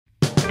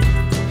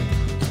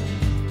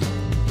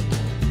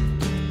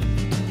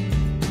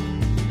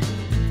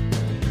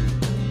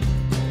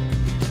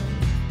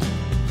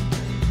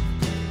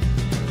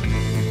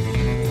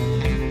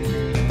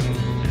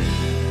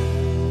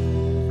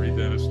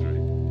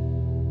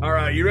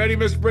right, you ready,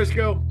 Mr.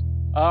 Briscoe?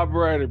 I'm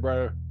ready,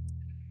 brother.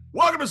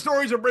 Welcome to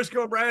Stories of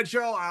Briscoe and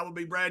Bradshaw. I will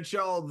be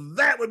Bradshaw.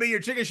 That would be your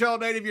Chickasaw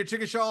native, your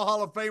Chickasaw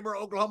Hall of Famer,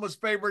 Oklahoma's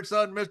favorite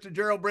son, Mr.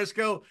 Gerald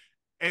Briscoe.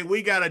 And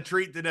we got a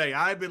treat today.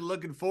 I've been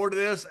looking forward to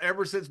this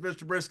ever since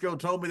Mr. Briscoe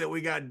told me that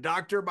we got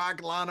Dr.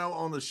 Mike Lano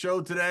on the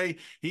show today.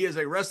 He is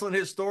a wrestling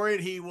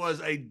historian. He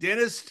was a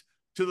dentist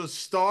to the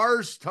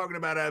stars, talking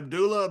about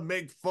Abdullah,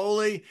 Mick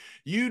Foley,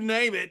 you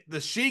name it.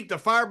 The Sheik, the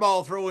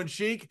fireball throwing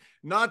Sheik,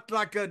 not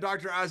like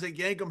Dr. Isaac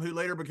Yankem, who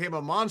later became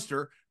a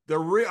monster, a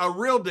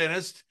real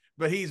dentist.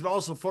 But he's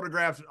also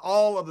photographed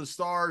all of the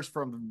stars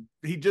from,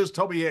 he just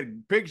told me he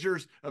had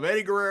pictures of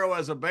Eddie Guerrero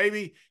as a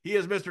baby. He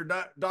is Mr.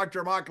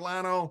 Dr. Mike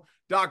Lano.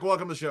 Doc,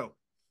 welcome to the show.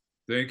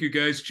 Thank you,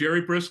 guys.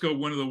 Jerry Briscoe,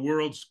 one of the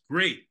world's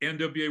great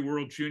NWA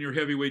World Junior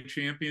Heavyweight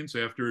Champions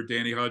after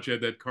Danny Hodge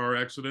had that car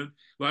accident.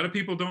 A lot of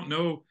people don't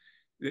know,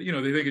 you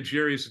know, they think of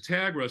Jerry as a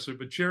tag wrestler,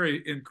 but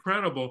Jerry,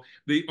 incredible.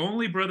 The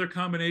only brother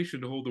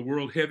combination to hold the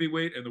World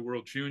Heavyweight and the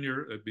World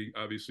Junior, that'd be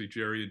obviously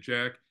Jerry and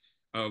Jack.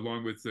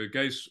 Along with the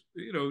guys,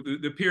 you know,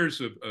 the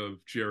peers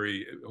of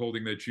Jerry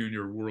holding that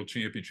junior world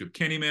championship.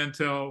 Kenny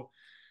Mantell,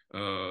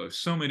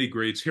 so many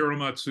greats. Hiro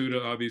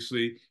Matsuda,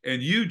 obviously.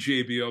 And you,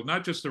 JBL,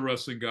 not just the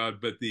wrestling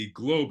god, but the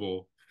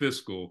global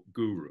fiscal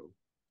guru.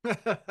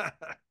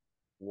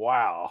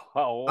 Wow.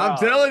 Oh, wow. I'm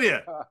telling you.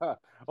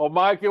 Oh,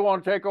 Mike, you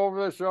want to take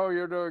over the show?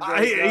 You're doing a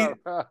great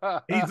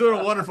job. He's doing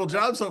a wonderful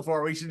job so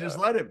far. We should just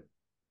let him.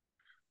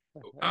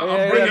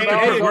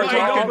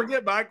 Don't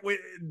forget, Mike,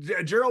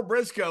 Gerald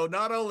Briscoe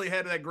not only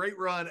had that great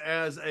run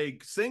as a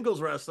singles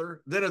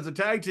wrestler, then as a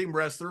tag team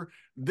wrestler,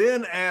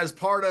 then as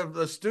part of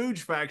the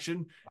Stooge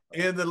faction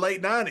in the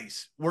late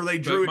 90s, where they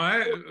drew.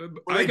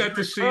 I got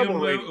to see him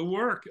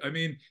work. I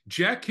mean,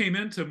 Jack came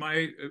into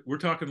we're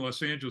talking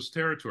Los Angeles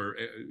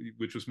territory,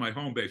 which was my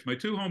home base. My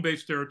two home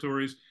base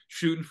territories,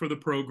 shooting for the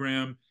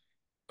program.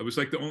 I was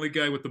like the only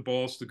guy with the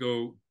balls to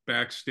go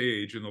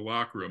backstage in the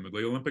locker room. At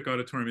the Olympic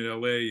Auditorium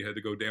in LA, you had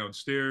to go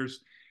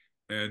downstairs.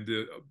 And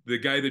the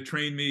guy that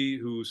trained me,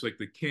 who was like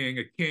a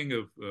king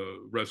of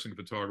wrestling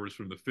photographers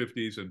from the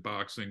 50s and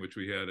boxing, which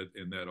we had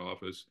in that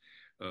office,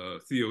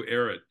 Theo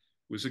Arrett,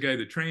 was the guy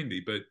that trained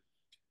me. But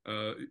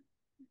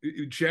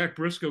Jack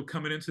Briscoe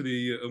coming into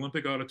the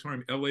Olympic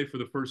Auditorium, LA for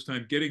the first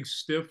time, getting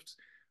stiffed,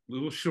 a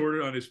little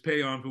shorter on his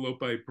pay envelope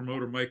by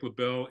promoter Mike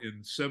LaBelle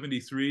in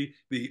 '73,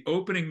 the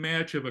opening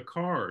match of a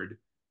card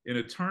in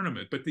a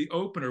tournament. But the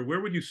opener, where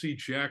would you see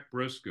Jack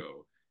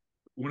Briscoe,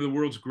 one of the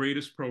world's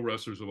greatest pro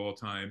wrestlers of all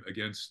time,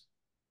 against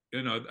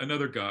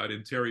another god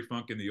in Terry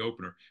Funk in the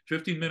opener?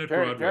 15-minute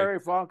Broadway. Terry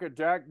Funk and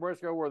Jack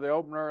Briscoe were the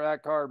opener of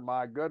that card.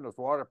 My goodness,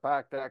 what a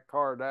packed that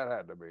card that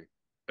had to be.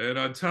 And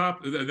on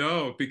top,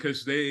 no,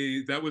 because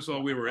that was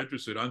all we were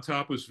interested. On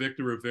top was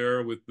Victor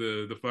Rivera with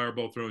the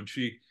fireball throwing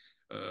Sheik,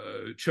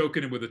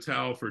 choking him with a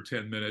towel for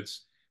 10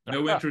 minutes.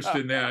 No interest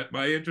in that.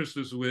 My interest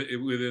is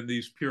within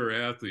these pure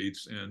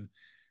athletes. And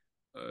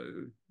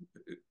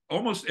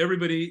almost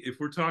everybody, if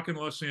we're talking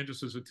Los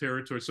Angeles as a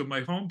territory, so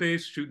my home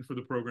base shooting for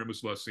the program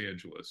was Los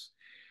Angeles.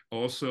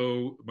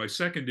 Also, my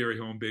secondary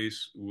home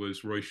base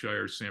was Roy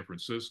Shire's San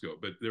Francisco,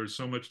 but there's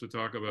so much to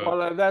talk about.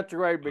 Well, that's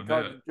great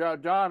because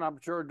John, I'm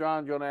sure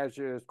John's going to ask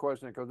you this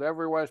question because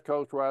every West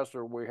Coast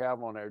wrestler we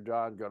have on there,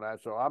 John's going to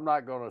ask. So I'm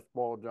not going to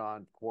spoil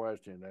John's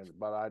question,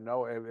 but I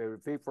know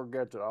if he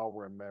forgets it, I'll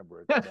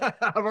remember it.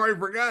 I've already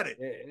forgot it.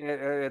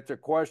 It's a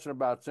question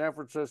about San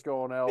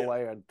Francisco and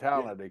LA and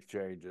talent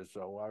exchanges.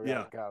 So I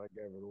kind of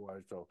gave it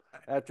away. So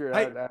that's your.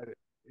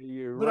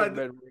 You've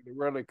been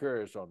really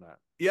curious on that.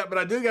 Yeah, but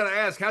I do got to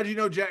ask, how did you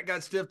know Jack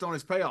got stiffed on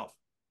his payoff?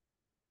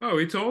 Oh,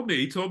 he told me.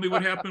 He told me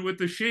what happened with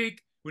the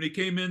Sheik when he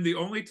came in. The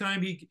only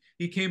time he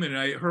came in,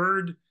 and I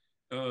heard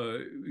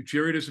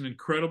Jerry does an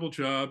incredible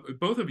job.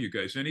 Both of you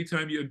guys,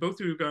 anytime both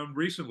of you have gone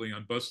recently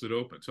on Busted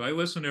Open. So I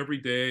listen every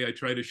day. I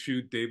try to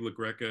shoot Dave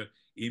LaGreca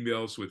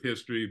emails with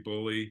history,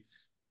 Bully,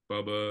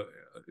 Bubba,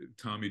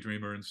 Tommy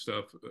Dreamer and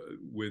stuff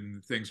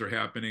when things are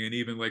happening. And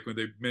even like when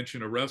they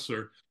mention a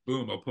wrestler,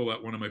 boom, I'll pull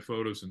out one of my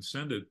photos and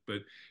send it. But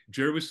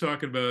Jerry was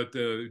talking about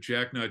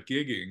Jack not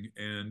gigging,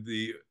 and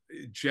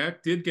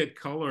Jack did get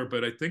color,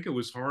 but I think it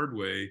was hard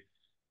way,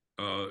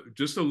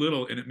 just a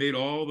little. And it made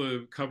all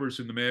the covers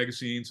in the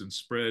magazines and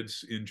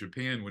spreads in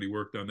Japan when he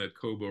worked on that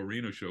Kobo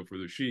Reno show for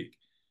the Sheik.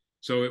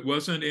 So it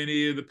wasn't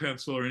any of the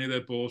pencil or any of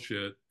that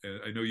bullshit. And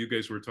I know you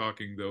guys were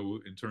talking, though,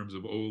 in terms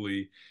of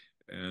Ole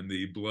and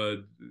the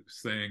blood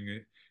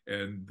thing,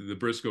 and the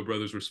Briscoe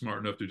brothers were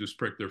smart enough to just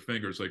prick their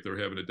fingers like they're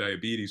having a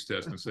diabetes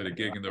test instead of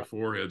gigging their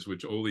foreheads,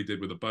 which Ole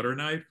did with a butter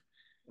knife.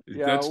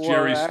 Yeah, that's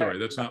Jerry's story.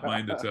 That's not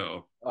mine to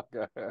tell.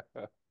 Okay.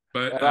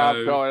 But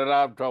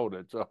I've told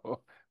it. So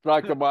it's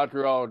like the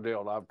Montreal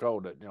deal. I've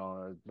told it.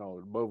 No,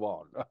 move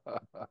on.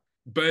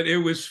 But it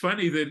was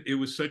funny that it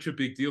was such a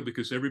big deal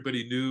because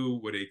everybody knew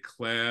what a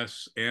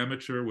class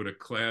amateur, what a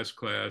class.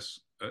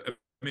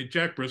 I mean,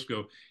 Jack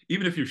Briscoe,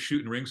 even if you're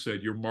shooting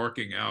ringside, you're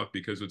marking out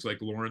because it's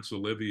like Laurence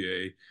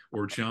Olivier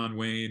or John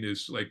Wayne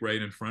is like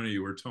right in front of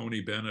you, or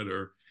Tony Bennett,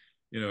 or,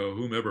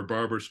 whomever,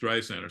 Barbara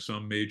Streisand or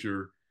some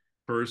major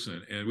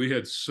person. And we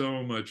had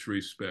so much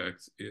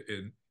respect.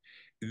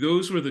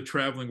 those were the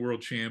traveling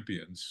world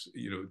champions.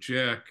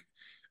 Jack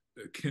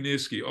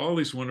Kaniski, all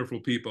these wonderful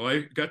people.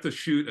 I got to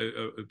shoot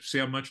a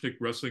Sam Muchnick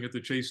wrestling at the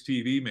Chase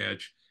TV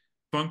match,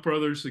 Funk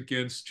Brothers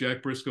against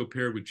Jack Briscoe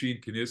paired with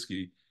Gene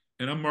Kaniski,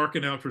 and I'm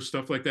marking out for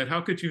stuff like that.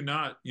 How could you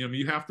not?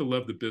 You have to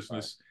love the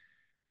business. Right.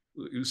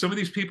 Some of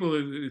these people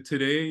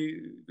today,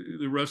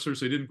 the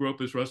wrestlers, they didn't grow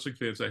up as wrestling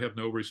fans. I have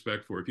no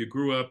respect for. If you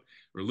grew up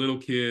or a little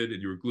kid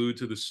and you were glued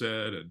to the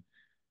set, and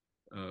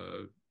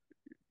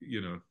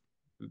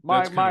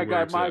Mike,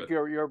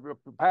 your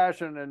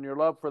passion and your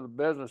love for the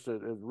business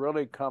is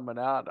really coming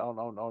out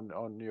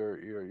on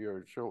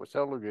your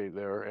facility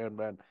there,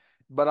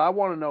 but I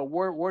want to know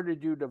where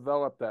did you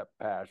develop that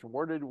passion?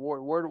 What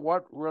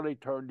really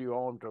turned you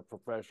on to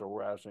professional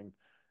wrestling?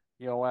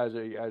 As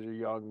a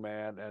young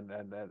man,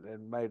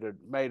 and made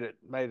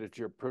it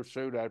your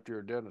pursuit after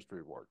your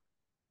dentistry work.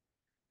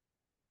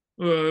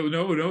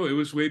 No, it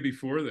was way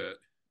before that.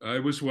 I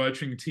was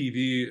watching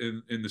TV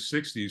in the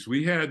 60s.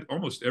 We had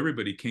almost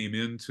everybody came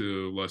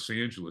into Los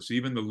Angeles,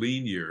 even the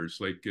lean years,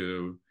 like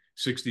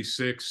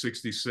 66,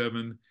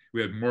 67.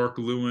 We had Mark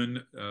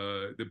Lewin.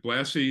 The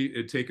Blassie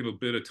had taken a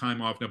bit of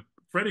time off. Now,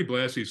 Freddie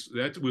Blassie,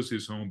 that was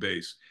his home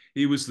base.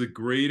 He was the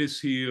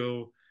greatest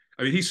heel.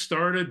 I mean, he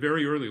started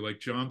very early, like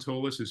John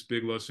Tolis, his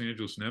big Los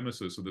Angeles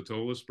nemesis of the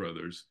Tolis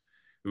brothers,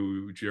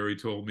 who Jerry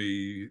told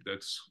me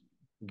that's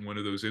one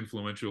of those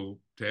influential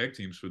tag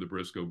teams for the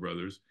Briscoe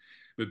brothers.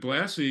 But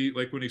Blassie,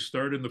 like when he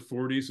started in the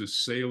 40s as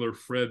Sailor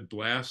Fred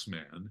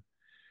Blastman,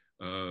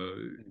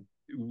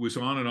 was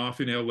on and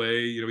off in LA.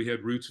 He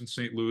had roots in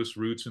St. Louis,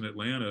 roots in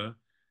Atlanta.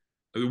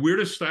 The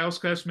weirdest Styles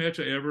Clash match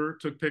I ever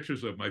took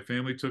pictures of. My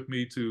family took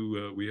me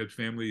to, we had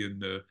family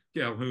in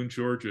Calhoun,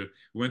 Georgia.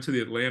 We went to the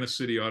Atlanta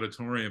City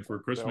Auditorium for a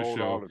Christmas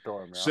show.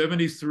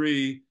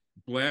 73,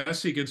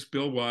 Blassie against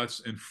Bill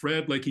Watts, and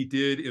Fred, like he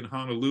did in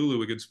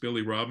Honolulu against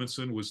Billy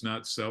Robinson, was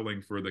not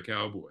selling for the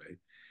Cowboy.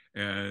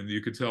 And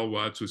you could tell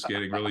Watts was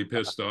getting really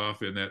pissed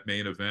off in that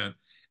main event.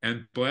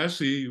 And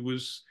Blassie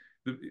was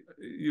the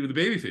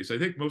babyface. I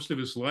think most of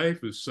his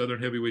life was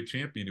Southern Heavyweight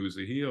Champion. He was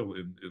a heel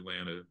in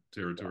Atlanta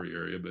territory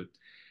area, but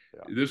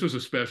this was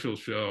a special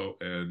show.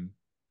 And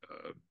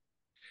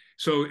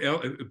so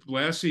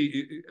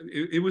Blassie,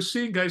 it was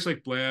seeing guys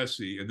like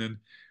Blassie, and then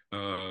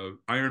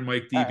Iron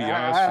Mike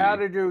DiBiase. How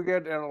did you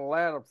get in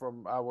Atlanta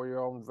from? Were you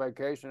on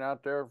vacation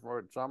out there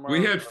for summer?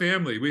 We had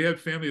family. We had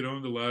family that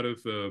owned a lot of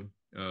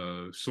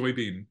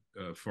soybean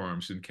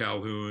farms in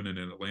Calhoun and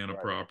in Atlanta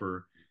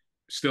proper.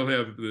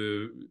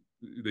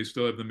 They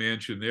still have the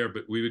mansion there,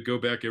 but we would go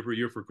back every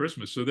year for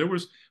Christmas. So there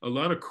was a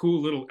lot of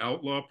cool little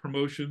outlaw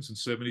promotions in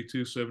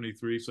 72,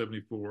 73,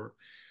 74,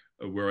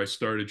 where I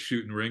started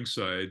shooting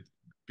ringside,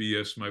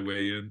 BS my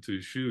way in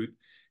to shoot.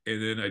 And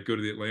then I'd go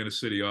to the Atlanta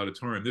City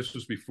Auditorium. This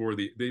was before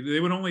they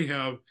would only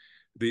have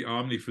the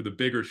Omni for the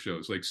bigger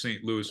shows, like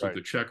St. Louis with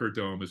the Checker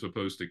Dome as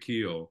opposed to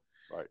Kiel.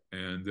 Right.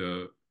 And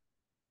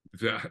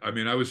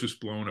I was just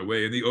blown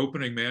away. In the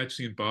opening match,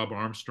 seeing Bob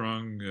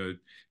Armstrong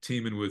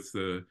teaming with,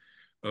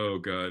 oh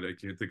God, I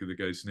can't think of the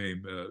guy's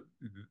name.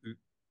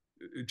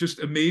 Just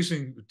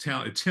amazing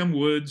talent. Tim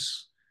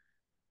Woods,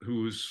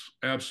 who was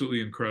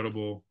absolutely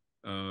incredible.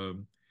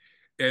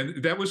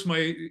 And that was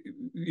my,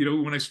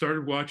 when I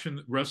started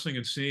watching wrestling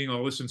and seeing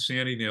all this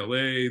insanity in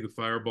LA, the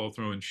fireball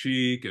throwing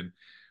Sheik, and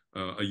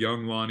a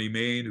young Lonnie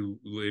Main, who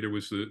later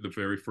was the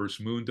very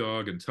first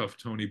Moondog, and Tough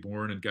Tony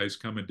Bourne, and guys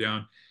coming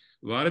down.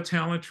 A lot of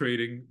talent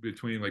trading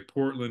between like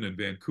Portland and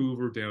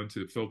Vancouver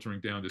filtering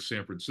down to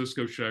San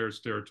Francisco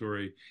Shire's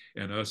territory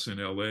and us in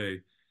LA.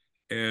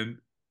 And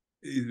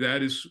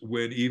that is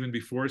when, even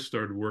before I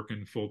started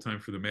working full-time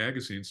for the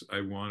magazines,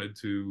 I wanted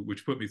to,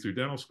 which put me through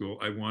dental school,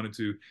 I wanted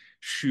to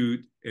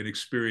shoot and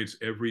experience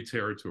every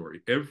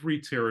territory,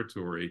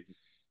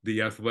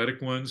 the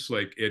athletic ones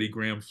like Eddie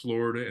Graham,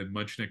 Florida, and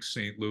Muchnick,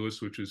 St.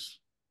 Louis, which is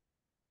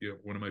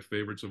one of my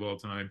favorites of all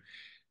time.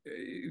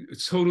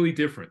 It's totally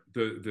different.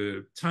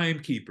 The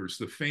timekeepers,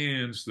 the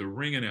fans, the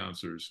ring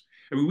announcers.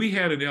 I mean, we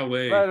had in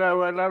LA.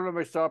 Let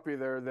me stop you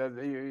there.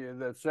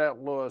 The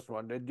St. Louis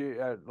one, did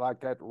you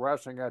like that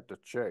wrestling at the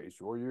Chase?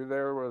 Were you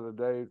there where the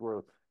days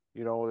where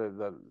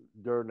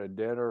during the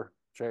dinner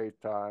Chase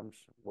times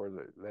where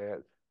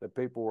the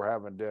people were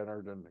having dinner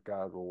and the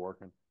guys were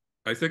working?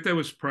 I think that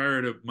was prior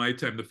to my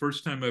time. The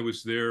first time I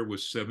was there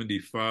was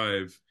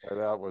 75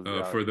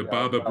 for the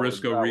Baba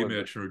Briscoe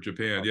rematch for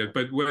Japan. Okay. Yeah,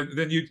 but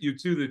then you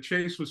do the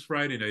Chase was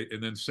Friday night,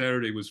 and then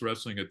Saturday was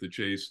wrestling at the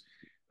Chase.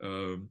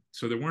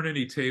 So there weren't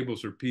any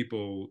tables or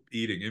people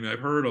eating. I mean, I've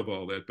heard of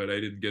all that, but I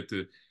didn't get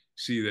to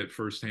see that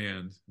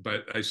firsthand.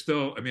 But I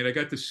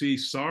got to see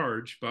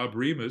Sarge, Bob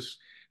Remus,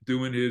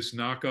 doing his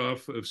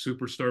knockoff of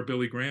Superstar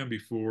Billy Graham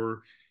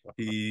before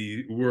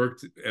he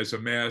worked as a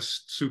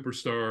masked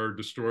Superstar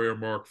Destroyer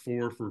Mark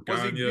IV for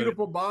Gagne. Was he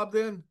Beautiful Bob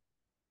then?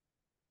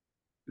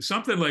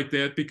 Something like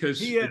that,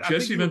 because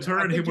Jesse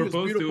Ventura and him were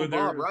both doing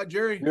Bob, right,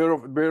 Jerry?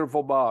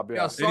 Beautiful Bob,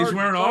 yeah. And he's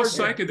wearing all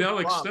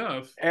psychedelic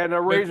stuff. And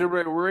the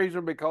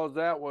reason because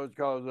that was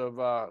because of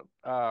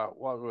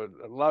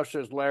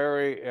Luscious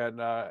Larry and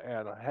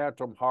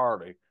Handsome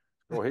Hardy.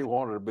 So he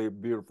wanted to be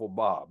Beautiful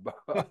Bob.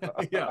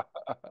 Yeah.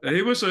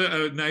 He was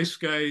a nice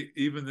guy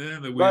even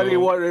then. But he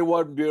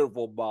wasn't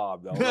Beautiful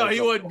Bob, though. No,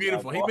 he wasn't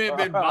beautiful. He may have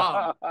been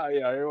Bob.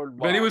 Yeah, he was Bob.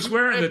 But he was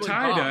wearing the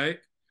Definitely Bob. tie-dye.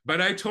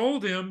 But I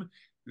told him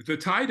the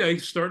tie-dye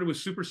started with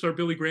superstar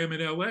Billy Graham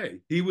in L.A.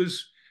 He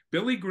was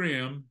Billy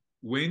Graham,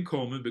 Wayne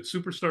Coleman, but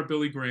superstar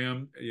Billy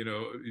Graham,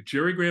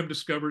 Jerry Graham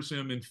discovers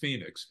him in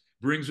Phoenix,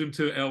 brings him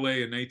to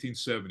L.A. in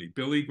 1970.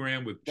 Billy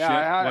Graham with jet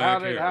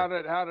black hair.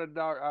 How did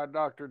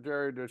Dr.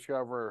 Jerry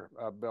discover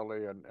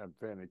Billy and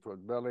Phoenix? Was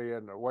Billy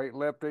in the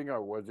weightlifting,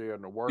 or was he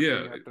in the working?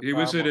 Yeah, he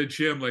was at a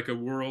gym, like a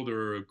World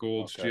or a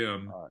Gold's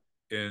gym. Right.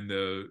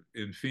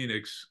 In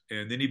Phoenix,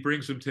 and then he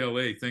brings him to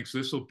LA. Thinks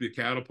this will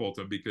catapult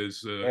him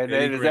because and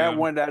then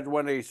that's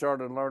when he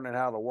started learning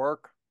how to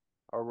work,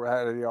 or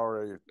had he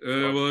already?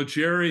 Well,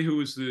 Jerry, who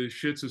was the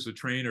shits as a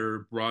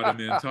trainer, brought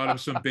him in, taught him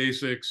some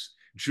basics.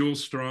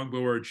 Jules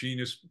Strongbow, our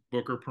genius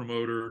booker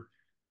promoter,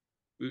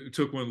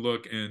 took one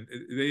look, and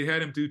they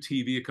had him do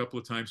TV a couple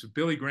of times.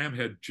 Billy Graham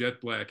had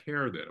jet black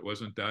hair then; it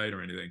wasn't dyed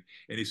or anything.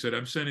 And he said,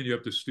 "I'm sending you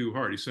up to Stu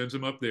Hart." He sends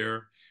him up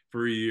there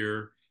for a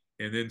year.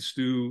 And then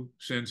Stu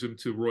sends him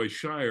to Roy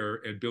Shire,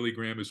 and Billy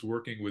Graham is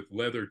working with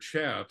leather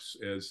chaps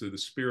as the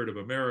spirit of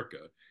America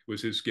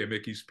was his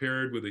gimmick. He's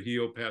paired with a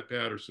heel, Pat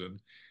Patterson.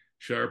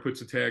 Shire puts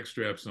the tag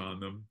straps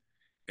on them,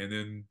 and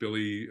then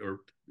Billy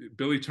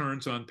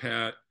turns on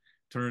Pat,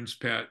 turns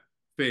Pat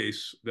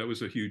face. That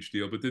was a huge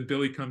deal. But then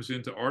Billy comes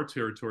into our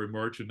territory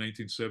March of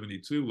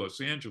 1972,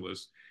 Los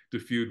Angeles, to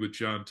feud with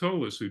John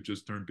Tolis, who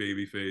just turned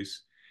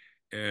babyface.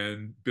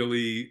 And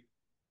Billy,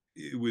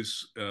 it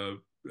was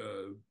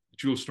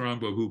Jules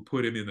Strongbow who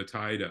put him in the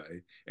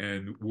tie-dye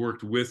and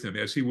worked with him,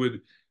 as he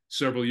would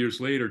several years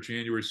later,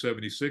 January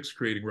 76,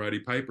 creating Roddy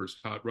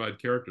Piper's Hot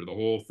Rod character, the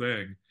whole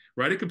thing.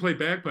 Roddy could play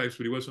bagpipes,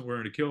 but he wasn't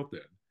wearing a kilt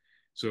then.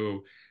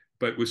 So,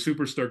 but with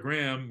Superstar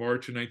Graham,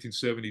 March of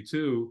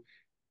 1972,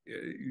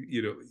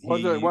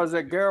 was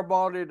it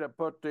Garibaldi that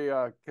put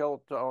the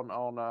kilt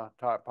on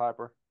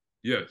Piper?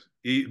 Yes.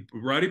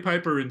 Roddy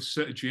Piper in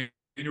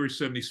January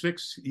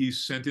 76,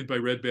 he's sent in by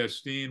Red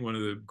Bastien, one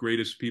of the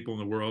greatest people in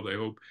the world. I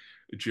hope,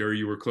 Jerry,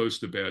 you were close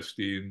to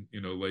Bastien,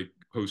 like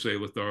Jose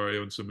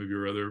Lothario and some of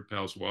your other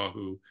pals,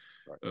 Wahoo,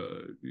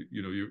 right.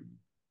 You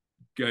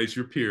guys,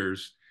 your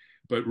peers.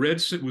 But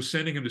Red was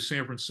sending him to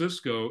San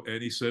Francisco,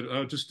 and he said,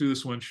 "I'll just do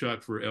this one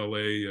shot for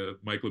L.A.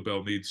 Mike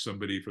LaBelle needs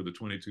somebody for the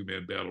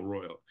 22-man battle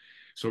royal."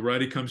 So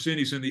Roddy comes in.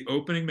 He's in the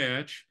opening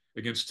match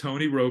against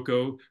Tony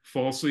Rocco,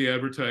 falsely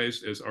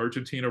advertised as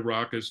Argentina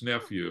Rocca's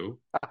nephew.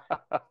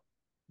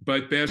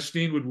 But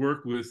Bastien would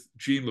work with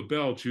Gene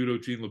LaBelle, Judo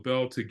Gene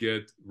LaBelle, to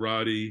get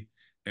Roddy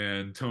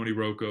and Tony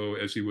Rocco,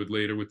 as he would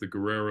later with the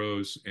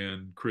Guerreros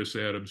and Chris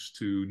Adams,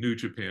 to New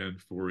Japan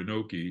for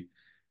Inoki.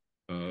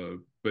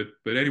 But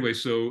anyway,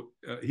 so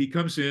he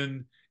comes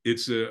in.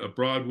 It's a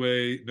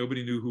Broadway.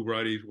 Nobody knew who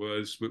Roddy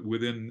was, but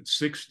within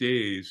 6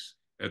 days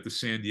at the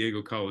San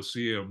Diego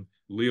Coliseum,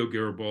 Leo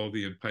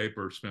Garibaldi and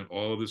Piper spent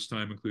all of this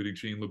time, including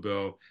Gene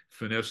LaBelle,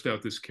 finessed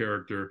out this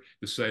character,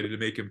 decided to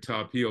make him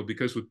top heel,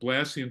 because with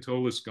Blassie and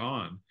Tolis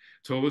gone,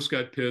 Tolis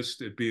got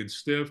pissed at being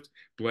stiffed.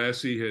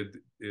 Blassie had,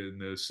 in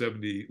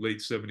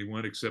late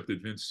 71,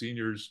 accepted Vince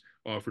Sr.'s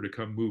offer to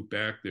come move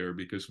back there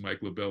because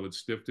Mike LaBelle had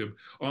stiffed him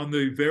on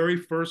the very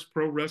first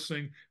pro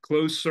wrestling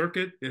closed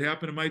circuit. It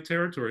happened in my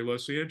territory,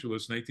 Los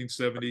Angeles,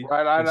 1970.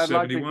 Right, I'd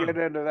like to get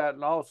into that,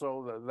 and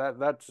also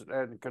that's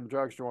in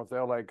conjunction with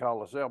the LA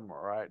Coliseum,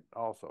 right?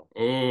 Also.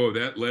 Oh,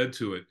 that led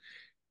to it.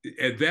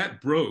 And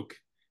that broke,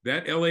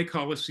 that LA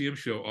Coliseum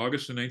show,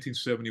 August of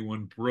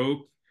 1971,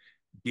 broke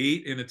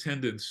gate in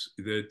attendance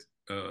that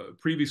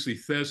previously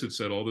Thez had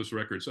set all those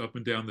records up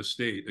and down the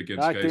state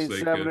against guys like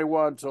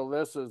 1971. So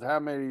this is how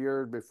many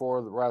years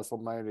before the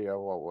WrestleMania?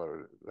 What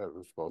was it that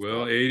was supposed to?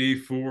 Well,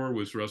 84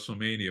 was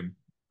WrestleMania,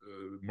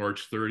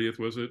 March 30th,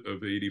 was it,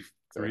 of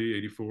 83,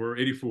 84,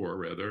 84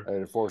 rather.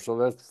 84. So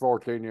that's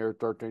 13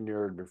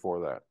 years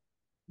before that.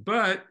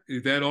 But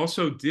that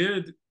also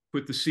did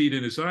put the seed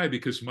in his eye,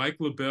 because Mike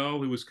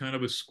LaBelle, who was kind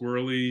of a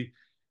squirrely,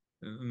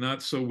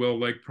 not so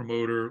well-liked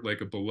promoter, like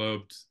a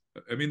beloved,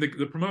 I mean,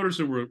 the promoters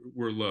that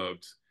were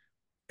loved.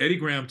 Eddie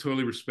Graham,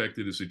 totally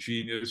respected as a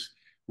genius.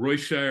 Roy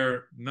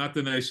Shire, not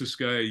the nicest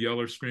guy, a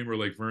yeller screamer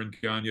like Vern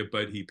Gagne,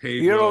 but he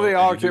paid well. The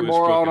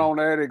oxymoron on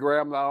Eddie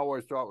Graham that I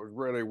always thought was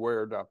really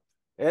weird.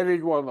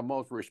 Eddie's one of the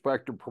most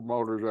respected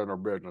promoters in our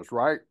business,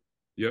 right?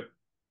 Yep.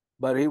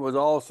 But he was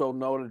also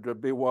noted to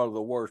be one of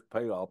the worst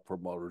payoff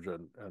promoters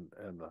in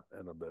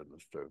the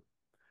business too.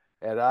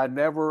 And I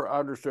never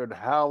understood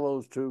how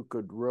those two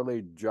could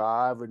really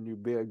jive, and you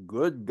be a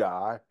good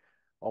guy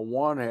on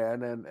one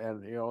hand and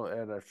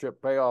a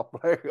ship payoff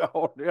play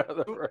on the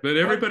other. But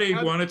everybody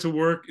wanted to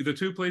work. The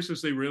two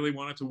places they really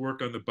wanted to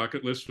work on the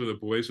bucket list for the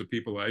boys, of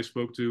people I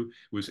spoke to,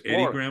 was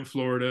Eddie Graham,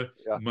 Florida,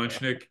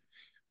 Munchnick.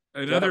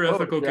 Another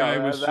ethical guy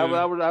was that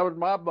was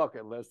my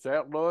bucket list,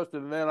 St. Louis,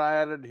 and then I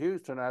added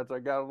Houston as I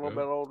got a little bit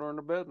older in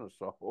the business.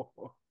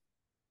 So,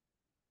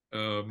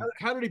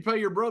 how did he pay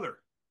your brother?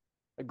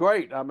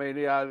 Great. I mean,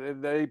 yeah,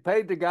 they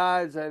paid the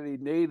guys that he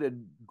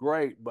needed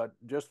great, but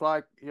just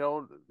like,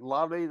 a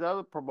lot of these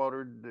other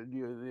promoters,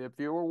 if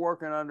you were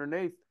working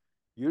underneath,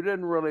 you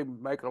didn't really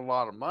make a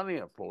lot of money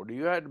in Florida.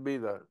 You had to be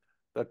the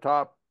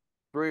top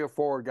 3 or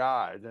 4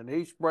 guys, and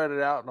he spread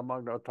it out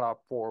among the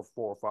top four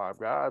or five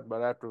guys.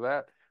 But after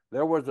that,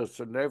 there was a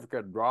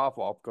significant drop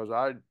off because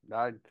I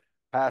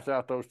pass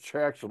out those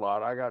checks a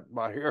lot. I got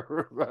my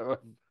hair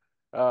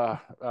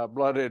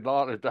bloody a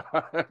lot of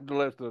times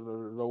listening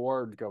to the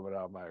words coming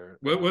out of my ear.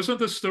 Wasn't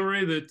the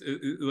story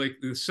that like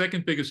the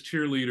second biggest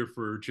cheerleader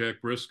for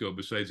Jack Briscoe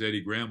besides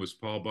Eddie Graham was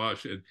Paul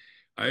Bosch, and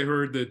I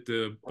heard that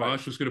Right.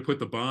 Bosch was going to put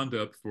the bond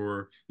up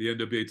for the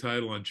NWA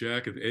title on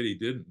Jack if Eddie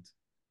didn't.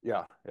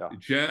 Yeah,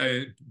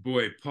 yeah.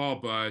 Boy, Paul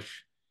Bosch,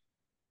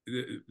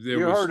 there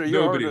You was heard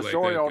nobody the like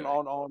story that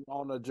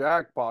on guy. the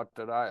jackpot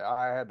that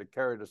I had to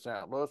carry to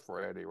St. Louis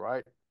for Eddie,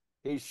 right?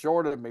 He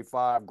shorted me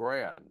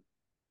 $5,000.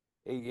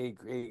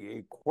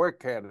 He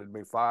quick handed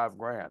me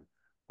 $5,000.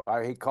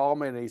 He called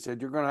me and he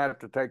said, "You're going to have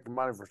to take the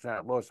money for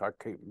St. Louis. I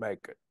can't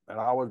make it." And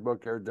I was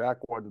booked there. Jack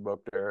wasn't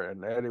booked there,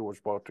 and Eddie was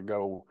supposed to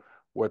go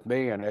with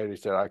me. And Eddie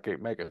said, "I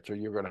can't make it, so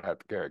you're going to have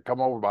to carry it.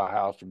 Come over to my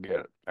house and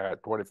get it." I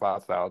had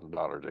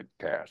 $25,000 in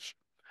cash.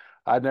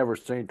 I'd never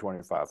seen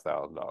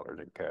 $25,000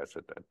 in cash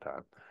at that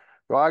time.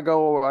 So I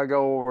go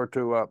over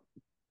to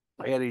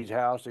Eddie's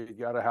house. He's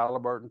got a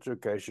Halliburton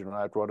suitcase, and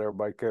that's what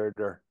everybody carried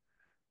their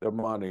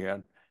money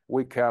in.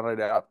 We counted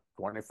out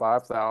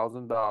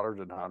 $25,000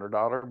 in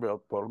 $100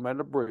 bills, put them in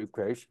the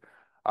briefcase.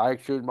 I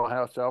excused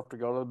myself to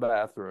go to the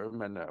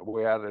bathroom, and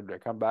we had to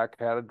come back,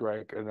 had a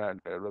drink, and then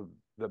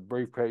the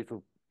briefcase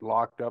was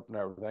locked up and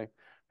everything.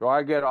 So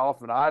I get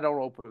off, and I don't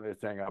open this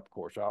thing up. Of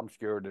course, I'm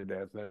scared to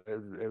death.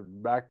 It was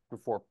back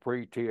before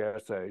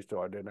pre-TSA,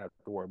 so I didn't have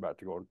to worry about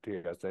going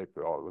to TSA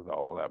with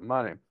all that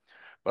money.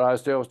 But I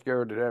was still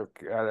scared to death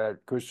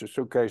because the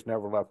suitcase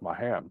never left my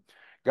hand.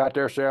 Got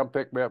there, Sam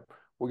picked me up.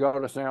 We go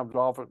to Sam's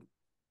office,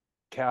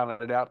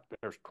 counted it out.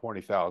 There's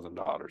 $20,000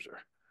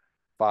 there.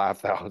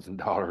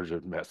 $5,000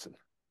 is missing.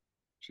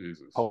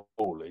 Jesus.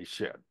 Holy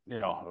shit!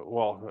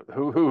 Well,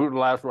 who the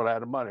last one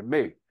had the money?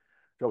 Me.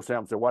 So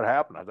Sam said, "What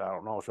happened?" I said, "I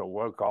don't know." So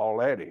we'll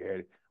call Eddie.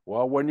 Eddie.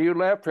 Well, when you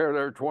left here,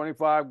 there were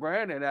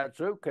 $25,000 in that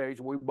suitcase.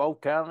 We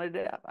both counted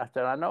it out. I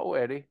said, "I know,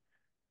 Eddie."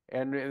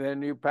 And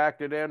then you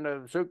packed it in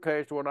the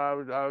suitcase when I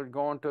was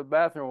going to the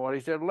bathroom. Well,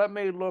 he said, "Let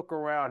me look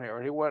around here."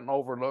 And he went and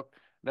overlooked.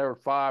 There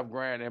was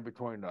 $5,000 in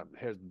between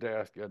his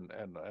desk and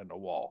the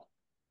wall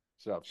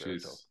stuff there.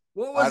 So Jeez.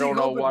 What was I he don't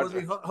know hoping? what. Was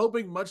he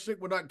hoping Muchnick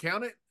would not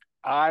count it?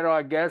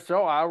 I guess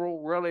so. I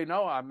don't really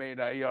know. I mean,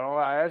 I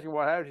asked him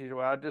what happened. He said,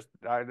 "Well,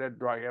 I did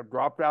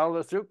dropped out of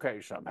the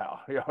suitcase somehow."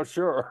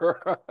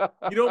 Sure.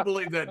 You don't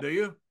believe that, do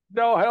you?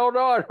 No, hell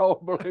no, I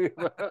don't believe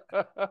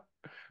it.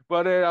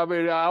 But I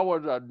mean, I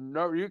was a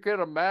no. You can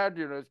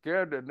imagine this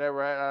kid that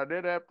never had. I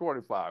did have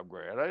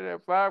 $25,000. I did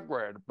have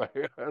 $5,000 to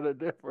pay. The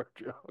difference.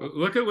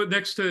 Look at what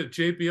next to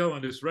JBL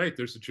on his right.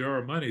 There's a jar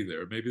of money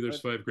there. Maybe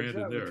there's $5,000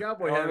 in The there.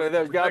 Cowboy had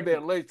There's got to be protected.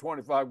 at least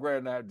 $25,000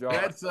 in that jar.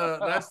 That's the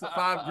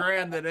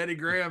 $5,000 that Eddie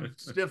Graham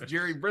stiffed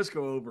Jerry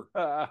Briscoe over.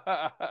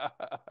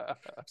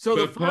 So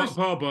the But first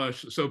Paul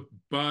Bosch, so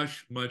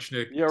Bosch,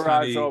 Muchnick, You're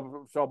Tunney,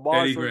 right. So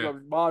Eddie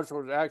Graham. Bosch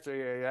was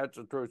actually that's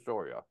a true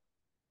story.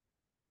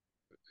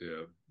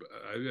 Yeah,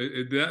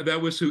 that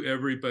was who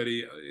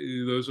everybody,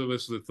 those of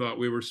us that thought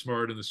we were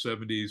smart in the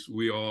 70s,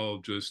 we all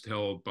just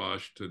held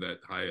Bosch to that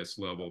highest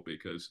level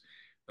because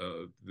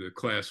the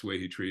class way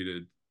he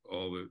treated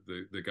all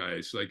the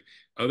guys. Like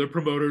other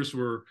promoters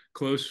were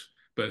close,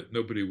 but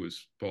nobody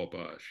was Paul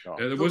Bosch. No.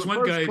 There so was the one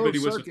first guy, but closed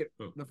he wasn't. circuit.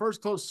 Oh. The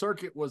first closed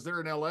circuit was there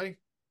in L.A.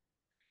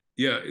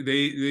 Yeah,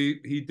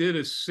 he did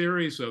a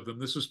series of them.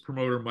 This was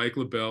promoter Mike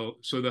LaBelle.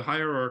 So the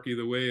hierarchy,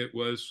 the way it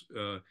was,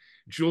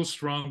 Jules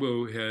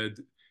Strongbow had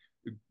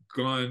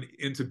gone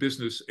into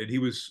business, and he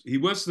was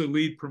the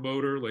lead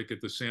promoter, like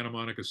at the Santa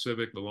Monica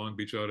Civic, the Long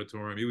Beach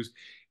Auditorium.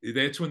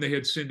 That's when they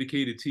had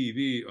syndicated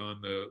TV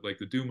on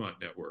the Dumont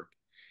network,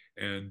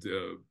 and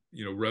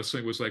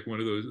wrestling was like one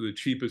of the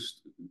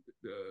cheapest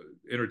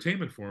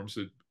entertainment forms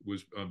that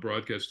was on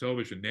broadcast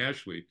television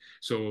nationally.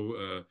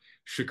 So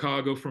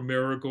Chicago from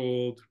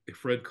Marigold,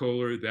 Fred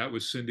Kohler, that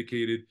was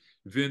syndicated.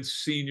 Vince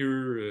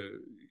Senior,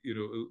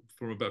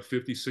 from about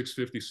 56,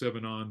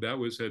 57 on,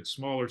 that had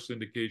smaller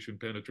syndication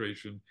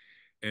penetration.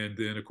 And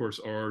then, of course,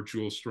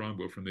 Jules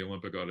Strongbow from the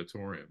Olympic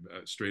Auditorium,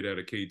 straight out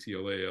of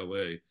KTLA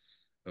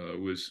LA,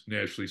 was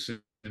nationally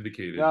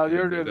syndicated. Now,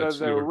 you're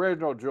the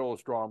original Jules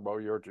Strongbow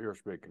you're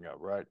speaking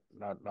of, right?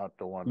 Not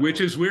the one.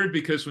 Which is weird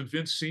because when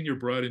Vince Senior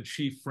brought in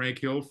Chief Frank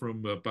Hill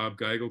from Bob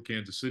Geigel,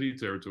 Kansas City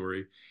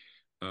territory,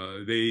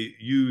 they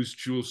used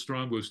Jules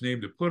Strongbow's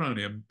name to put on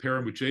him, pair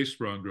him with Jay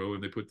Strongbow,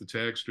 and they put the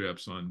tag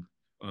straps on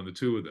the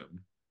two of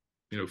them,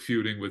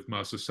 feuding with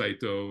Masa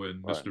Saito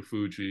and Right. Mr.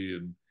 Fuji,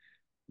 and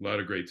a lot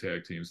of great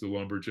tag teams, the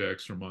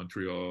Lumberjacks from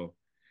Montreal.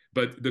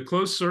 But the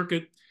closed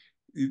circuit,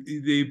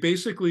 they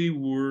basically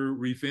were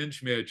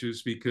revenge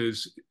matches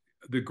because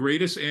the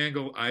greatest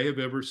angle I have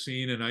ever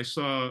seen, and I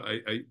saw,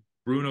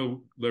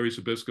 Bruno Larry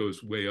Zbyszko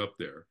is way up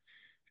there.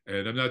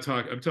 And I'm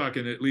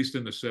talking at least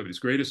in the 70s.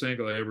 Greatest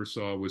angle I ever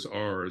saw was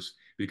ours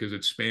because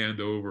it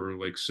spanned over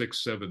like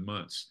 6, 7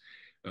 months.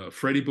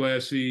 Freddie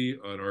Blassie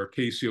on our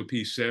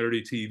KCOP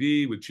Saturday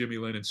TV with Jimmy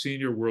Lennon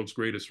Sr., world's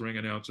greatest ring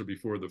announcer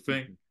before the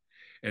Fink,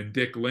 and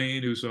Dick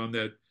Lane, who's on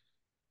that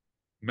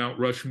Mount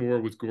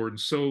Rushmore with Gordon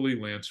Soley,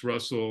 Lance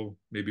Russell,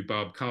 maybe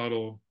Bob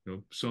Cottle.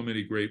 So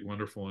many great,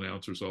 wonderful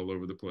announcers all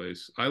over the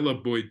place. I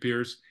love Boyd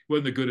Pierce. He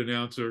wasn't a good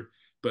announcer,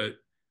 but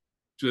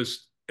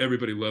just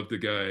everybody loved the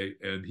guy,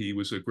 and he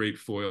was a great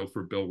foil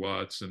for Bill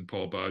Watts and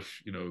Paul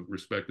Bosch,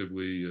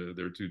 respectively,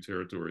 their two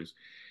territories.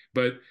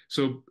 But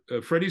so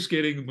Freddie's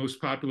getting the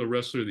most popular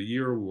wrestler of the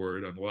year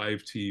award on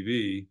live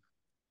TV,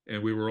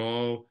 and we were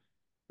all,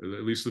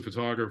 at least the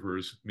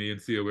photographers, me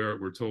and Theo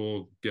Barrett, were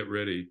told, get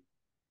ready.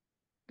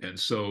 And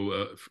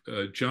so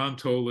John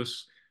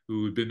Tolis,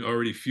 who had been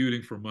already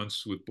feuding for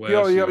months with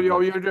Blassie.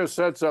 You just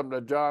said something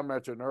that John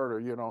mentioned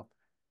earlier.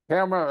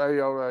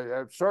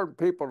 Camera, certain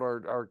people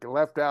are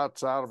left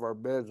outside of our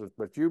business,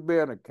 but you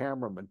being a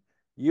cameraman,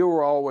 you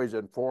were always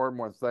informed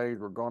when things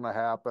were going to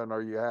happen,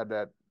 or you had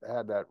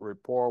that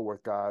rapport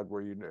with guys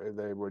where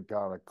they would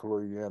kind of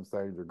clue you in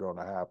things are going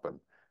to happen.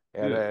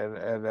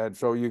 And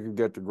so you can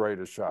get the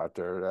greatest shot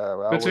there.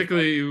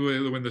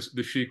 Particularly when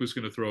the Sheik was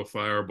going to throw a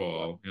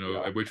fireball,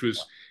 which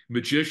was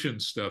magician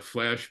stuff.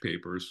 Flash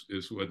papers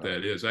is what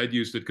that is. I'd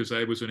used it because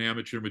I was an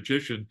amateur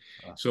magician.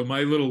 So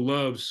my little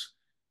loves,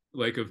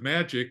 like of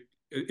magic,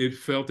 it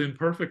felt in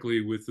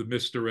perfectly with the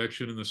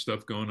misdirection and the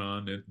stuff going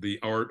on in the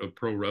art of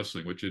pro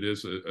wrestling, which it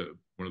is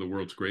one of the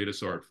world's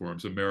greatest art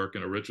forms,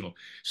 American original.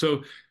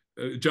 So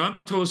John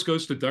Tolis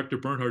goes to Dr.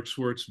 Bernhard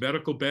Schwartz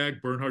medical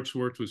bag. Bernhard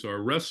Schwartz was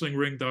our wrestling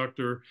ring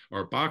doctor,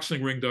 our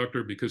boxing ring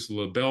doctor, because the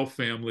LaBelle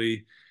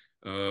family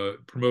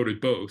promoted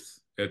both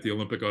at the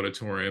Olympic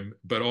Auditorium,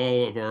 but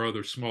all of our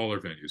other smaller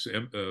venues.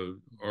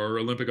 Our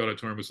Olympic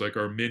Auditorium was like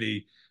our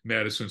mini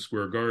Madison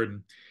Square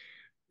Garden.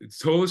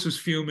 Tolis is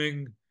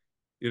fuming.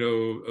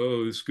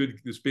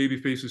 This baby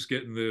face is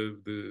getting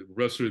the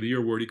Wrestler of the Year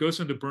award. He goes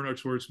into Bernhard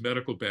Schwartz's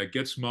medical bag,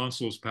 gets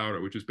Monsel's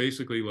powder, which is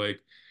basically like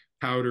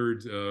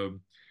powdered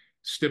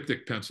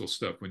styptic pencil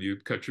stuff when you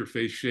cut your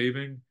face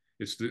shaving.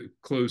 It's the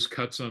closed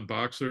cuts on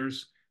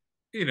boxers.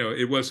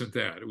 It wasn't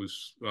that. It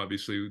was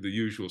obviously the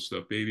usual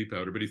stuff, baby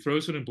powder. But he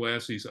throws it in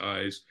Blassie's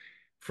eyes.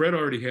 Fred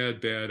already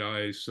had bad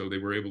eyes, so they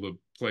were able to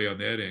play on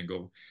that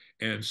angle.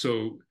 And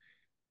so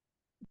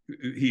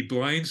he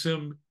blinds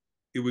him.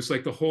 It was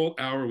like the whole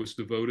hour was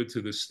devoted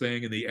to this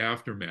thing in the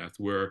aftermath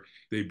where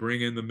they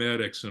bring in the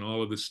medics and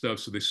all of this stuff.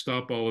 So they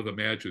stop all of the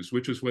matches,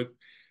 which is what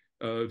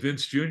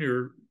Vince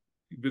Jr.,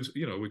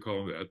 we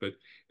call him that, but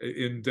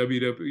in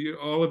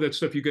WWE, all of that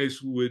stuff you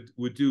guys would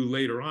do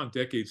later on,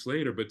 decades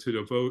later, but to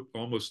devote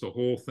almost the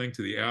whole thing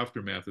to the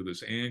aftermath of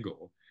this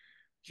angle,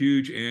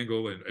 huge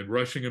angle, and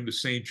rushing him to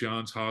St.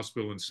 John's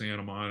Hospital in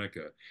Santa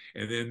Monica.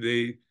 And then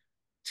they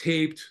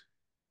taped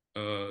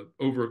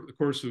over the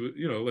course of,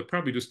 like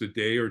probably just a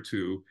day or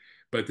two,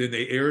 but then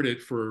they aired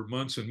it for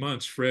months and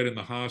months, Fred in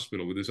the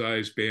hospital with his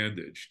eyes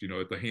bandaged,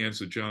 at the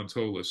hands of John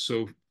Tolis.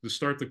 So to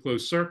start the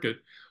closed circuit,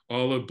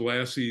 all of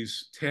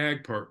Blassie's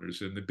tag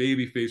partners and the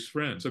babyface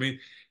friends. I mean,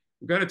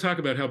 we've got to talk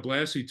about how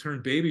Blassie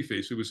turned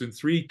babyface. It was in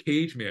 3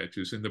 cage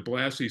matches in the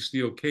Blassie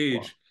steel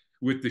cage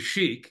with the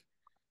Sheik.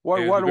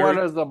 What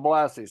is the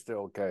Blassie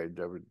steel cage?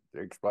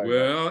 Explain.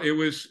 Well, it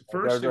was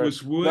first. It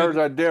was wood. There's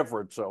a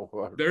difference.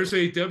 So there's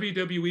a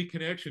WWE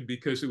connection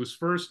because it was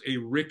first a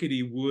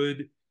rickety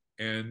wood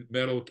and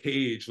metal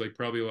cage, like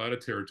probably a lot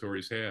of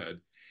territories had,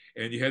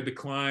 and you had to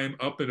climb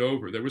up and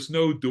over. There was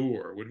no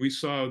door. When we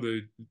saw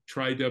the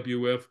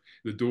Tri-WF,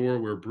 the door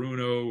where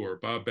Bruno or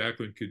Bob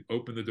Backlund could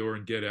open the door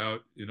and get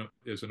out,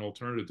 as an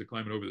alternative to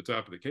climbing over the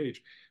top of the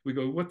cage, we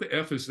go, what the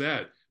F is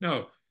that?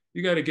 No,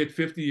 you got to get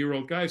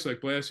 50-year-old guys like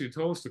Blassie and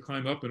Tolis to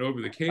climb up and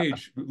over the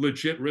cage,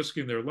 legit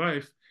risking their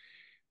life.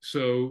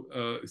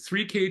 So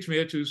 3 cage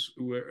matches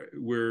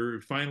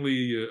where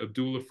finally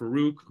Abdullah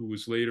Farouk, who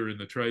was later in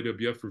the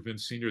Tri-WF for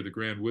Vince Sr., the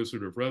Grand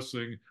Wizard of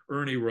Wrestling,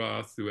 Ernie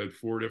Roth, who had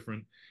 4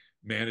 different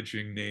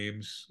managing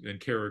names and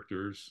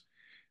characters,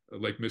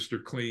 like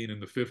Mr. Clean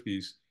in the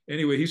 50s.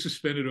 Anyway, he's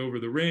suspended over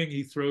the ring.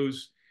 He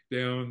throws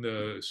down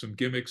some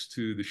gimmicks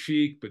to the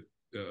Sheik, but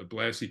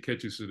Blassie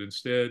catches it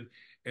instead.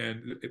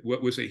 And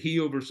what was a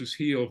heel versus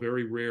heel,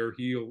 very rare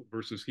heel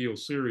versus heel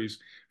series,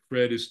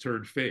 Fred is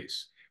turned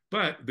face.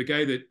 But the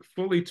guy that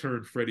fully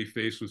turned Freddie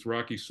face was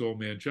Rocky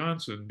Soulman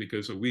Johnson,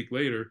 because a week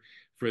later,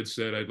 Fred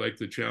said, I'd like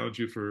to challenge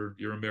you for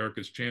your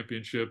America's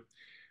Championship.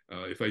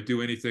 If I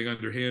do anything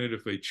underhanded,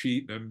 if I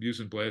cheat, and I'm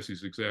using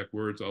Blassie's exact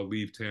words, I'll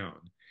leave town.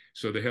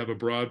 So they have a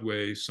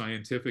Broadway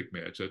scientific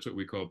match. That's what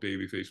we call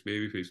babyface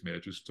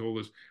matches.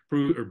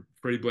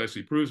 Freddie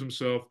Blassie proves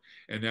himself,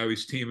 and now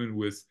he's teaming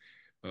with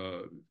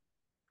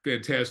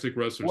fantastic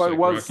wrestlers like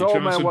Rocky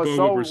Johnson,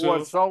 Bobo Brazil.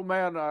 Was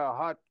Soulman a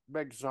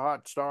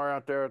hot star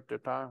out there at the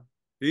time?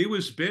 He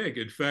was big.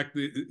 In fact,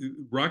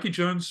 Rocky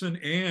Johnson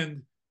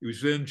and it was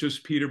then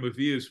just Peter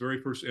Mavia's very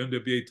first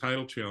NWA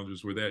title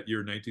challenges were that year,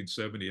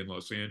 1970, in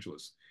Los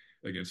Angeles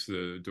against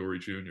Dory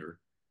Jr.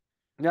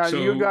 Now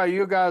So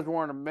you guys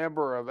weren't a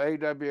member of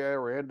AWA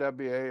or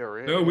NWA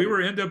or no, we any. were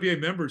NWA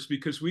members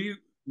because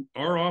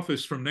our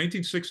office from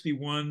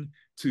 1961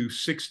 to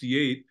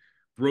 68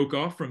 broke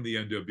off from the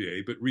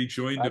NWA, but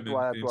rejoined them That's in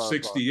what I thought.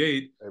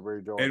 68. They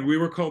rejoined And them. we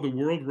were called the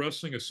World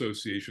Wrestling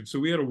Association. So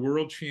we had a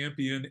world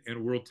champion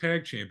and world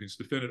tag champions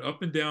defended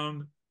up and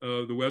down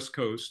the West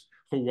Coast,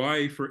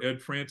 Hawaii for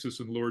Ed Francis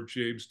and Lord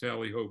James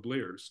Tally Ho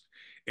Blears,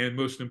 and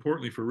most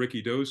importantly for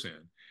Ricky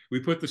Dozan. We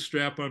put the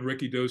strap on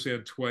Ricky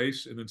Dozan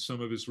twice, and then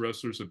some of his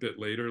wrestlers a bit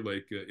later,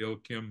 like Il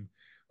Kim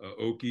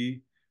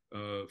Oki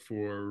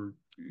for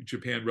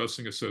Japan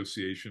Wrestling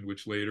Association,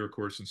 which later, of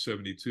course, in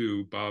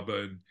 72,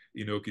 Baba and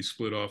Inoki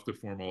split off to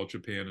form All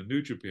Japan and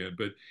New Japan.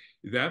 But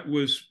that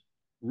was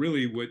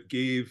really what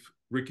gave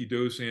Ricky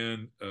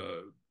Dozan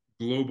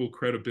global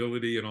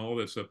credibility and all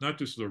that stuff, not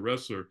just as a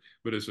wrestler,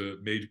 but as a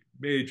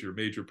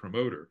major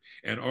promoter.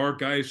 And our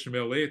guys from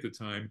LA at the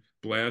time,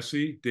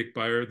 Blassie, Dick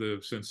Beyer, the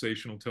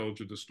sensational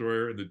intelligent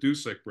destroyer, and the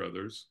Dusek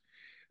brothers,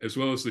 as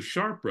well as the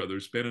Sharp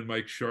brothers, Ben and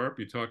Mike Sharp.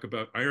 You talk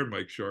about Iron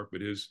Mike Sharp,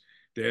 but his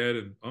dad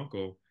and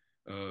uncle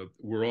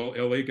were all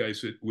LA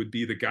guys that would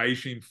be the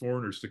Gaijin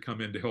foreigners to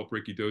come in to help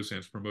Ricky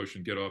Dozan's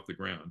promotion get off the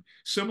ground.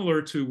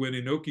 Similar to when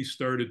Inoki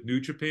started New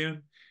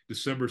Japan,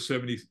 December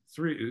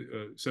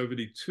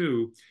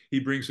 72, he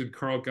brings in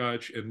Karl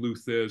Gotch and Lou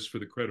Thez for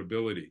the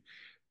credibility.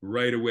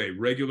 Right away,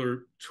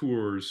 regular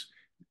tours,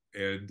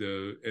 and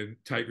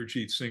Tiger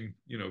Jeet Singh,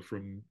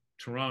 from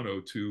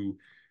Toronto to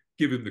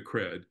give him the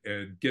cred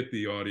and get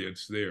the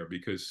audience there,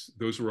 because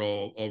those were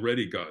all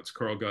already gods.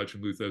 Karl Gotch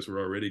and Lou Thez were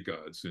already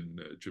gods in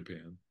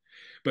Japan.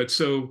 But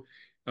so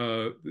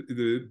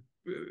the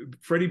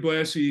Freddie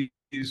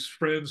Blassie's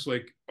friends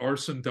like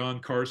Arson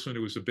Don Carson,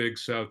 who was a big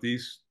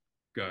Southeast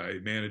guy,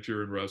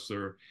 manager and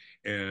wrestler,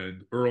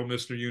 and Earl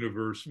Mr.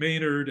 Universe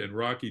Maynard and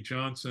Rocky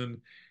Johnson,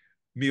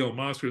 Neil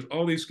Moskers,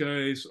 all these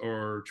guys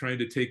are trying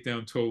to take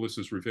down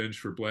Tolis's revenge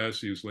for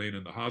Blassie, who's laying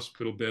in the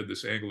hospital bed.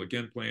 This angle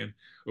again planned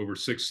over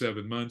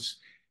 6-7 months,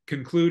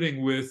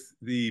 concluding with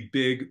the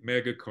big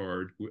mega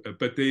card.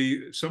 But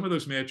some of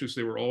those matches,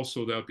 they were all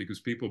sold out because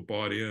people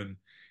bought in.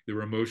 They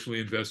were emotionally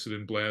invested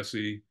in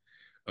Blassie.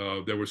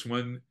 There was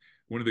one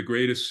of the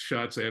greatest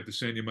shots. I have to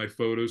send you my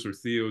photos, or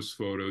Theo's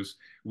photos.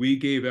 We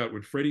gave out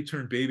when Freddie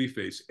turned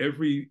babyface.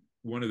 Every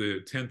one of the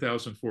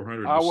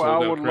 10,400 was sold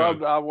out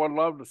crowd. I would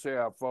love to see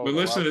a photo. But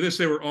listen to this: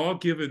 they were all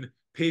given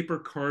paper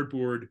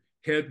cardboard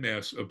head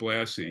masks of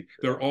Blassie.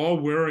 They're all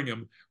wearing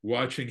them,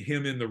 watching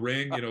him in the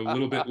ring, a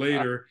little bit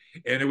later.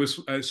 And it was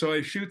so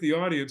I shoot the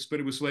audience, but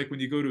it was like when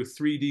you go to a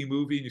 3D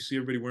movie and you see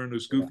everybody wearing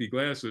those goofy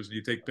glasses and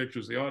you take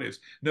pictures of the audience.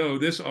 No,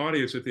 this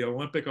audience at the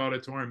Olympic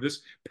Auditorium,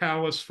 this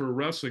palace for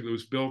wrestling that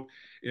was built,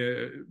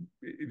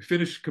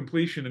 finished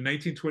completion in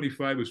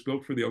 1925, was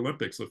built for the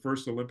Olympics, the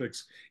first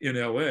Olympics in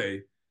LA,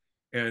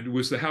 and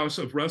was the house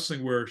of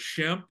wrestling where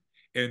Shemp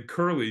and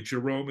Curly,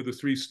 Jerome of the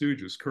Three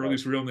Stooges,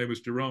 Curly's real name was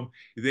Jerome,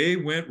 they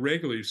went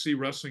regularly to see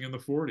wrestling in the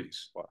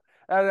 40s.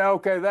 And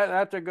okay,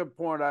 that's a good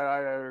point.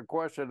 A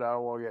question I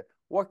want to get.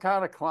 What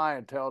kind of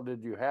clientele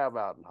did you have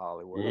out in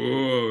Hollywood?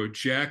 Oh,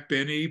 Jack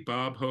Benny,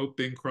 Bob Hope,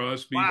 Bing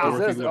Crosby, wow.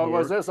 Dorothy Lamour.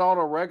 Was this on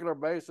a regular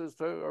basis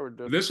too, or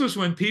this was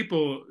when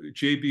people,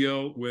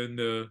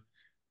 JBL,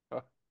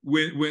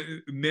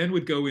 when men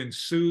would go in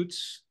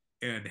suits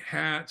and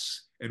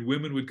hats, and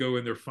women would go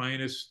in their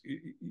finest,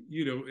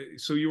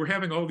 so you were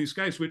having all these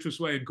guys, which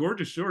was why in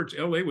Gorgeous George,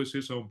 LA was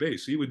his home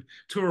base. He would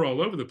tour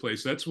all over the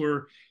place. That's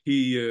where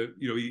he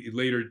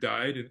later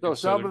died in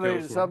some of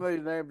these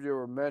names you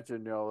were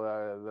mentioning,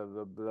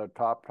 the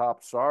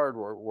top stars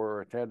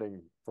were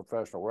attending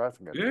professional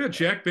wrestling. Yeah,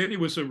 Jack Benny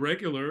was a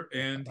regular,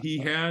 and he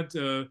had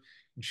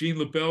Gene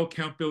LaBelle,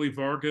 Count Billy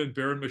Varga, and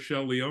Baron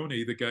Michel Leone,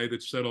 the guy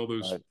that set all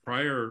those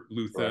prior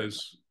Lou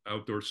Thez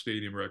outdoor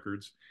stadium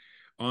records,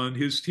 on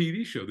his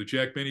TV show, the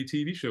Jack Benny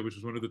TV show, which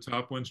was one of the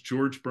top ones.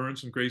 George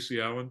Burns and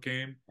Gracie Allen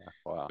came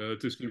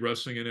to see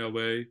wrestling in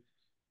LA,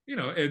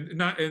 and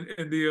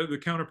the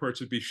counterparts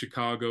would be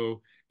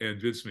Chicago and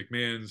Vince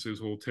McMahon's,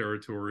 his whole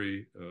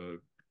territory,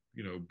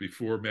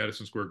 before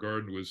Madison Square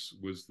Garden was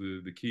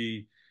the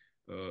key,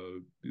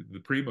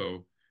 the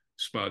primo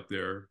spot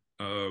there.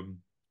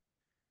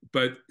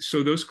 But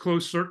so those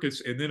closed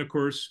circuits, and then of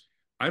course,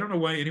 I don't know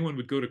why anyone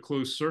would go to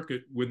closed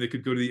circuit when they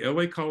could go to the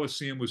LA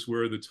Coliseum, was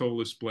where the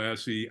Tolis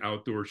Blassie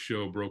outdoor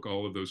show broke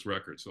all of those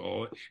records.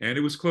 And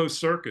it was closed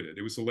circuited.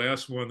 It was the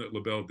last one that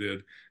LaBelle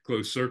did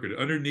closed circuit.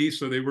 Underneath,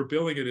 so they were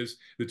billing it as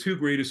the two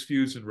greatest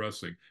feuds in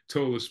wrestling,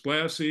 Tolis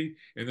Blassie,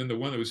 and then the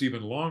one that was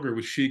even longer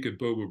was Sheik and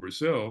Bobo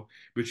Brazil.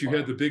 But you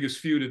had the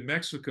biggest feud in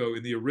Mexico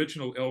in the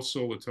original El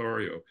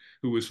Solitario,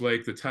 who was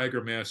like the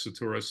Tiger Mask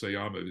Satoru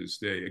Sayama of his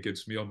day,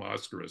 against Mil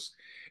Mascaras.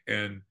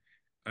 And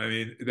I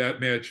mean,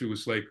 that match, it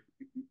was like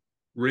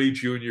Ray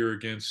Jr.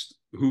 against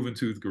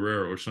Juventud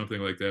Guerrero or something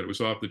like that. It was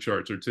off the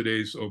charts. Or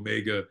today's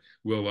Omega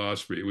Will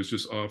Ospreay. It was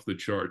just off the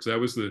charts. That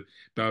was the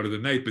bout of the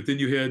night. But then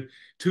you had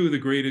two of the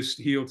greatest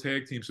heel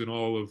tag teams in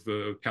all of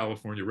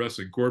California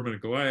wrestling, Gorman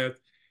and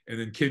Goliath, and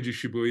then Kenji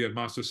Shibuya and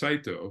Masa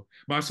Saito.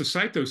 Masa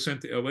Saito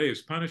sent to LA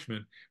as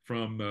punishment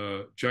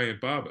from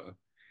Giant Baba.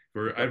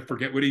 for, I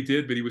forget what he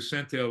did, but he was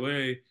sent to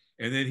LA,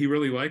 and then he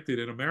really liked it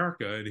in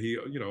America, and he,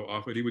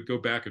 often he would go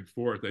back and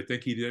forth. I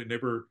think he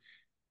never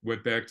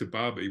went back to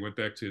Baba. He went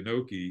back to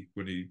Inoki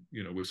when he,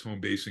 was home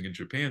basing in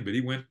Japan, but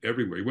he went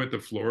everywhere. He went to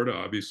Florida,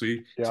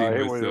 obviously, Yeah, team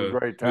he with was a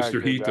great tag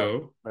Mr. team.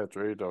 Hito.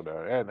 Mr. Hito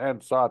there,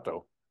 and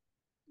Sato.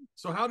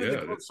 So how did the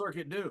Yeah, closed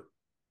circuit do?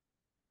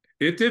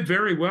 it did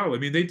very well. I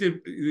mean, they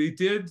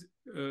did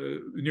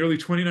nearly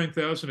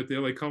 29,000 at the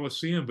LA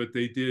Coliseum, but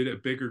they did a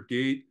bigger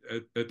gate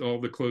at all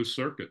the closed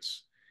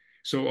circuits.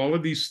 So all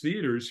of these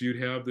theaters,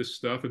 you'd have this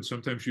stuff, and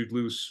sometimes you'd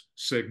lose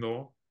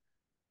signal.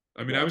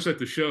 I mean, I was at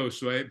the show,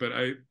 but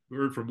I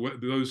heard from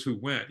those who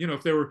went.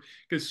 If there were,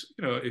 because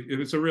if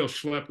it's a real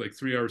schlep, like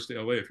 3 hours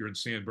to LA, if you're in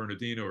San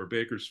Bernardino or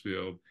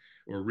Bakersfield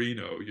or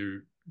Reno,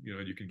 you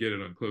can get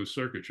it on closed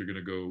circuits. You're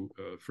going to go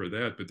for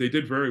that. But they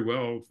did very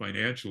well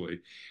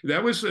financially.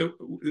 That was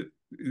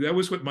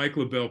what Mike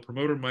LaBelle,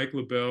 promoter Mike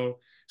LaBelle.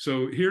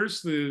 So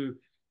here's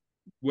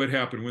what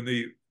happened when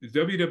the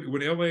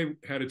when LA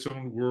had its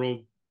own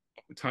world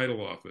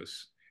title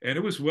office, and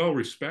it was well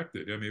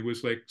respected. I mean, it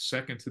was like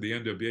second to the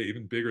NWA,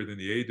 even bigger than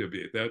the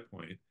AWA at that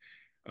point.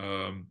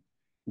 Um,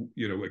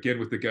 again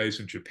with the guys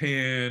in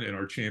Japan and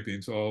our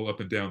champions all up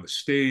and down the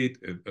state,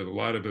 and a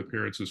lot of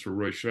appearances for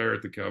Roy Shire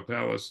at the Cow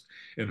Palace,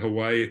 in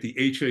Hawaii at the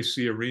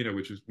HAC Arena,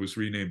 which was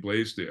renamed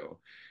Blaisdell.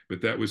 But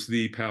that was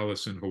the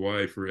palace in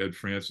Hawaii for Ed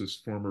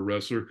Francis, former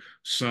wrestler,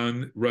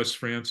 son Russ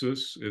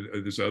Francis.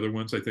 There's other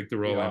ones. I think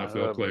they're all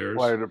NFL players.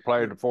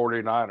 Played the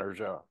 49ers,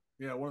 yeah.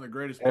 Yeah, one of the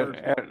greatest players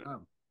of all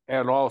time.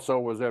 And also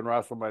was in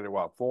WrestleMania,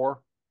 what,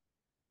 4?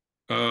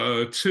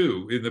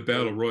 2 in the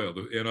Battle Royal,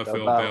 the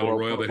NFL Battle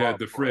Royal that had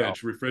the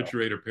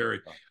refrigerator Perry.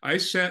 I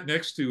sat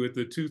next to at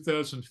the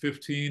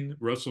 2015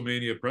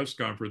 WrestleMania press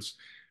conference,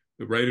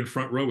 right in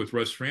front row with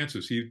Russ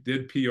Francis. He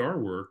did PR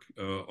work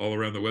all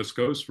around the West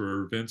Coast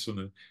for Vince and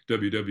the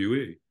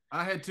WWE.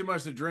 I had too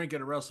much to drink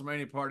at a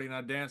WrestleMania party, and I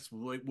danced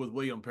with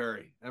William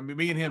Perry. I mean,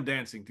 me and him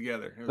dancing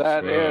together.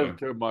 That is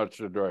too much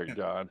to drink,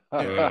 John.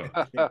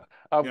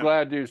 I'm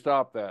glad you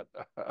stopped that.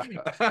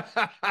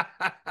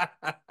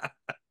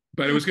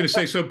 But I was going to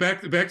say, so back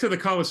to the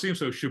Coliseum.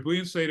 So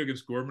Shibuya Saito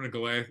against Gorman and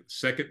Goliath,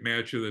 second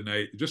match of the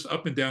night, just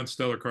up and down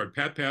stellar card.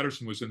 Pat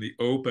Patterson was in the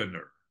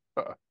opener.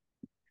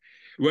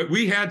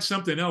 We had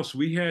something else.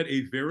 We had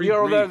a very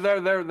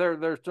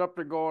there's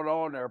something going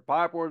on there.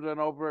 Pipe was in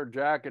opener.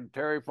 Jack and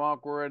Terry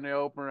Funk were in the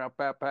opener.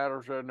 Pat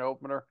Patterson in the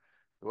opener.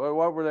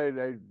 What were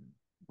they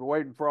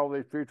waiting for all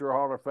these future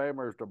Hall of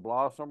Famers to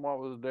blossom? What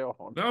was the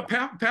deal? No,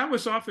 Pat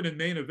was often in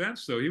main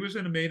events, though. He was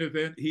in a main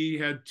event. He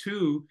had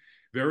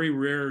very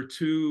rare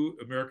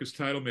America's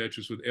title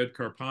matches with Ed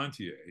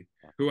Carpentier,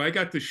 who I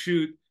got to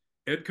shoot.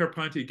 Ed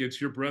Carpentier against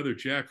your brother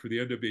Jack for the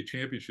NWA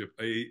Championship.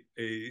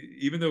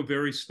 Even though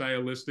very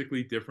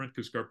stylistically different,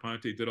 because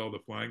Carpentier did all the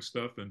flying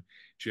stuff and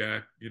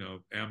Jack,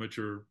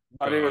 amateur.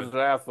 But he was an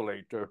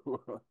athlete too.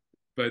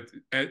 But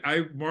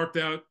I marked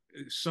out,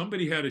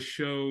 somebody had a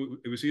show.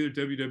 It was either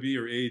WWE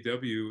or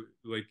AEW,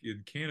 like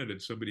in Canada,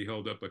 and somebody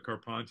held up a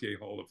Carpentier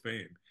Hall of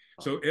Fame.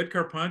 So Ed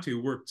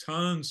Carpentier worked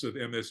tons of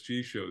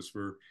MSG shows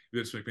for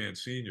Vince McMahon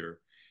Sr.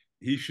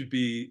 He should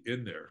be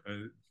in there.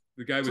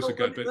 The guy was a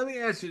gut. Let me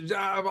ask you.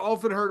 I've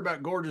often heard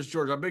about Gorgeous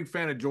George. I'm a big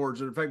fan of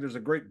George. In fact, there's a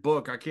great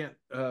book.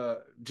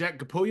 Jack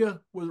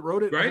Capulla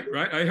wrote it.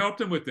 Right. I helped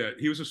him with that.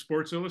 He was a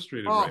Sports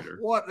Illustrated writer.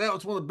 That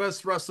was one of the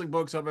best wrestling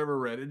books I've ever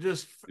read. It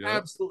just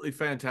absolutely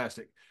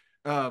fantastic.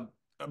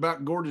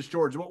 About Gorgeous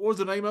George. What was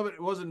the name of it?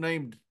 It wasn't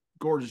named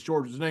Gorgeous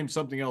George. It was named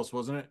something else,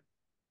 wasn't it?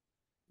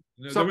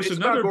 No, there was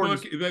another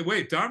book.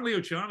 Wait, Don Leo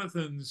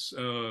Jonathan's.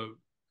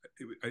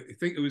 I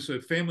think it was a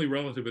family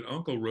relative and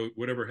uncle wrote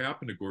Whatever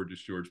Happened to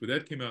Gorgeous George, but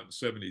that came out in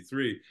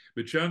 '73.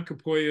 But John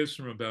Capoyas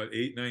from about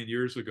 8-9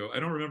 years ago. I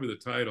don't remember the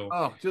title.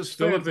 Oh, just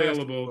still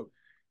available. Book.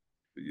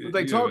 But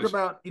they talk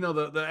about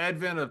the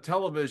advent of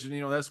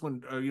television. That's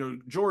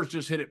when George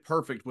just hit it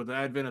perfect with the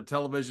advent of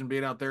television,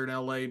 being out there in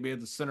LA, being at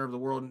the center of the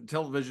world, and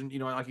television.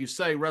 Like you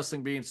say,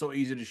 wrestling being so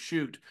easy to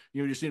shoot.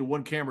 You just need a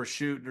one camera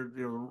shoot.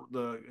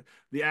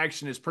 The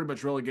action is pretty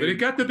much relegated. But it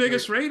got the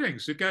biggest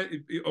ratings. It got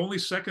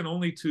second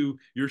only to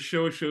your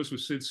shows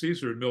with Sid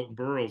Caesar and Milton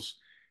Berle's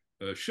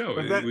show.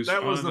 That was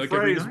the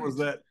phrase. Was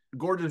that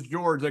Gorgeous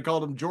George? They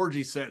called him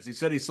Georgie sets. He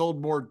said he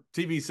sold more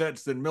TV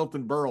sets than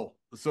Milton Berle.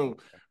 So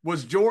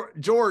was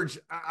George?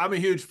 I'm a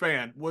huge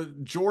fan. Was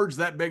George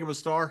that big of a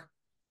star?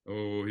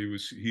 Oh, he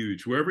was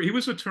huge. Wherever he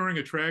was a touring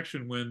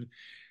attraction when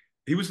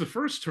he was the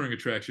first touring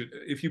attraction.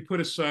 If you put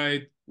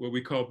aside what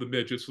we called the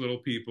midgets, little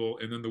people,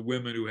 and then the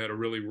women who had a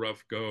really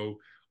rough go,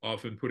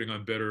 often putting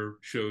on better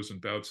shows and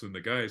bouts than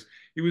the guys,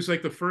 he was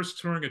like the first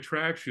touring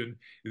attraction.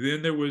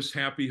 Then there was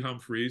Happy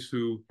Humphreys,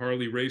 who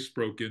Harley Race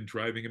broke in,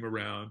 driving him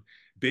around,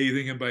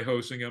 bathing him by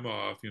hosing him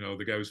off.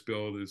 The guy was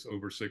billed as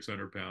over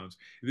 600 pounds.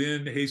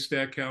 Then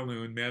Haystack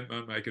Calhoun, Mad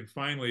Mountain Mike, and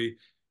finally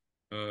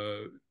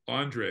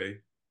Andre,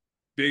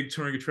 big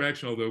touring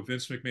attraction, although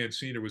Vince McMahon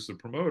Sr. was the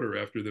promoter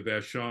after the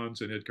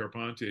Vachons and Ed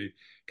Carpentier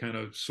kind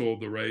of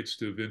sold the rights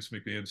to Vince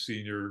McMahon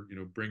Sr.,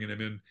 bringing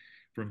him in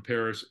from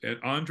Paris. And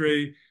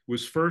Andre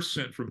was first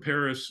sent from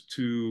Paris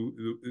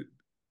to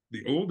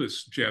the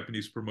oldest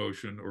Japanese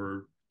promotion,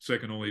 or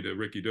second only to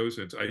Ricky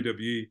Dozen's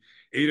AW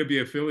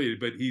affiliated,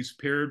 but he's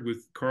paired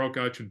with Carl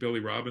Gotch and Billy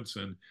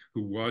Robinson,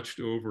 who watched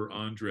over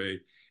Andre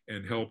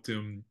and helped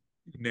him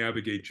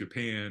navigate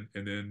Japan,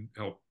 and then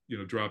helped,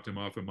 dropped him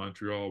off in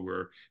Montreal,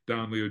 where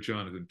Don Leo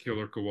Jonathan,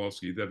 Killer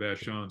Kowalski, the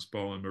Vachons,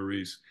 Paul and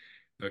Maurice,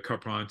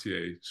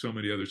 Carpentier, so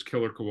many others,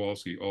 Killer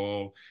Kowalski,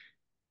 all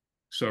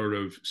sort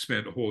of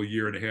spent a whole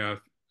year and a half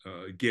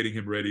getting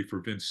him ready for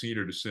Vince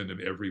Senior to send him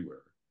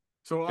everywhere.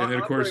 So and then,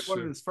 of course, one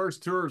of his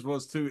first tours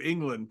was to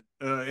England,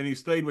 and he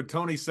stayed with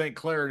Tony St.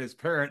 Clair and his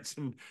parents.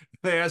 And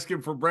they asked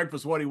him for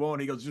breakfast what he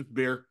wanted. He goes, "Just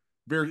beer."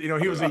 He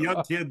was a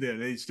young kid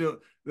then. And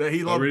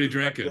he loved already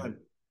drinking.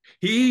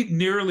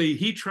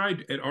 He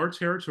tried at our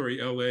territory,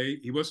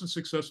 LA. He wasn't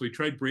successful. He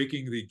tried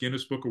breaking the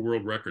Guinness Book of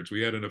World Records.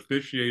 We had an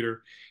officiator.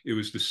 It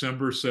was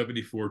December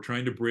 '74,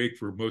 trying to break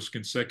for most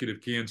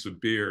consecutive cans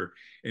of beer,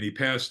 and he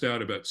passed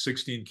out about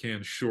 16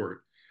 cans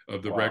short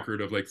of the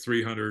record of like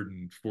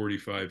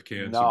 345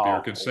 cans of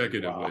beer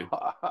consecutively.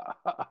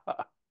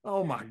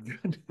 Oh my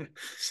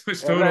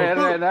goodness!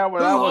 And that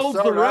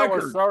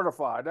was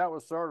certified. That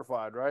was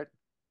certified, right?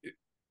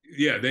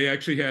 Yeah, they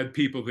actually had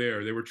people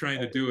there. They were trying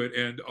to do it,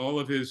 and all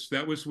of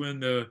that was when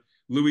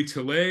Louis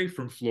Tillet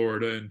from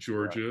Florida and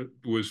Georgia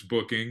was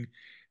booking,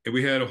 and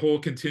we had a whole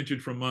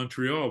contingent from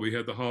Montreal. We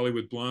had the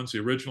Hollywood Blondes. The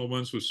original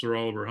ones was Sir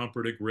Oliver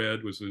Humperdinck.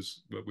 Red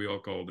was what we all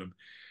called him.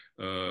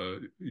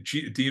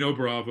 Dino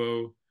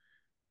Bravo,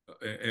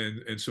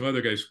 and some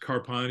other guys,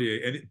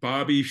 Carpentier, and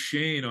Bobby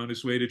Shane on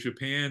his way to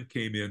Japan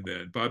came in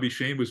then. Bobby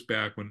Shane was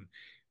back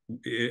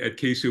at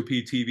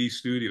KCOP TV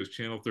Studios,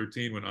 Channel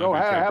 13, when Andre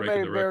tried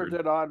breaking the record. How many beers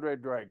did Andre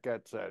drink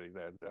that setting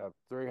then?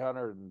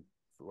 300 and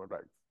what?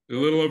 A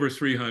little over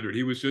 300.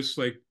 He was just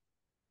like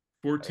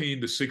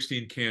 14 to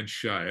 16 cans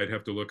shy. I'd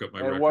have to look up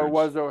my records. What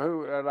was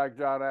like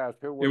John asked,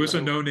 who was it? Was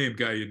a no-name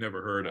guy you'd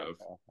never heard of.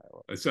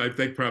 I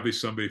think probably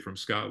somebody from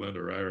Scotland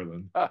or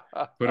Ireland.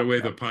 Put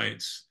away the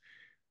pints.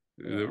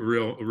 The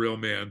real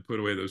man put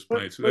away those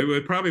pints.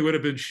 It probably would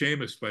have been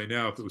Seamus by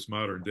now if it was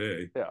modern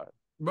day. Yeah.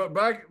 But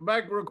back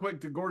real quick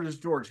to Gorgeous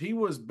George. He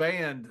was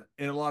banned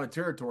in a lot of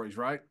territories,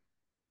 right?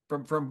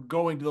 From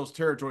going to those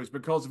territories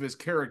because of his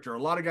character. A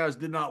lot of guys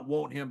did not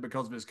want him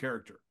because of his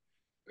character.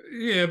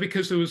 Yeah,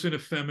 because it was an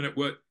effeminate,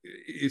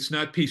 it's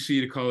not PC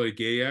to call it a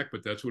gay act,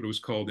 but that's what it was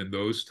called in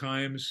those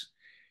times.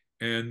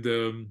 And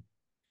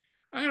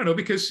I don't know,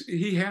 because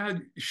he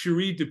had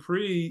Cherie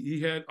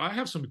Dupree. I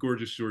have some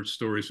Gorgeous George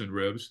stories and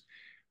ribs.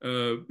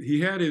 He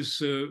had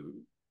his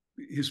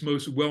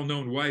most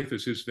well-known wife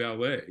as his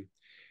valet.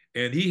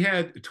 And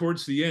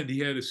towards the end, he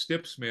had a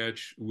Stips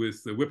match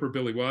with Whipper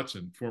Billy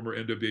Watson, former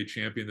NWA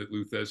champion that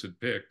Lou Thesz had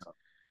picked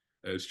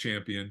as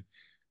champion.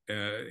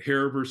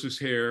 Hair versus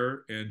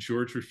hair, and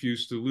George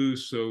refused to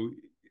lose. So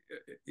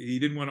he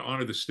didn't want to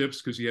honor the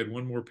Stips because he had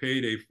one more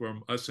payday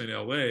from us in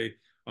LA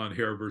on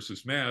Hair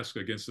versus Mask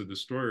against the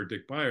Destroyer,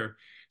 Dick Beyer.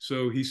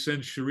 So he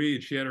sent Cherie,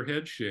 and she had her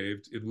head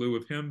shaved in lieu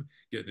of him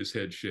getting his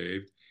head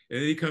shaved.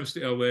 And then he comes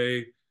to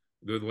LA.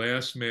 The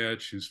last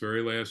match, his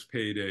very last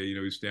payday,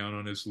 he's down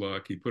on his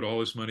luck. He put all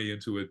his money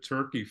into a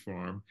turkey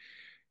farm,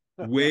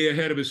 way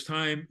ahead of his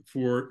time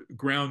for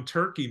ground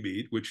turkey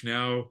meat, which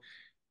now,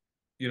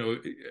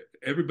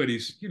 everybody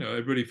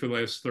for the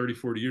last 30,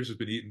 40 years has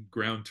been eating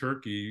ground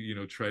turkey,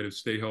 try to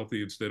stay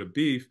healthy instead of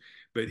beef.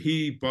 But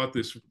he bought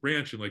this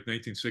ranch in like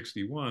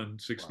 1961,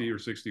 60 or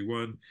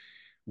 61,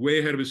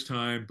 way ahead of his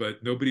time,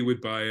 but nobody would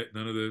buy it.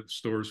 None of the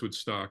stores would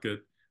stock it.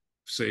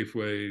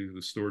 Safeway,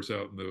 the stores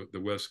out in the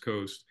West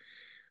Coast.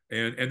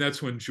 And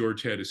that's when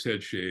George had his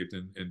head shaved,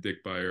 and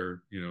Dick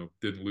Beyer,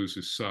 didn't lose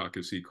his sock,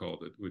 as he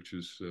called it, which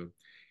is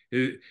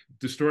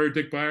Destroyer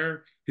Dick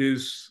Beyer.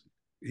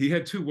 He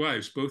had two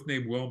wives, both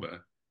named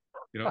Wilma.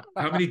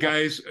 How many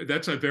guys?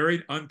 That's a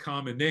very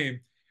uncommon name.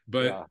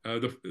 But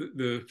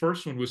the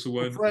first one was the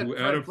one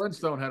Fred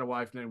Flintstone had a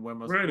wife named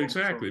Wilma. Right,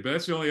 exactly. So. But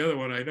that's the only other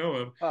one I know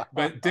of.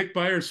 But Dick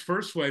Beyer's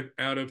first wife,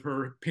 out of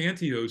her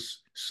pantyhose,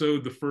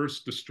 sewed the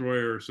first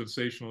destroyer,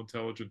 sensational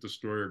intelligent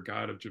destroyer,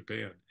 God of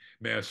Japan,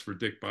 mask for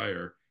Dick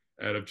Beyer,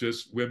 out of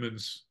just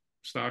women's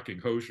stocking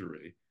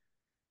hosiery.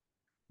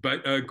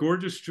 But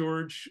Gorgeous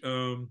George,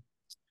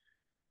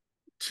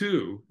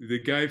 too, the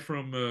guy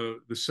from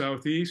the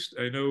Southeast,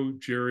 I know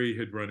Jerry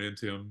had run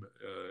into him.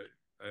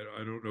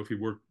 I don't know if he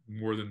worked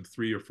more than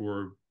 3 or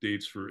 4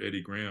 dates for Eddie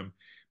Graham,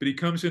 but he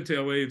comes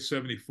into LA in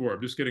 '74.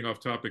 I'm just getting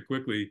off topic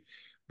quickly,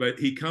 but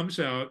he comes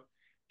out.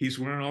 He's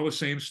wearing all the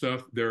same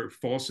stuff. They're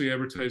falsely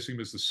advertising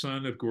him as the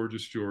son of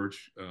Gorgeous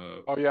George.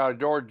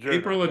 George.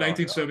 April of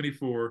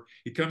 1974.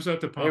 He comes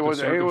out to Pomp he was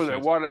a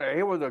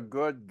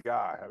good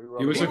guy.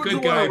 He was a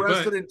good guy.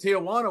 Arrested in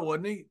Tijuana,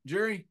 wasn't he,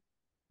 Jerry?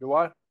 You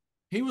what?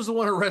 He was the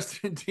one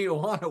arrested in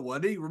Tijuana,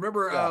 wasn't he?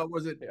 Remember?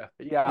 Was it?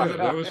 Yeah,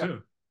 that was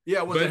him.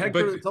 Yeah, was it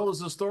Hector that told us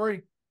the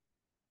story?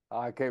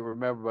 I can't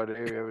remember,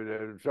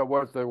 but so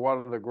what's one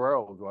of the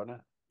girls, wasn't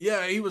it?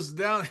 Yeah, he was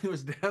down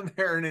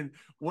there, and then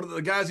one of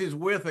the guys he was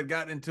with had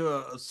gotten into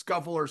a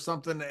scuffle or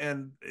something,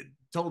 and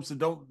told him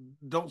to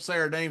don't say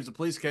our names. The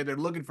police came. They're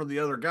looking for the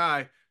other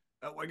guy,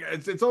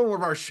 It's on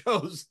one of our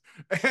shows,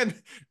 and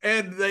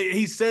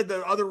he said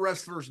the other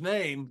wrestler's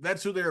name.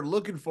 That's who they're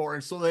looking for,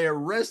 and so they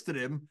arrested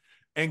him.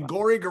 And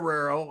Gory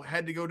Guerrero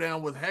had to go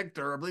down with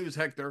Hector. I believe it was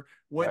Hector.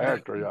 Went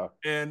Hector, down,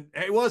 yeah. and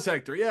it was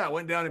Hector. Yeah,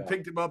 went down and Yeah.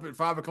 picked him up at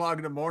 5 o'clock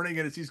in the morning.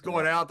 And as he's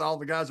going out, all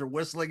the guys are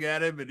whistling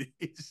at him, and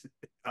he's.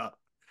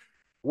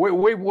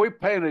 We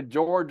painted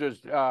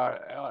George's El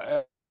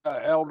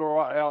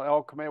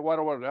Camino,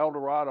 what was it, El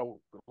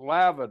Dorado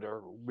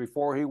lavender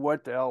before he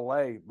went to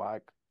L.A.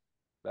 Mike.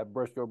 That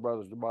Briscoe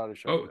Brothers Body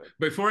Shop. Oh,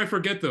 before I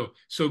forget though,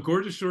 so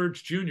Gorgeous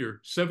George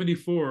Jr.,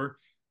 74,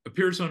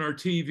 appears on our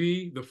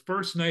TV the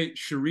first night.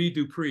 Cherie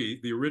Dupree,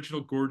 the original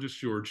Gorgeous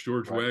George,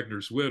 George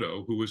Wagner's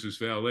widow, who was his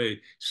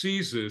valet,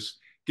 sees this,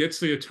 gets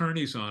the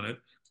attorneys on it.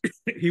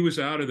 He was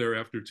out of there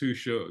after 2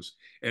 shows,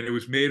 and it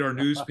was made our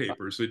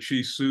newspapers that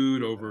she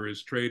sued over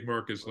his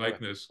trademark, his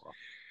likeness.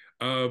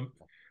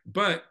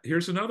 But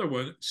here's another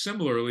one.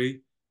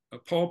 Similarly,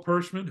 Paul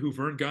Pershman, who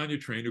Vern Gagne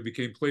trained, who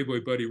became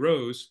Playboy Buddy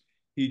Rose,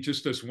 he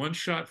just does one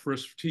shot for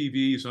us for TV.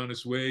 He's on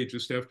his way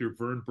just after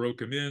Vern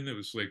broke him in. It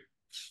was like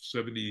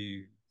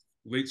 70,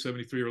 late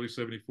 73, early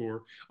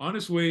 74, on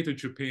his way to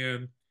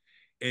Japan.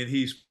 And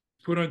he's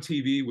put on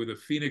TV with a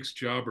Phoenix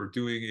jobber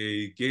doing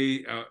a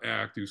gay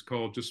act who's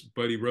called just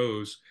Buddy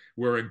Rose,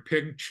 wearing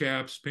pink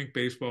chaps, pink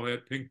baseball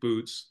hat, pink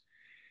boots.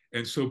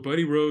 And so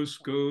Buddy Rose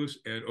goes,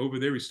 and over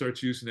there he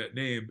starts using that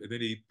name, and then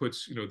he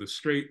puts, the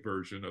straight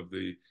version of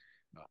the,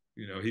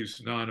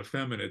 he's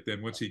non-effeminate.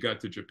 Then once he got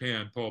to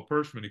Japan, Paul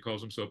Pershman, he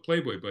calls himself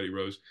Playboy Buddy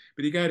Rose,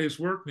 but he got his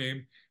work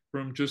name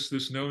from just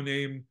this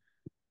no-name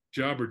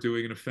jobber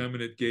doing an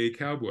effeminate gay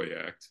cowboy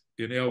act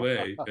in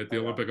L.A. at the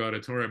Olympic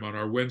Auditorium on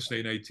our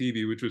Wednesday night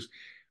TV, which was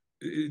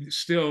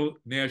still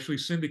nationally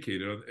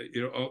syndicated,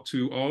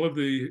 to all of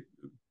the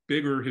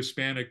bigger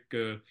Hispanic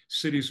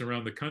cities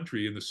around the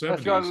country in the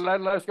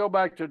 70s. Let's go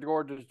back to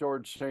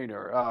George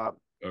Sr. All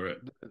right.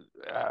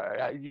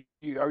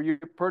 Are you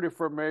pretty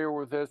familiar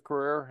with his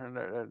career?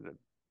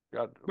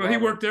 Well, he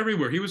worked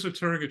everywhere. He was a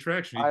touring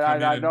attraction.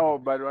 I know,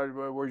 but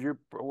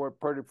were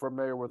pretty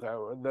familiar with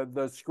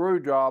the screw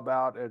job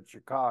out in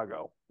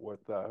Chicago with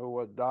who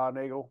was Don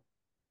Eagle?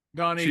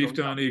 Chief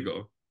Don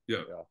Eagle.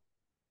 Yeah.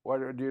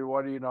 What do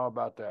you know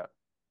about that?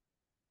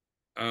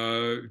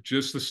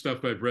 Just the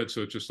stuff I've read,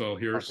 so it's just all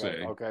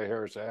hearsay. Okay,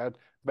 hearsay. That's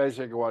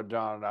basically what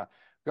John and I,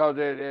 because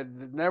it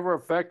never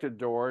affected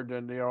George,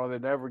 and they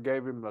never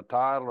gave him the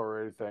title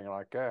or anything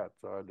like that.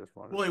 So I just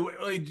wanted.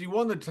 Well, he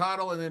won the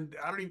title, and then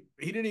I don't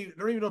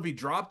even know if he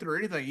dropped it or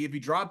anything. If he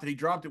dropped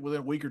it within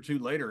a week or 2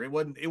 later. It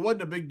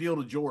wasn't a big deal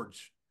to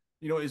George.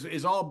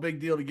 It's all a big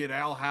deal to get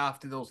Al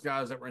Haft and those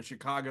guys that were in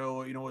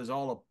Chicago. It was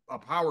all a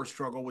power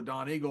struggle with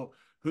Don Eagle,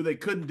 who they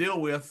couldn't deal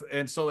with,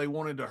 and so they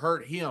wanted to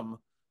hurt him.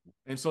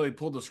 And so they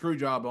pulled the screw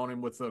job on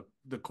him with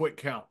the quick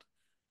count.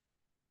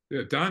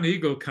 Yeah, Don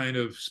Eagle kind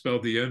of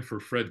spelled the end for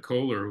Fred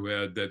Kohler, who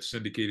had that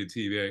syndicated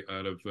TV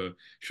out of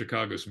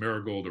Chicago's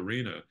Marigold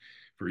Arena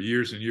for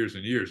years and years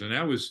and years. And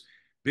that was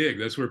big.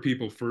 That's where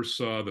people first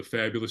saw the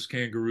Fabulous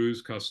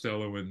Kangaroos,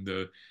 Costello and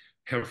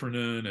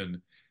Heffernan,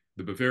 and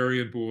the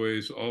Bavarian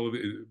Boys, all of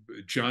it.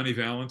 Johnny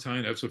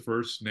Valentine, that's the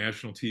first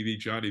national TV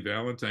Johnny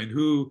Valentine,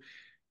 who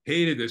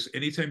hated this.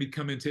 Anytime he'd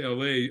come into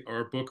LA,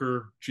 our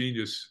booker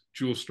genius,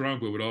 Jules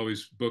Strongbow, would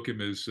always book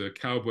him as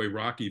Cowboy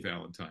Rocky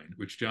Valentine,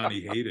 which Johnny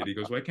hated. He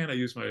goes, why can't I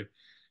use my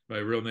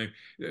real name?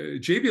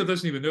 JBL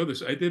doesn't even know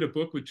this. I did a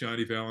book with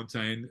Johnny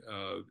Valentine,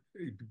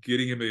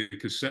 getting him a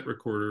cassette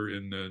recorder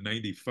in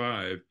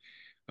 '95.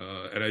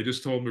 And I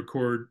just told him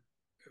record,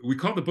 we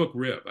called the book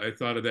Rib. I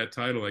thought of that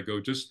title. I go,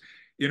 just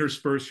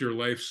intersperse your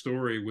life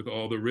story with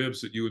all the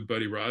ribs that you and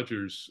Buddy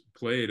Rogers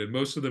played. And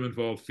most of them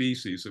involve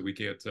feces that we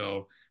can't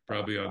tell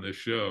probably on this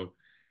show,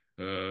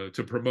 to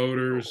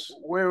promoters.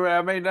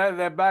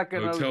 That back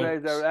in those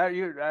days,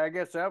 I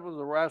guess that was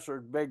the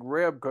wrestler's big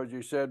rib, because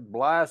you said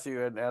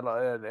Blassie,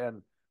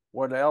 and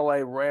when the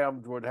L.A.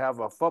 Rams would have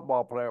a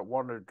football player that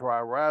wanted to try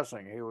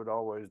wrestling, he would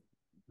always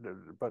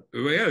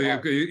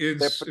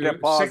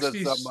deposit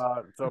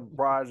some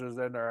prizes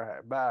in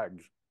their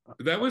bags.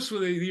 That was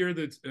the year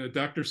that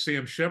Dr.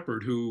 Sam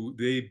Shepard, who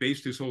they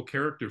based his whole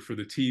character for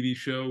the TV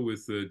show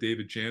with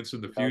David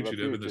Jansen, The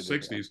Fugitive, in the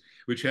 60s,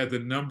 which had the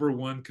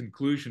 #1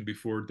 conclusion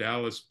before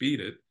Dallas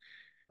beat it.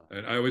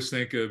 And I always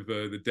think of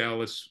the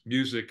Dallas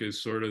music as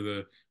sort of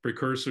the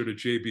precursor to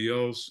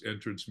JBL's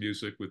entrance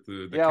music with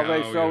the cow.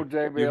 They showed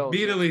JBL. You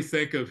immediately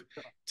think of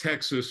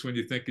Texas when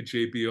you think of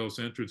JBL's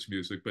entrance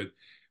music, but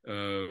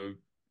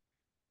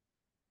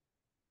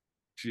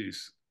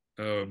geez.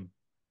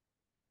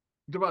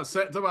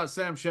 Talk about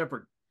Sam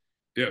Shepard.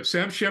 Yeah,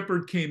 Sam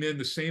Shepard came in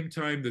the same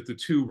time that the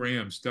 2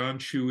 Rams, Don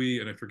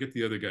Chewy, and I forget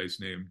the other guy's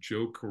name,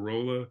 Joe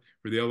Corolla,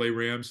 for the LA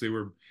Rams. They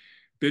were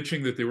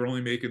bitching that they were only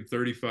making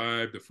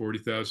 35 to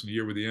 40,000 a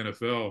year with the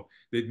NFL.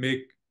 They'd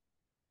make,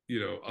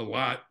 a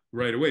lot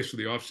right away. So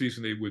the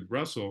offseason they would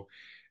wrestle.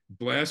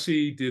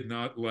 Blassie did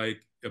not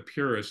like a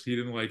purist. He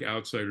didn't like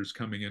outsiders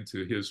coming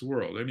into his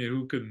world. I mean,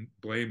 who can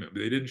blame him?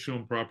 They didn't show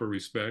him proper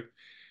respect.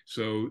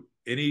 So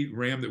any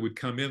Ram that would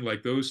come in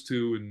like those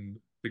 2 and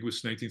think it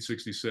was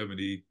 1967.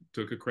 He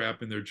took a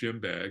crap in their gym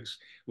bags.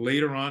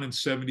 Later on in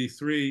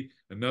 73,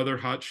 another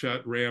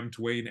hotshot Ram,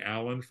 Dwayne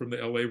Allen from the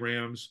LA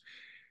Rams,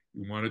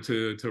 wanted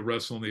to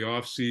wrestle in the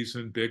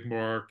offseason, big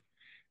mark,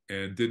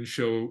 and didn't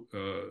show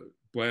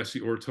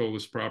Blassie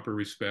Ortolis proper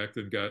respect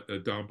and got a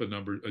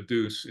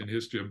deuce in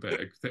his gym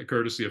bag,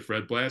 courtesy of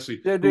Fred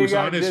Blassie, who was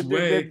on his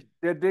way.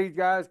 Did these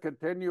guys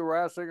continue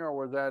wrestling, or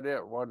was that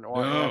it?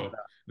 No,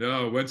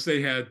 no. Once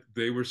they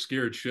were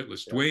scared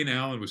shitless. Yeah. Dwayne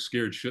Allen was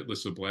scared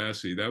shitless of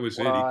Blassie. That was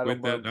it. He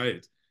quit that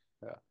night.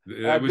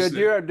 Yeah.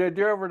 Did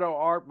you ever know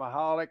Art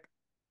Mahalik?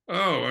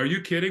 Oh, are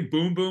you kidding?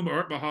 Boom Boom,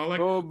 Art Mahalik.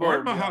 Boom,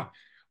 boom,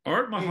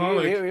 Art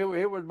Mahalik.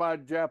 He was my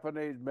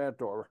Japanese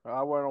mentor.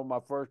 I went on my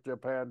first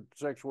Japan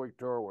 6-week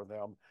tour with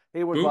him.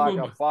 He was like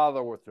a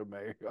father to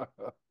me.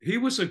 He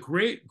was a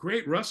great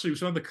wrestler. He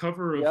was on the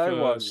cover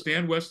of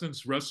Stan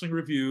Weston's Wrestling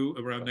Review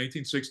around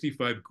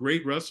 1965.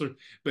 Great wrestler,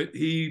 but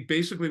he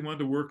basically wanted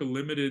to work a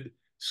limited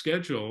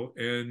schedule.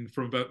 And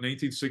from about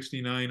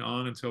 1969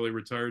 on until he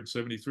retired in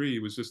 73, he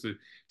was just a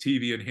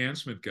TV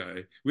enhancement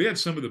guy. We had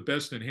some of the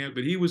best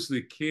but he was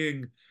the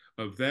king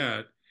of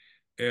that.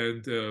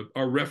 And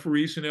our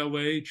referees in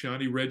LA,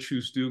 Johnny Red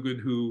Shoes Dugan,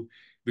 who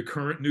the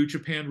current New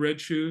Japan Red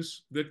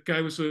Shoes, that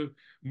guy was a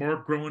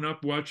mark growing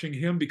up watching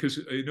him, because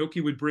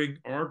Inoki would bring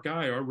our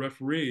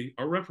referee.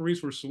 Our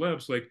referees were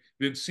celebs like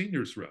Vince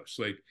Sr.'s refs,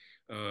 like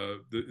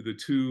the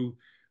two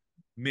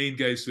main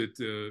guys that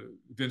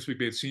Vince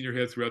McMahon Sr.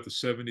 had throughout the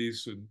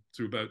 70s and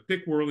through about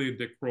Dick Worley and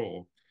Dick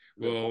Kroll.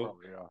 Well,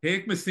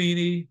 Hank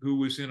Matheny, who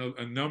was in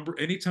a number,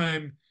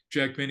 anytime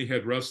Jack Benny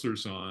had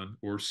wrestlers on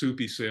or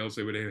Soupy Sales,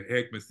 they would have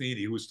Hank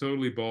Matheny, who was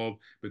totally bald,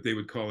 but they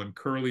would call him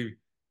Curly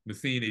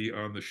Matheny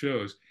on the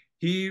shows.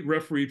 He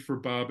refereed for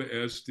Baba,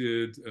 as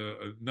did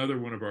another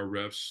one of our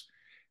refs.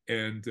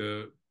 And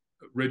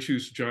Red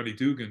Shoes Johnny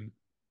Dugan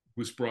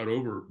was brought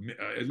over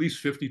at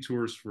least 50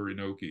 tours for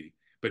Inoki,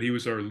 but he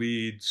was our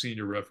lead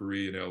senior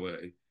referee in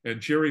LA.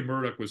 And Jerry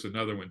Murdoch was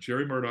another one.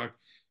 Jerry Murdoch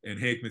and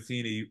Hank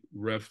Matheny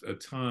refed a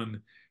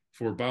ton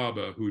for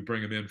Baba, who would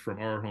bring him in from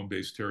our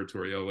home-based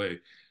territory, LA.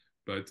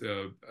 But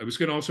I was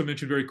going to also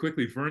mention very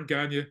quickly, Vern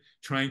Gagne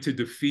trying to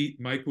defeat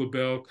Mike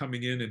LaBelle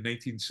coming in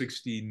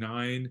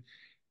 1969,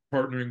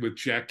 partnering with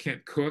Jack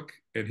Kent Cooke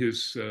and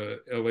his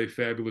LA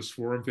Fabulous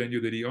Forum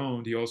venue that he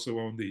owned. He also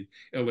owned the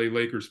LA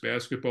Lakers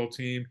basketball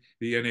team,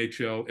 the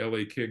NHL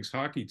LA Kings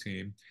hockey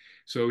team.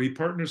 So he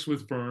partners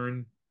with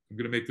Vern. I'm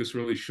going to make this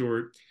really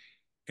short.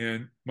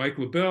 And Mike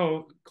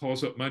LaBelle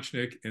calls up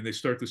Muchnick, and they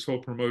start this whole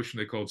promotion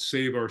they called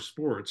Save Our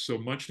Sports. So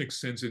Muchnick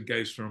sends in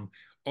guys from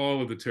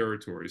all of the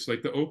territories,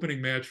 like the opening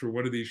match for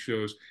one of these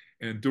shows.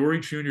 And Dory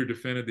Jr.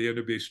 defended the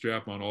NWA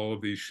strap on all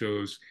of these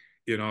shows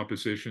in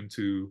opposition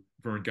to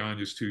Vern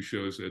Gagne's two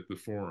shows at the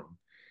Forum.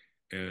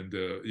 And,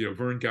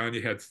 Vern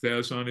Gagne had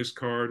Thez on his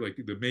card. Like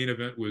the main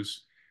event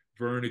was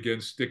Vern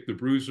against Dick the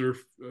Bruiser,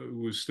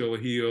 who was still a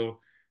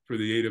heel for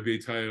the AWA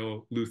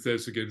title. Lou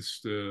Thez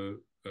against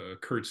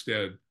Kurt's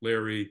dad,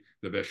 Larry.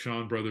 The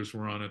Vachon brothers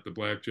were on it, the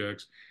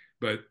Blackjacks.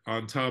 But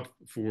on top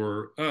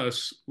for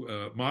us,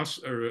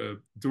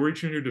 Dory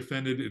Jr.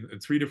 defended in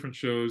 3 different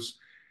shows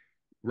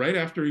right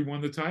after he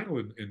won the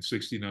title in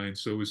 69.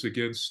 So it was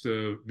against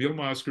Neil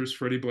Moskers,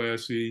 Freddie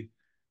Blassie,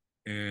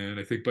 and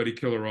I think Buddy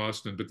Killer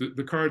Austin. But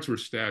the cards were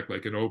stacked,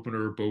 like an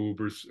opener, Bo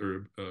Ubers,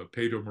 or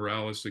Pedro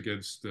Morales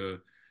against, was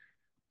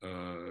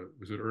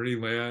it Ernie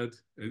Ladd?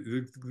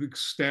 The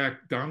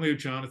stack, Don Leo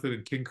Jonathan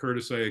and King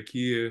Curtis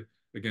Iakia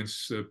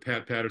against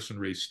Pat Patterson,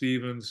 Ray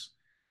Stevens.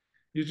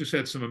 You just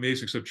had some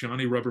amazing stuff.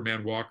 Johnny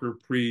Rubberman Walker,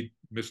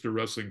 pre-Mr.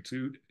 Wrestling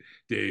 2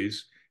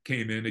 days,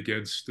 came in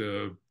against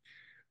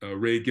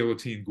Ray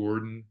Guillotine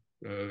Gordon,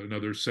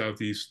 another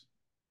Southeast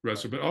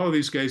wrestler. But all of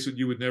these guys that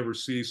you would never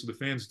see, so the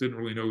fans didn't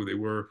really know who they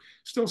were.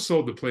 Still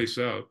sold the place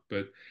out,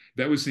 but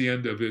that was the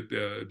end of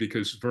it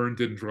because Vern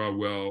didn't draw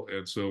well.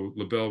 And so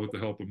LaBelle, with the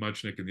help of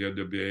Muchnick and the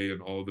NWA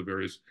and all of the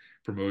various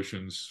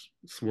promotions,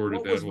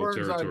 thwarted that whole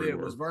territory. Idea?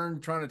 Was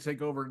Vern trying to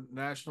take over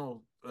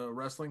national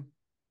wrestling?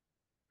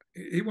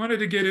 He wanted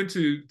to get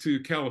into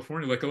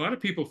California. Like a lot of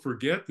people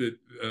forget that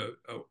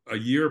a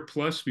year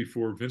plus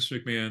before Vince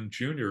McMahon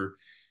Jr.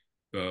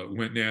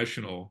 Went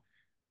national,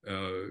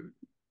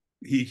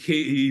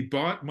 he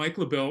bought Mike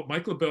LaBelle.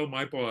 Mike LaBelle,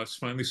 my boss,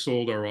 finally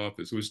sold our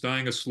office. It was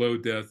dying a slow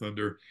death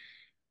under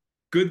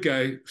good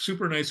guy,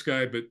 super nice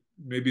guy, but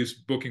maybe his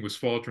booking was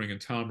faltering, and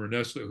Tom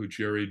Ernesto, who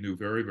Jerry knew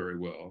very, very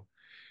well.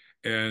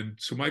 And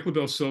so Mike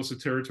LaBelle sells the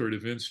territory to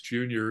Vince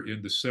Jr.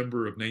 in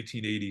December of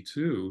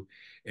 1982.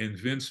 And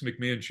Vince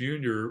McMahon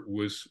Jr.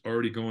 was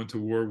already going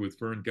to war with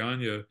Vern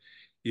Gagne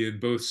in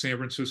both San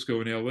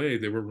Francisco and LA.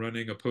 They were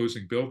running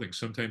opposing buildings,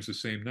 sometimes the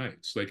same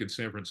nights. Like in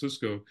San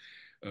Francisco,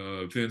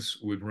 Vince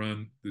would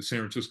run the San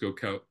Francisco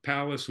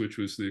Palace, which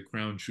was the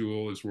crown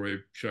jewel, as Roy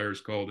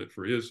Shires called it,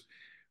 for his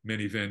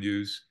many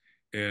venues.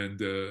 And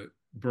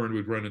Vern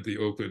would run at the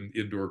open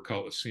indoor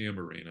Coliseum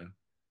arena.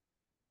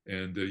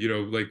 And,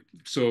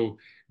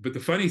 but the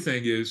funny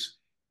thing is,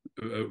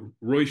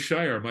 Roy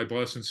Shire, my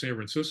boss in San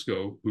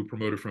Francisco, who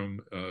promoted from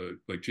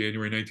like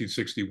January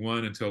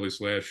 1961 until his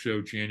last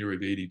show, January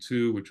of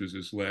 '82, which was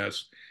his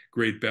last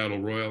Great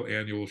Battle Royal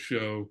annual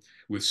show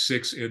with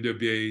 6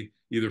 NWA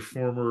either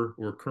former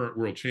or current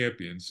world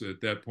champions.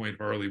 At that point,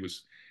 Harley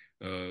was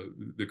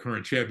the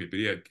current champion, but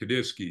he had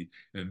Kaniski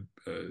and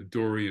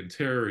Dory and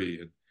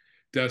Terry and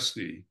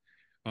Dusty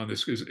on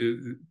this.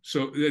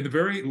 So in the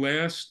very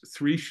last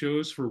 3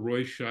 shows for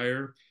Roy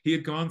Shire, he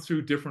had gone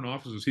through different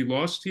offices. He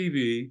lost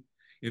TV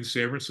in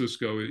San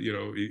Francisco. You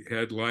know, he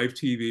had live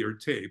TV or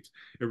taped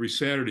every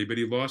Saturday, but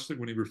he lost it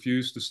when he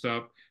refused to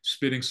stop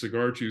spitting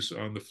cigar juice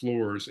on the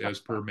floors as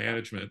per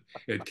management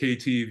at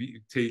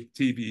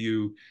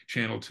TVU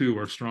Channel 2,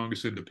 our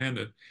strongest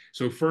independent.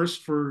 So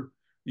first for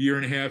year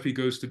and a half, he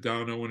goes to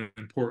Don Owen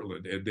in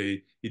Portland, and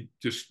he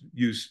just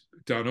used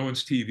Don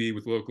Owen's TV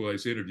with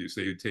localized interviews.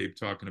 They would tape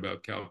talking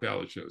about cow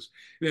pallet shows.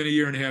 Then a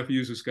year and a half, he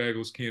uses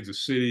Geigels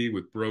Kansas City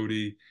with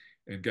Brody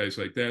and guys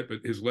like that. But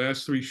his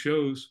last 3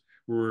 shows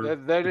were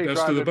then the he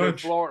best tried of the to do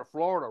bunch.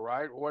 Florida,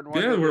 right?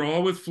 Yeah, we're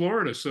all with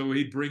Florida. So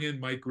he'd bring in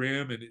Mike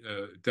Graham and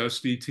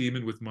Dusty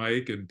teaming with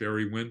Mike and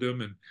Barry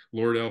Windham, and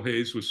Lord Al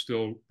Hayes was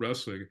still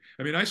wrestling.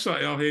 I mean, I saw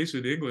Al Hayes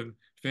in England,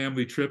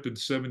 family trip in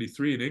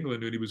 '73 in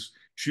England, and he was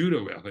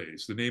Judo Al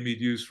Hayes, the name he'd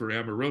used for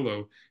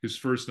Amarillo, his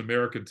first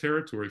American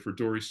territory for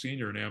Dory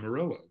Sr. in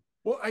Amarillo.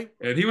 Well,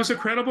 and he was a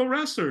credible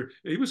wrestler.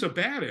 He was a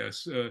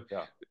badass.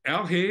 Yeah.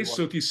 Al Hayes,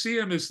 so if you see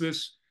him as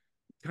this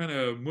kind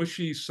of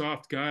mushy,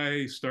 soft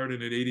guy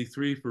starting at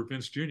 '83 for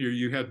Vince Jr.,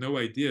 you had no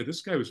idea.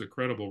 This guy was a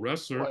credible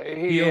wrestler. Well,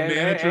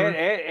 manager.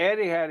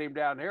 Eddie had him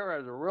down here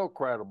as a real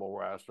credible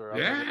wrestler.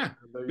 Yeah,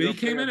 but he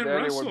came in and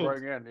wrestled.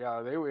 Would bring in,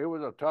 he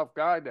was a tough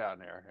guy down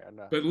there. And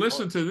but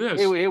listen to this.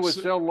 He was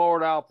still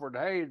Lord Alfred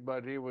Hayes,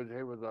 but he was a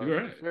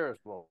right. serious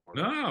Lord.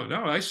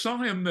 No, I saw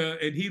him,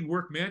 and he'd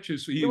work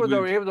matches. He was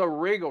a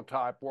regal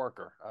type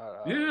worker.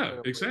 Yeah,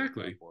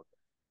 exactly.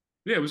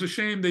 Yeah, it was a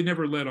shame they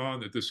never let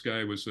on that this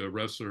guy was a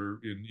wrestler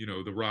in,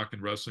 the Rock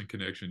and Wrestling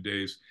Connection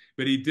days.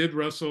 But he did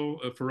wrestle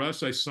for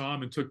us. I saw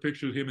him and took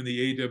pictures of him in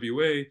the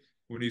AWA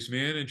when he's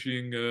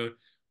managing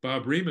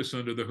Bob Remus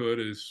under the hood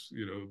as,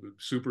 the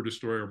Super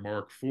Destroyer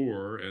Mark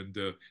IV. And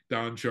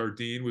Don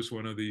Jardine was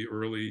one of the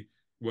early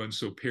ones,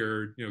 so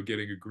paired,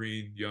 getting a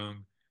green,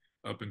 young,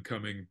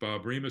 up-and-coming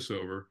Bob Remus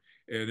over.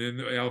 And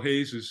then Al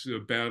Hayes is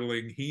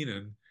battling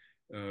Heenan.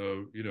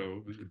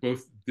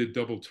 Both did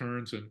double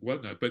turns and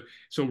whatnot. But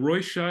so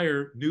Roy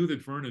Shire knew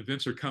that Vern and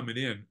Vince are coming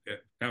in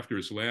after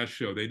his last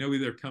show. They know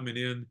they're coming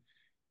in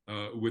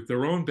with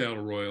their own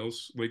battle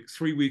royals, like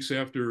 3 weeks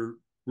after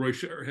Roy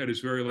Shire had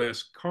his very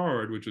last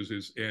card, which was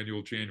his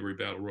annual January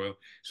battle royal.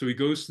 So he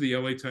goes to the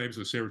LA Times,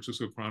 the San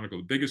Francisco Chronicle,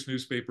 the biggest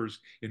newspapers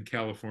in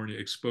California,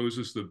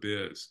 exposes the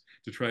biz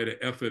to try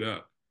to F it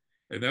up.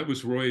 And that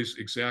was Roy's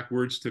exact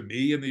words to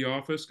me in the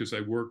office, because I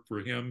worked for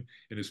him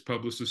and his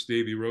publicist,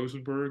 Davey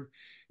Rosenberg,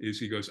 is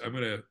he goes, I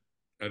don't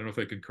know if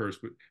I can curse,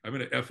 but I'm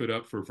going to F it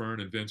up for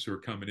Vern and Vince who are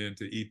coming in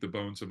to eat the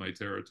bones of my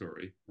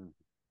territory.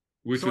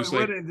 Which was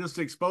like just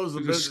expose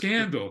a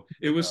scandal.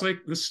 It was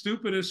like the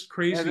stupidest,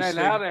 craziest thing. And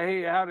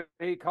then how did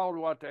he called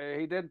what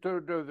he didn't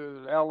do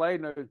the L.A.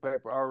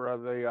 newspaper or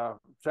the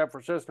San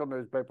Francisco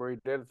newspaper. He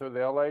did it through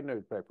the L.A.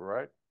 newspaper,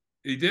 right?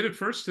 He did it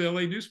first to the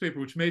LA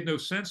newspaper, which made no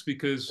sense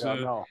because,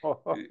 no.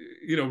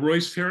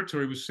 Roy's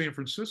territory was San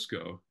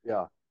Francisco.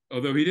 Yeah.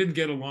 Although he didn't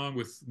get along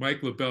with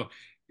Mike LaBelle.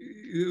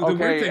 The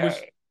weird thing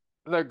was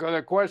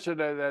the question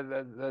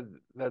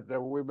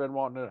that we've been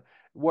wanting to.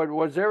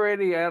 Was there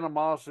any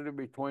animosity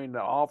between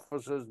the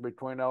offices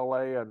between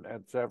LA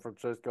and San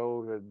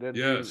Francisco?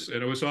 Yes,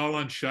 and it was all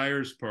on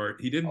Shire's part.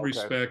 He didn't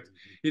respect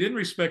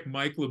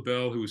Mike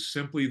LaBelle, who was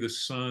simply the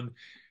son.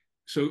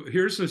 So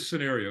here's the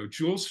scenario: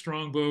 Jules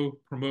Strongbow,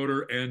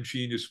 promoter and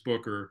genius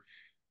booker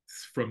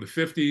from the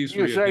 '50s.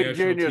 You say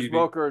genius TV.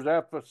 Booker, is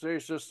that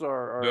facetious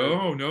or?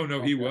 No.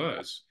 Okay. He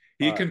was.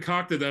 He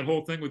concocted that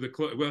whole thing with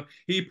the. Well,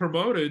 he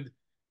promoted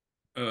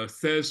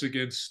Thez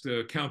against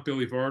Count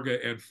Billy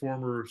Varga and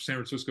former San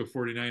Francisco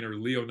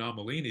 49er Leo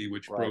Nomolini,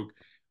 which broke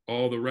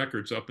all the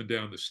records up and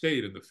down the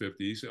state in the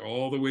 '50s,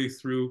 all the way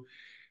through.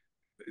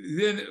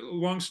 Then,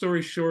 long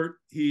story short,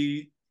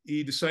 he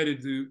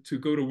decided to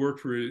go to work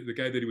for the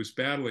guy that he was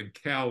battling,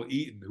 Cal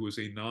Eaton, who was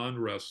a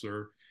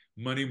non-wrestler,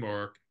 money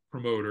mark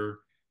promoter.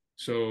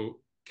 So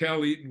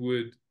Cal Eaton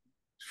would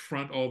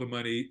front all the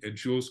money, and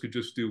Jules could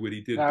just do what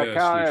he did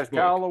best. Is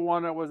Cal the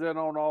one that was in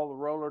on all the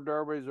roller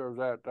derbies, or is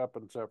that up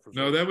in San Francisco?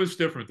 No, that was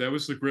different. That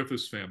was the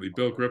Griffiths family,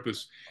 Bill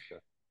Griffiths. Okay.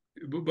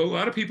 But a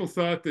lot of people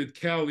thought that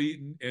Cal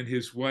Eaton and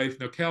his wife,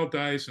 now Cal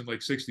dies in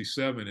like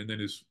 '67, and then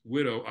his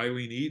widow,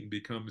 Eileen Eaton,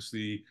 becomes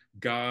the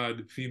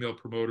god female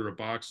promoter of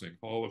boxing,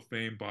 Hall of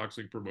Fame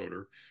boxing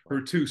promoter.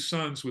 Her 2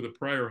 sons with a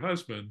prior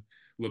husband,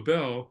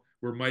 LaBelle,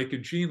 were Mike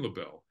and Gene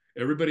LaBelle.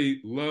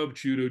 Everybody loved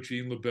judo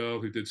Gene LaBelle,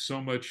 who did so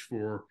much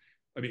for,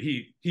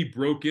 he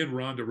broke in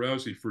Ronda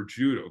Rousey for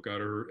judo,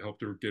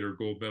 helped her get her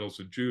gold medals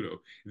in judo.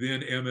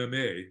 Then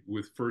MMA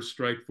with first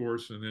Strike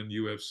Force and then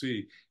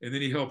UFC. And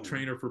then he helped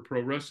train her for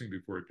pro wrestling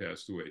before he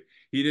passed away.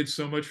 He did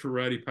so much for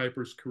Roddy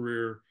Piper's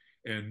career.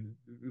 and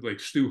like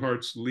Stu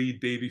Hart's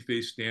lead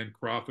babyface Dan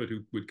Crawford,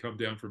 who would come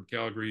down from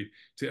Calgary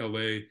to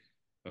LA,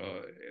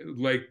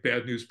 like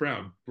Bad News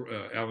Brown,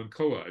 Alan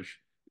Coage.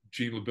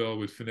 Gene LaBelle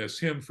would finesse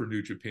him for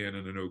New Japan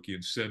and Inoki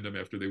and send him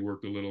after they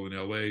worked a little in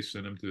LA,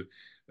 send him to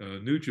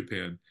New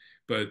Japan.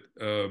 But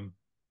the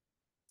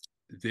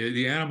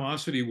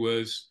animosity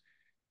was,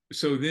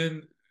 so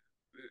then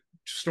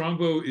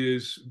Strongbow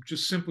is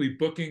just simply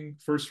booking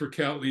first for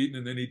Cal Eaton,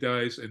 and then he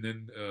dies, and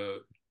then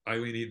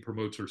Eileen Eaton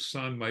promotes her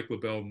son, Mike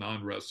LaBelle,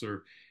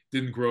 non-wrestler,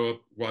 didn't grow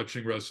up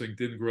watching wrestling,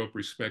 didn't grow up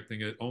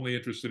respecting it, only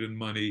interested in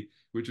money,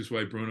 which is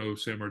why Bruno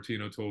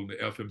Sammartino told him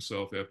to F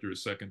himself after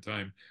his second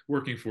time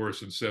working for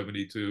us in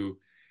 72.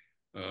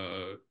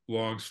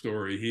 Long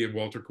story. He and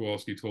Walter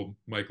Kowalski told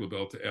Mike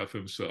LaBelle to F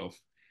himself.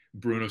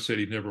 Bruno said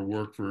he'd never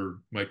work for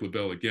Mike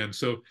LaBelle again.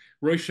 So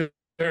Roy Shire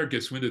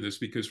gets wind of this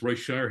because Roy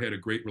Shire had a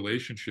great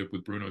relationship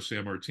with Bruno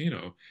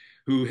Sammartino,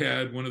 who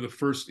had one of the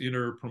first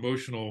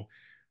inter-promotional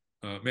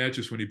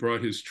matches when he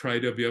brought his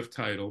Tri-WF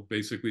title,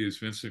 basically his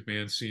Vince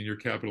McMahon Senior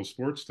Capital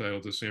Sports title,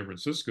 to San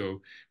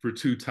Francisco for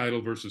 2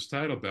 title versus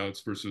title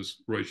bouts versus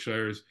Roy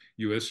Shire's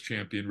U.S.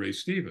 champion Ray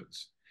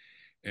Stevens.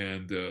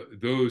 And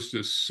those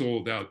just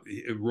sold out.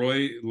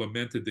 Roy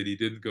lamented that he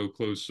didn't go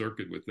closed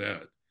circuit with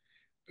that.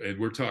 And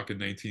we're talking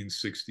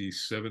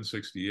 1967,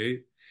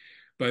 68.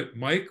 But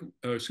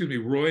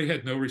Roy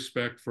had no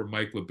respect for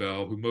Mike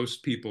LaBelle, who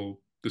most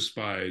people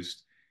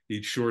despised.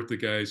 He'd short the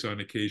guys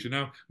on occasion.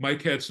 Now,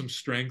 Mike had some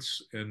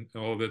strengths and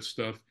all that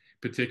stuff,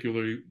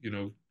 particularly,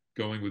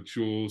 going with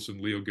Jules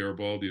and Leo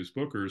Garibaldi as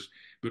bookers.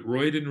 But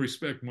Roy didn't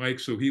respect Mike,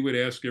 so he would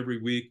ask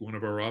every week one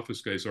of our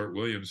office guys, Art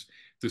Williams,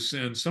 to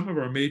send some of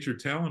our major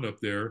talent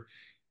up there.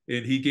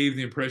 And he gave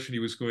the impression he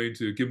was going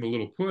to give them a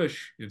little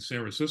push in San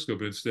Francisco,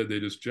 but instead they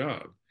just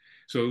jobbed.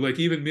 So like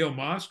even Neil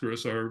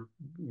Moskris,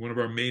 one of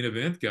our main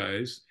event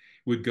guys,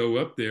 would go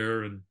up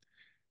there, and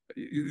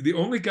the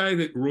only guy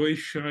that Roy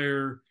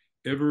Shire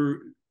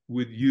ever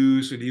would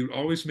use, and he would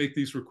always make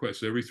these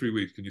requests every 3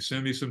 weeks, can you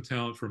send me some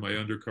talent for my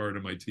undercard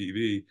and my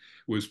TV,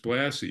 was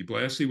Blassie.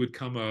 Blassie would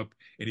come up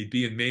and he'd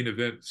be in main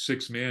event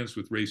 6-mans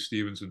with Ray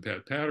Stevens and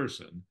Pat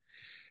Patterson.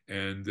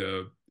 And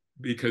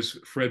because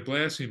Fred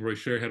Blassie and Roy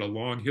Shire had a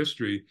long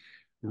history,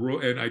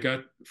 and I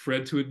got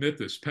Fred to admit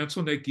this,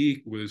 Pencil Neck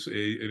Geek was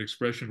an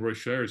expression Roy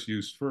Shire's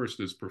used first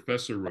as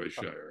Professor Roy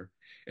Shire.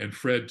 And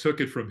Fred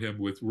took it from him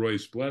with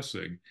Roy's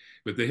blessing,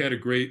 but they had a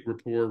great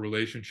rapport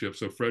relationship.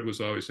 So Fred was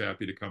always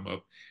happy to come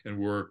up and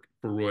work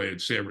for Roy in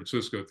San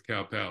Francisco at the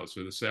Cow Palace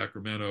or the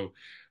Sacramento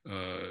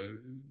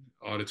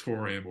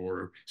Auditorium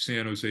or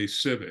San Jose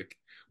Civic,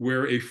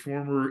 where a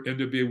former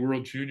NWA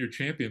World Junior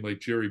champion like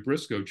Jerry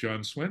Brisco,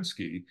 John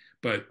Swensky,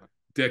 but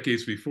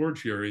decades before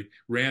Jerry,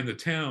 ran the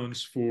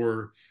towns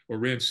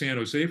ran San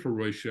Jose for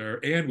Roy Shire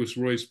and was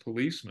Roy's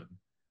policeman,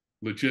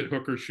 legit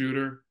hooker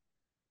shooter,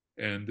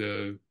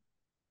 and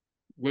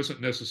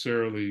wasn't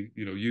necessarily,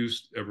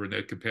 used ever in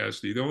that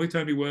capacity. The only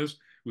time he was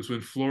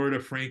when Florida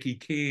Frankie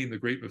Kane, the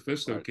great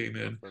Mephisto, came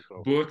in,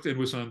 booked and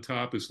was on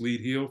top as lead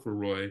heel for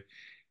Roy,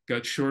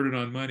 got shorted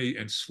on money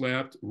and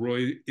slapped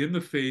Roy in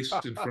the face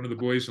in front of the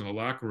boys in the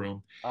locker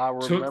room,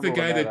 took the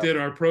guy that did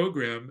our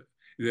program,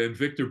 then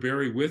Victor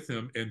Berry with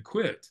him, and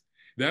quit.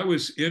 That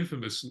was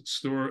infamous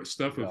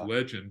stuff of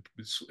legend,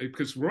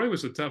 because Roy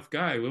was a tough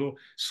guy, a little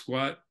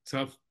squat,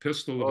 tough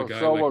pistol of a guy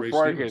like Ray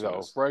Frankie, Stevens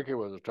was. Frankie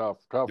was a tough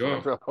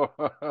one.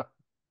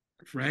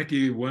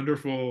 Frankie,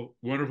 wonderful,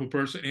 wonderful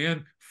person.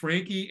 And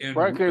Frankie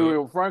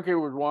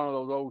was one of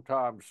those old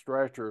time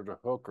stretchers,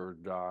 hookers,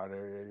 John,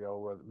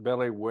 with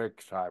Billy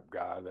Wicks type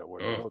guy that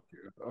would hook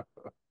you.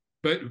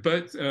 But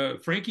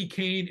Frankie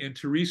Kane and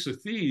Teresa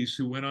Thies,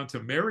 who went on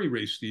to marry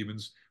Ray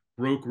Stevens,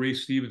 broke Ray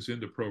Stevens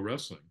into pro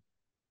wrestling.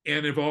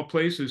 And of all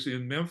places,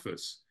 in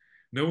Memphis.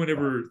 No one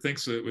ever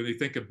thinks that when they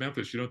think of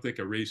Memphis, you don't think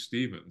of Ray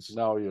Stevens.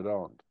 No, you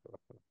don't.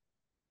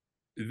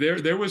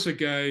 There was a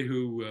guy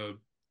who,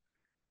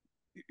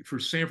 for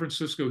San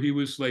Francisco, he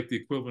was like the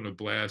equivalent of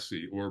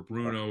Blassie or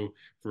Bruno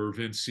for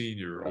Vince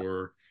Sr.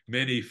 or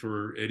Many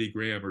for Eddie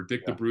Graham or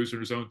Dick the Bruiser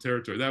in his own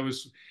territory. That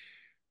was,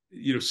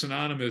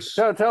 synonymous.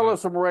 Tell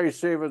us some Ray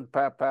Stevens,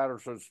 Pat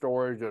Patterson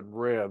stories and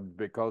ribs,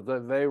 because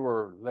they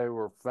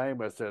were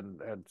famous in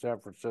San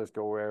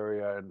Francisco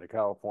area and the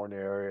California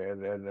area,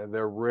 and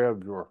their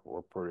ribs were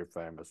pretty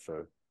famous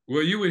too.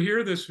 Well, you would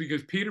hear this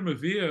because Peter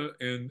Mavia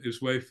and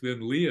his wife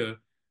then Leah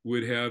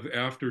would have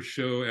after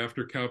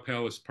Cow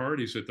Palace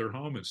parties at their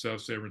home in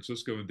South San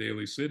Francisco and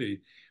Daly City,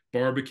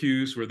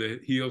 barbecues where the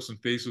heels and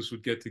faces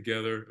would get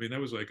together. I mean,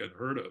 that was like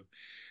unheard of.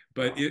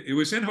 But it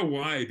was in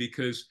Hawaii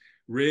because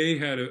Ray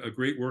had a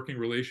great working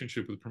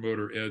relationship with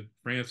promoter Ed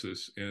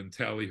Francis and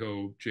Tally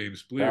Ho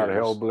James Blears. Tally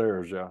Ho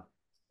Blears, yeah.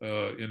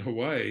 In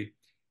Hawaii.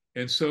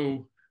 And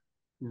so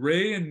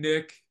Ray and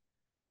Nick,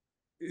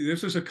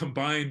 this was a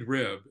combined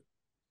rib.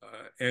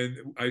 And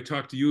I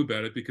talked to you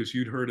about it because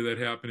you'd heard of that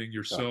happening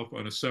yourself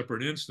on a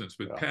separate instance.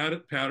 But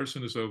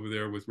Patterson is over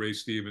there with Ray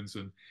Stevens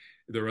and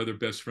their other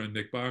best friend,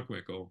 Nick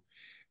Bockwinkel.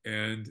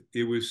 And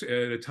it was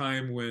at a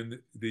time when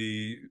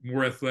the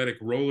more athletic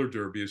roller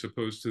derby, as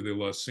opposed to the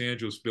Los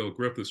Angeles Bill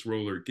Griffiths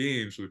roller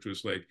games, which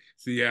was like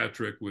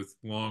theatric with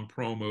long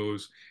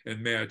promos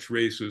and match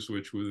races,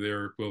 which were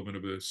their equivalent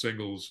of a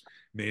singles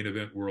main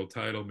event world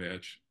title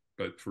match,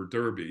 but for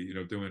derby,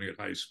 doing it at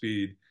high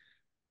speed,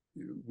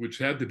 which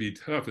had to be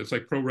tough. It's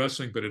like pro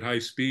wrestling, but at high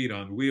speed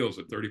on wheels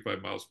at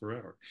 35 miles per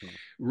hour.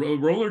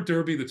 Roller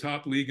derby, the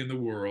top league in the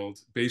world,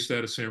 based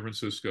out of San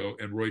Francisco,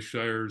 and Roy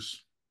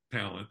Shire's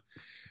talent,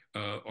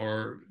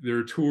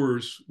 their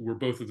tours were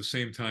both at the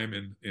same time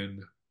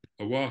in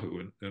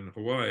Oahu, in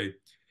Hawaii.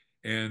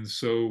 And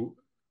so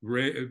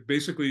Ray,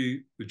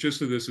 basically, the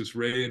gist of this is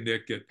Ray and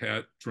Nick get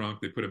Pat drunk.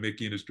 They put a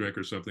Mickey in his drink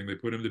or something. They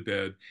put him to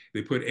bed.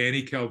 They put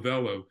Annie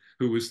Calvello,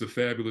 who was the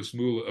fabulous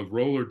moolah of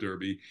roller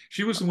derby.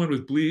 She was the one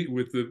with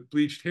the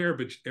bleached hair,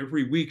 but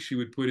every week she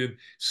would put in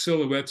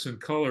silhouettes in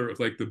color of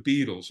like the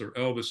Beatles or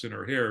Elvis in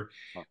her hair,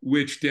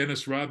 which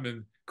Dennis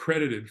Rodman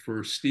credited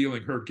for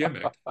stealing her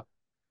gimmick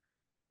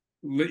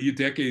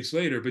decades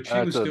later, but she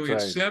was doing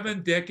it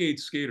 7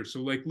 decades skater.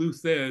 So like Lou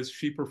Thez,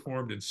 she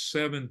performed in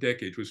 7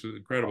 decades, which was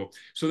incredible.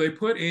 So they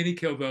put Annie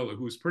Calvello,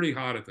 who was pretty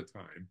hot at the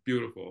time,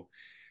 beautiful,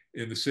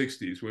 in the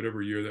 60s,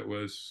 whatever year that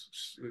was,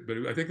 but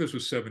I think this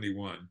was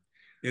 71,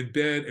 in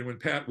bed. And when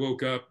Pat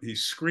woke up, he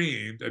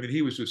screamed. I mean,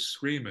 he was just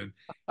screaming.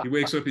 He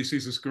wakes up, he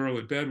sees this girl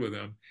in bed with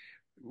him,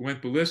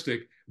 went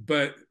ballistic.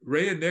 But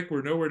Ray and Nick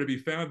were nowhere to be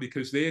found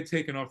because they had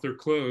taken off their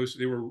clothes.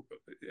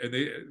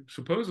 They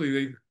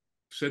supposedly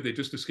said they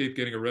just escaped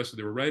getting arrested.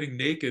 They were riding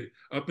naked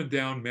up and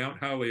down Mount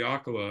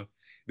Haleakala.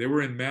 They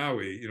were in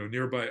Maui,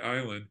 nearby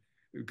island,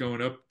 going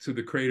up to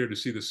the crater to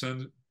see the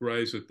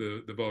sunrise at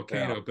the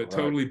volcano, but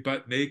totally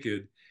butt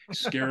naked,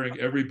 scaring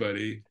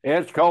everybody.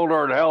 It's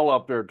colder than hell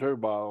up there too,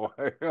 by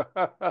the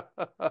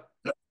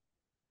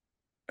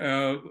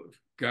way.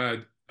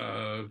 God.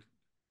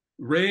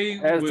 Ray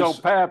and was... So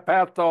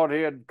Pat thought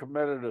he had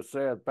committed a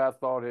sin. Pat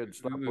thought he had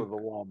slept with a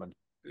woman.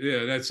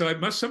 Yeah,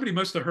 somebody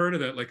must have heard of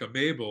that, like a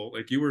Mabel,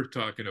 like you were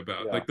talking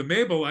about. Yeah. Like the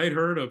Mabel I'd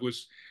heard of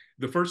was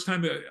the first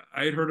time that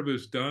I'd heard of it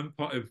was done.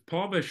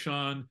 Paul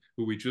Vachon,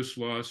 who we just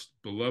lost,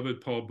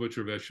 beloved Paul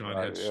Butcher Vachon,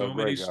 had so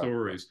many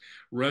stories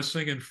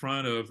wrestling in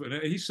front of, and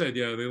he said,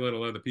 yeah, they let a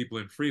lot of people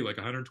in free, like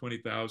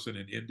 120,000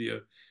 in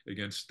India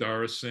against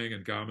Dara Singh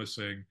and Gama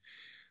Singh.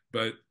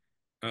 But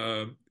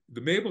the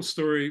Mabel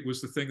story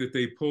was the thing that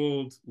they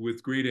pulled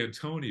with Great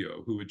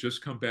Antonio, who had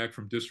just come back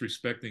from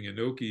disrespecting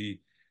Inoki.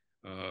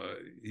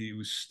 He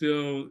was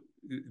still,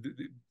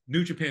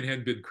 New Japan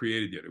hadn't been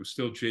created yet. It was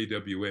still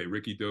JWA,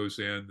 Ricky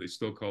Dozan. They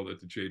still called it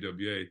the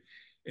JWA.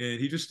 And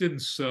he just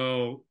didn't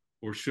sell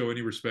or show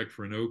any respect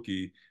for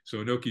Inoki. So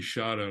Inoki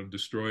shot him,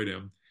 destroyed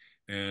him.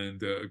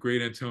 And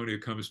Great Antonio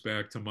comes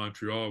back to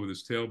Montreal with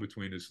his tail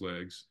between his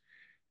legs.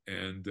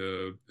 And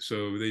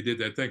so they did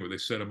that thing where they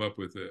set him up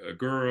with a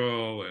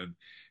girl, and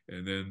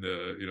then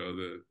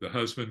the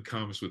husband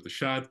comes with the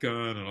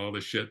shotgun and all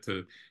this shit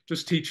to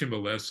just teach him a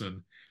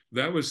lesson.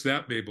 That was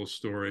that Mabel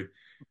story.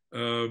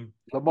 The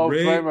most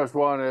famous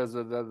one is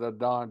the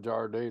Don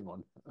Jardine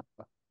one.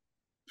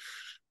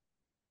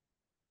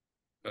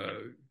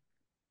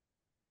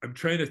 I'm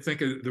trying to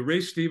think of the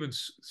Ray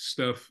Stevens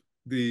stuff.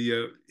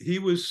 He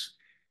was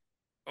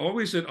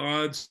always at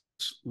odds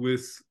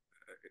with,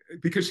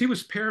 because he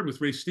was paired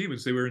with Ray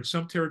Stevens. They were in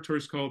some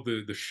territories called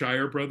the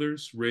Shire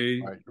brothers, Ray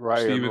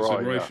Stevens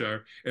and Roy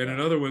Shire, and in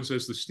other ones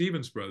as the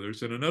Stevens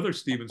brothers. And another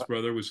Stevens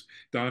brother was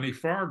Donnie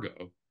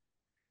Fargo,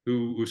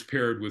 who was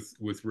paired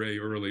with Ray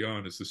early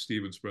on as the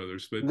Stevens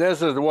brothers. But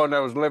this is the one that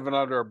was living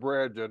under a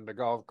bridge in the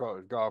golf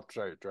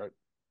stage, right?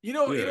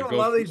 A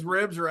lot of these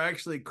ribs are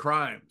actually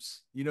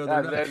crimes.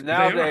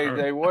 Nowadays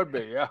they would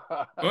be. Yeah.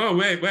 Oh,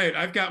 wait.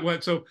 I've got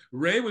one. So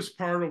Ray was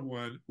part of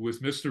one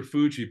with Mr.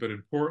 Fuji, but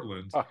in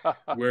Portland,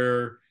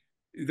 where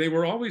they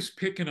were always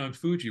picking on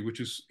Fuji, which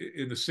is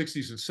in the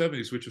 60s and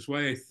 70s, which is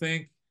why I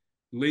think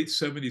late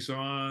 70s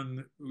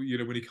on,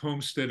 when he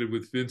homesteaded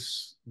with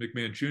Vince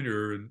McMahon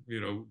Jr. and,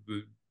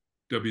 the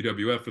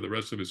WWF for the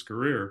rest of his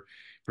career,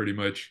 pretty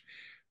much.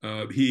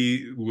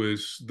 He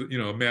was,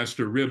 a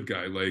master rib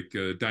guy, like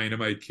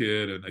Dynamite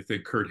Kid, and I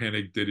think Kurt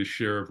Hennig did his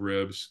share of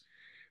ribs.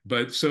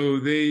 But so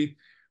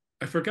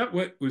I forgot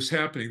what was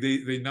happening.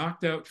 They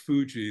knocked out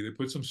Fuji. They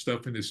put some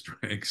stuff in his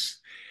drinks,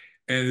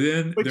 and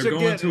then they're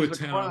going to a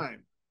town.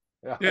 Crime.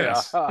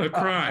 Yes, a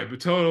crime. A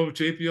total.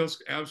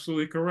 JPL's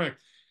absolutely correct.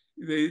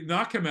 They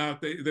knock him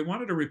out. They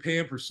wanted to repay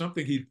him for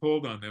something he'd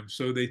pulled on them.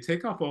 So they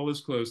take off all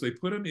his clothes. They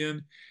put him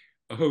in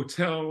a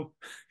hotel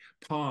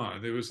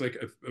pond. It was like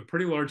a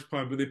pretty large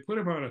pond, but they put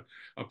him on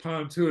a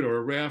pontoon or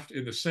a raft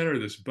in the center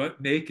of this, butt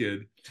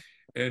naked,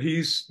 and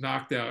he's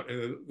knocked out.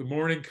 And the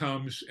morning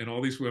comes, and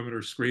all these women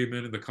are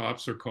screaming, and the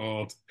cops are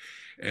called.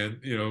 And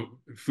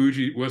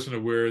Fuji wasn't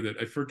aware that,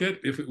 I forget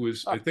if it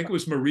was, I think it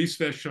was Maurice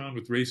Vachon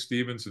with Ray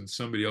Stevens and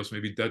somebody else,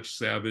 maybe Dutch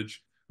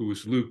Savage, who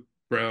was Luke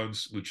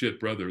Brown's legit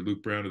brother,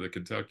 Luke Brown of the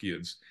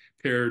Kentuckians,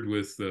 paired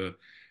with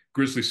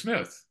Grizzly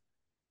Smith.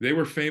 They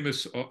were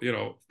famous,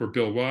 for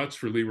Bill Watts,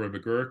 for Leroy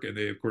McGurk, and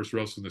they, of course,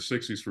 wrestled in the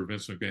 60s for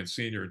Vince McMahon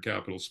Sr. and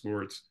Capital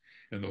Sports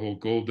and the whole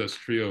Gold Dust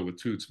trio with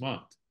Toots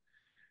Mondt.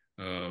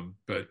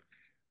 But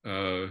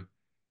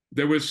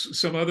there was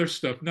some other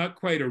stuff, not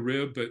quite a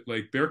rib, but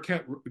like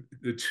Bearcat,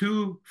 the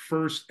two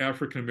first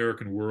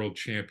African-American world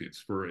champions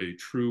for a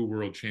true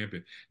world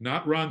champion,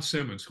 not Ron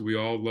Simmons, who we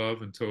all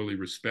love and totally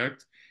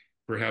respect,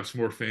 perhaps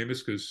more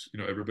famous because,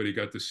 you know, everybody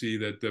got to see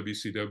that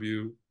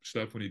WCW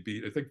stuff when he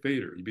beat, I think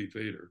Vader, he beat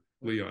Vader,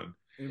 Leon.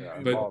 Yeah,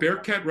 But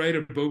Bearcat Wright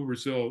and Bo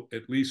Brazil,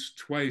 at least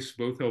twice,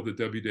 both held the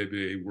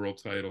WWE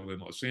world title in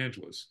Los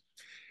Angeles.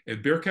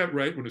 And Bearcat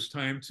Wright, when it was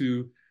time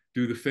to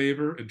do the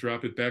favor and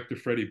drop it back to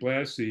Freddie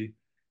Blassie,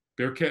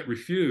 Bearcat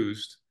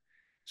refused.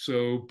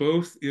 So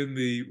both in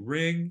the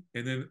ring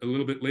and then a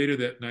little bit later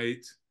that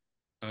night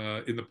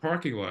in the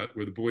parking lot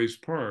where the boys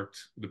parked,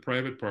 the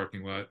private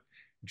parking lot,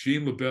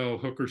 Gene LaBelle,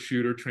 hooker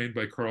shooter trained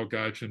by Carl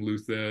Gotch and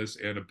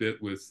Luthez and a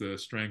bit with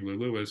Strangler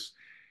Lewis,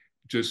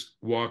 just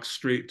walked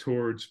straight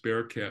towards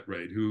Bearcat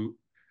Wright, who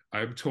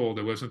I'm told,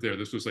 I wasn't there,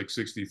 this was like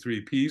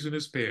 63, pees in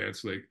his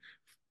pants, like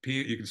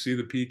pee, you can see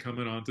the pee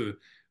coming onto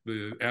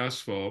the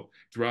asphalt,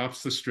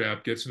 drops the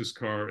strap, gets in his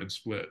car and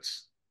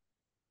splits.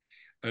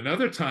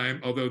 Another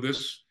time, although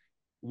this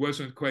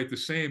wasn't quite the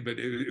same, but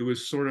it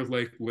was sort of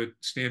like what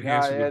Stan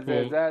Hansen would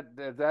pull.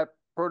 Is that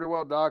pretty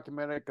well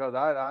documented? Because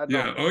I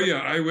Yeah, don't. oh yeah,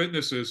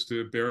 eyewitnesses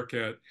to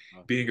Bearcat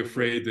being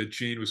afraid that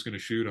Gene was going to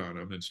shoot on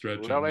him and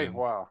stretch him. Really?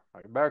 Wow.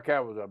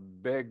 Bearcat was a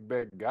big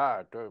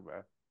guy too,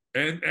 man.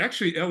 And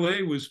actually,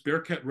 LA was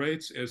Bearcat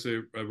Wright's as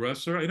a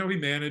wrestler. I know he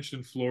managed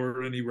in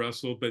Florida and he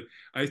wrestled, but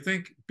I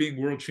think being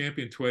world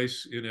champion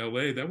twice in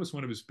LA, that was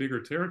one of his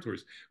bigger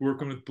territories.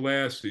 Working with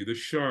Blassie, the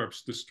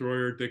Sharps,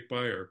 Destroyer, Dick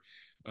Beyer,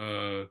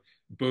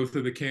 both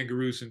of the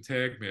Kangaroos in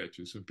tag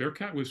matches. And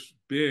Bearcat was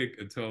big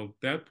until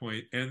that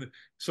point. And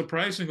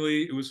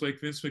surprisingly, it was like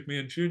Vince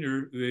McMahon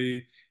Jr.,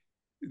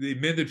 they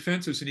mended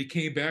fences and he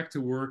came back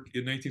to work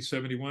in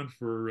 1971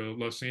 for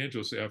Los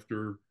Angeles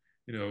after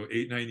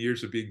 8-9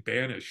 years of being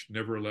banished,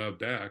 never allowed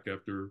back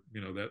after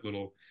that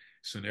little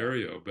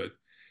scenario. But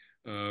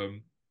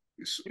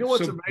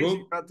what's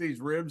amazing about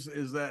these ribs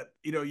is that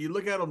you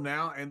look at them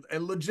now and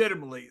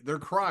legitimately they're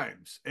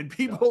crimes and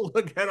people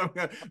look at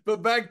them,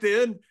 but back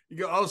then you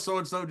go, oh, so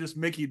and so just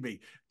Mickey'd me.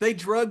 They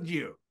drugged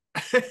you.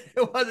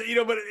 It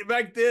wasn't, but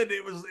back then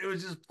it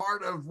was just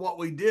part of what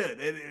we did.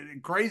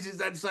 And crazy as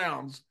that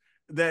sounds,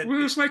 that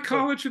well, it's like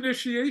college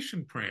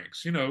initiation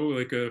pranks,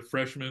 like a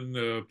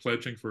freshman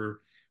pledging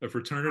for a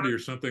fraternity or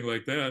something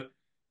like that.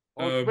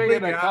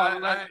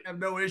 I have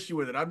no issue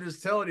with it. I'm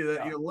just telling you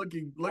that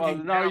looking. Well,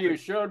 no, you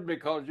should,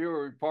 because you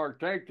were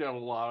partaked in a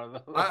lot of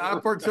them. I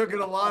partook in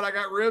a lot. I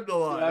got ribbed a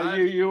lot.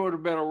 You would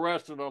have been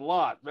arrested a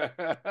lot.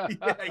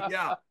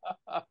 yeah.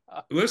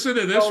 Listen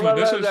to this one.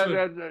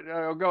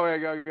 Go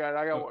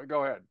ahead.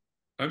 Go ahead.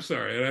 I'm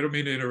sorry, and I don't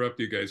mean to interrupt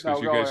you guys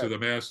because you guys are the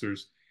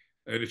masters,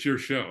 and it's your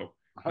show,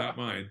 not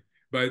mine.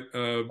 But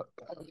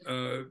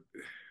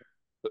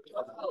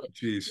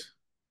geez.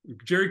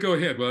 Jerry, go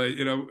ahead. Well,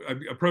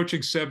 I'm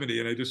approaching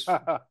 70 and I just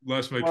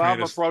lost my train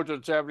I'm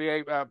approaching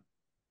 78.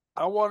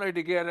 I wanted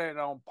to get in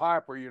on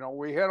Piper.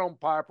 We hit on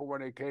Piper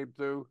when he came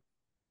through,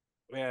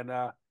 and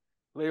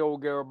Leo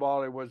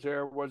Garibaldi was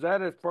there. Was that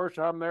his first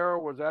time there, or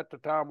was that the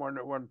time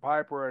when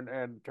Piper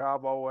and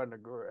Chavo and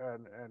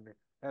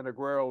the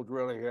Gerald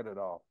really hit it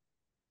off?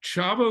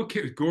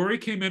 Gory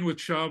came in with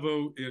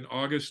Chavo in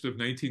August of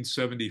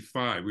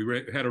 1975.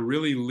 We had a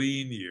really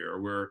lean year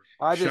where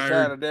I just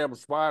had a damn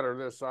spider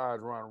this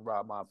size running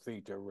by my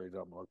feet every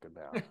time I'm looking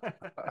down.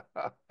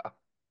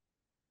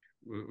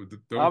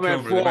 I'm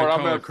in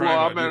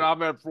Florida.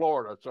 I'm in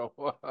Florida, so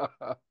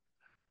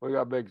we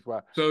got big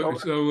spider.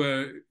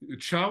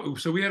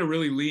 So we had a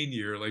really lean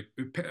year. Like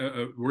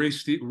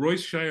Royce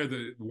Shire,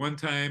 the one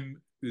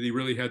time that he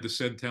really had to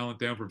send talent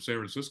down from San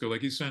Francisco.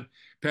 Like he sent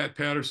Pat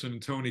Patterson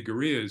and Tony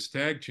Gurria as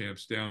tag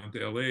champs down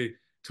to LA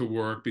to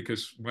work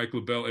because Mike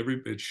LaBelle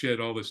had shed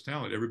all this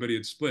talent. Everybody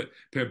had split.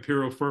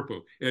 Pampiro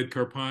Firpo, Ed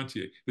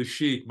Carpentier, The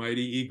Sheik,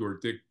 Mighty Igor,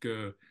 Dick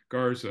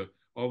Garza,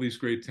 all these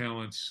great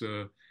talents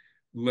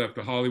left.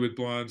 The Hollywood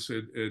Blondes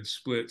had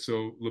split.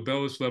 So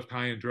LaBelle is left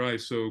high and dry.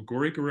 So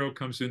Gory Guerrero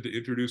comes in to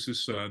introduce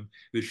his son.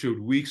 They showed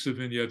weeks of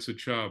vignettes of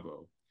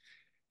Chavo.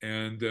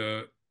 And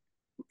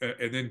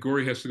then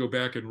Gory has to go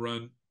back and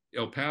run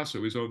El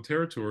Paso, his own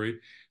territory.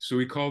 So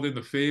he called in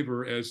the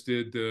favor, as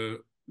did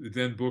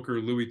then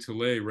Booker Louis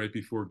Tilley right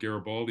before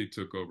Garibaldi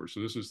took over. So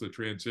this was the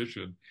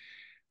transition.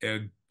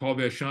 And Paul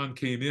Vachon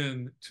came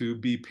in to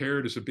be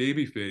paired as a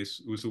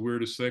babyface. It was the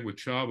weirdest thing with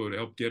Chavo to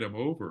help get him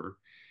over.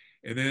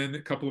 And then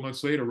a couple of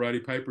months later, Roddy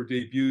Piper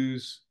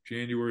debuts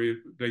January of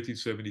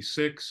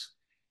 1976.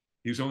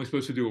 He was only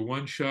supposed to do a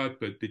one shot,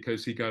 but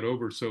because he got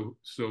over so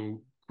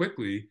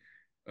quickly,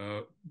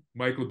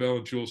 Mike LaBelle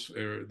and Jules,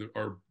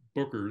 our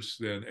bookers,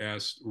 then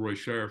asked Roy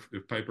Shire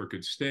if Piper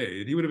could stay.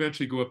 And he would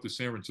eventually go up to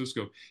San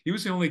Francisco. He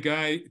was the only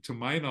guy, to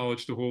my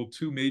knowledge, to hold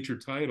two major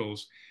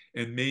titles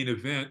and main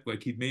event.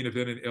 Like he'd main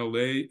event in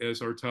LA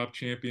as our top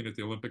champion at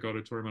the Olympic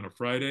Auditorium on a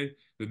Friday.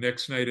 The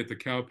next night at the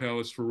Cow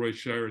Palace for Roy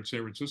Shire in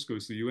San Francisco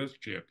as the US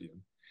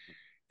champion.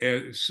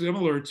 And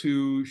similar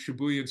to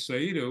Shibuya and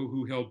Saito,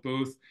 who held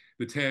both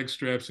the tag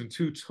straps in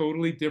two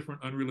totally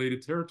different,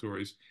 unrelated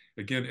territories.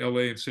 again,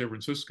 LA and San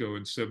Francisco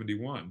in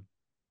 71.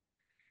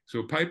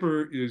 So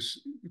Piper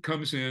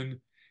comes in,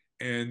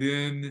 and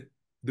then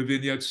the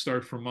vignettes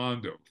start from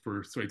Mondo.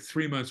 For like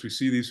 3 months, we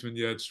see these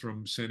vignettes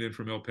sent in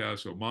from El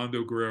Paso.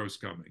 Mondo Guerrero's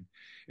coming.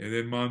 And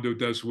then Mondo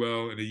does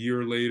well, and a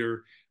year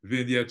later,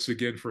 vignettes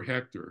again for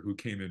Hector, who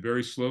came in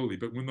very slowly.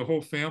 But when the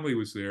whole family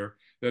was there,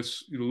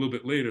 that's a little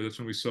bit later, that's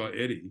when we saw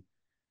Eddie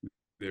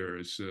there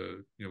as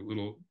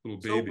little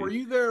baby. So were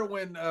you there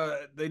when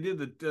they did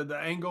the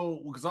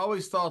angle? Because I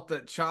always thought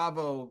that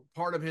Chavo,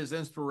 part of his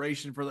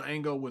inspiration for the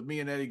angle with me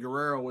and Eddie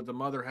Guerrero, with the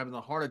mother having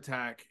the heart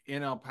attack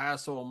in El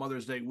Paso on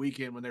Mother's Day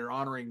weekend when they were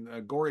honoring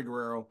Gory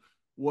Guerrero,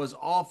 was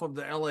off of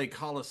the LA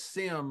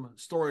Coliseum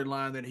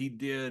storyline that he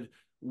did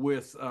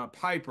with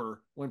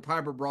Piper, when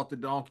Piper brought the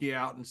donkey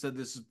out and said,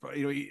 "This is,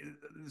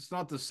 it's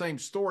not the same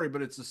story,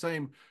 but it's the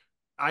same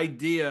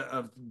idea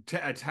of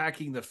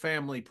attacking the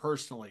family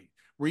personally."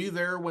 Were you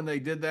there when they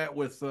did that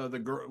with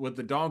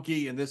the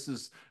donkey? And this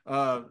is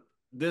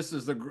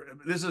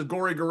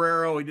Gory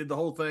Guerrero. He did the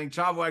whole thing.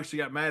 Chavo actually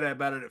got mad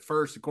about it at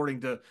first, according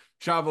to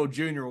Chavo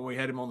Jr. when we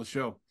had him on the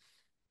show.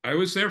 I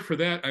was there for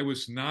that. I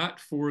was not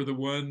for the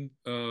one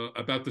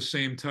about the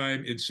same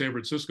time in San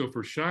Francisco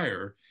for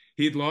Shire.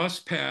 He'd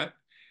lost Pat.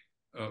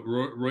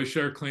 Roy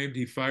Shire claimed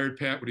he fired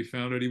Pat when he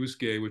found out he was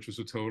gay, which was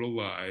a total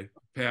lie.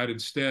 Pat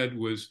instead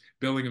was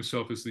billing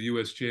himself as the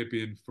U.S.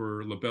 champion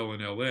for LaBelle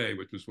in L.A.,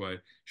 which was why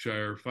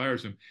Shire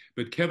fires him.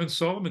 But Kevin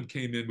Sullivan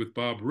came in with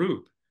Bob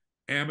Roop,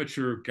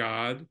 amateur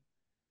god,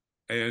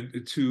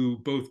 and to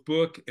both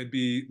book and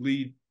be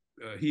lead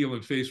heel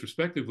and face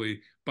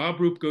respectively. Bob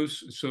Roop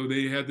goes, so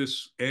they had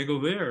this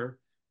angle there,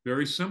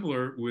 very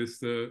similar with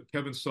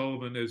Kevin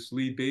Sullivan as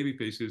lead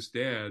babyface, his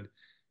dad,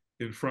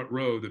 in front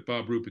row, that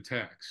Bob Roop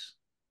attacks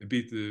and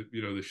beat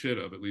the shit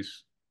up, at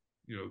least,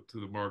 to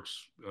the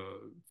marks,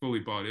 fully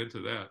bought into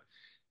that.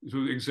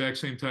 So the exact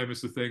same time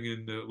as the thing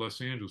in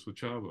Los Angeles with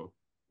Chavo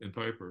and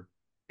Piper.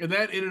 And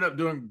that ended up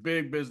doing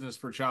big business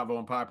for Chavo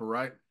and Piper,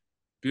 right?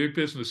 Big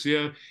business,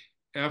 yeah.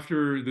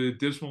 After the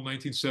dismal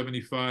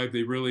 1975,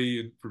 they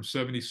really, from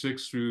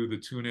 76 through the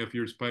 2.5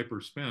 years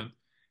Piper spent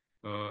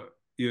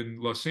in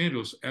Los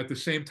Angeles, at the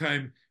same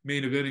time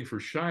main eventing for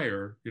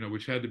Shire,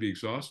 which had to be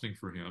exhausting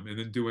for him, and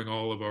then doing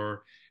all of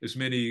as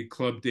many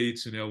club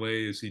dates in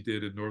LA as he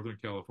did in Northern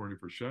California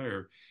for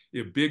Shire.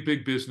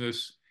 Big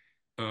business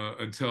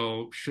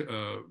until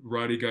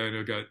Roddy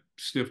Gaino got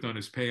stiffed on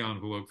his pay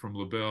envelope from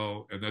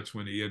LaBelle, and that's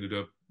when he ended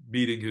up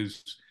meeting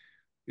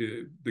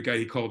the guy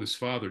he called his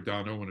father,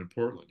 Don Owen, in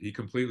Portland. He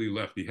completely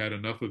left. He had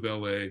enough of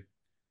LA.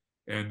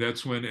 And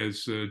that's when,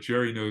 as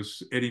Jerry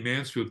knows, Eddie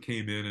Mansfield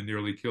came in and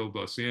nearly killed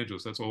Los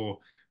Angeles. That's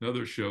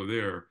another show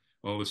there,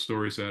 all the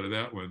stories out of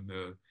that one.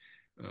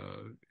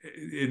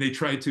 And they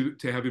tried to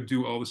have him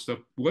do all the stuff.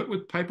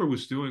 What Piper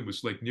was doing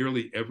was like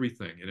nearly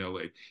everything in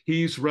LA.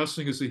 He's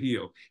wrestling as a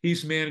heel.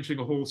 He's managing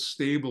a whole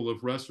stable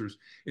of wrestlers,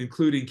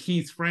 including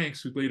Keith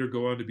Franks, who'd later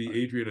go on to be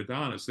Adrian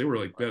Adonis. They were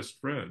like best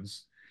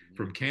friends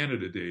from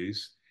Canada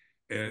days.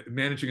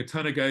 Managing a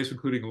ton of guys,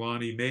 including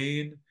Lonnie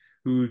Main,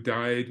 who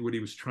died when he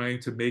was trying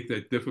to make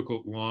that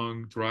difficult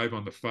long drive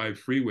on the 5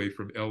 freeway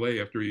from LA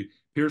after he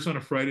appears on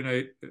a Friday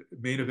night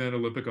main event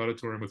Olympic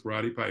Auditorium with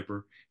Roddy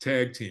Piper,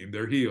 tag team,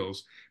 they're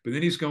heels. But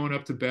then he's going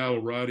up to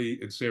battle Roddy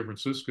in San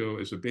Francisco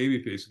as a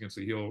babyface against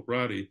the heel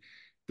Roddy,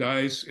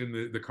 dies in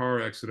the car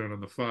accident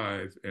on the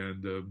 5,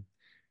 and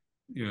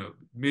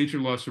major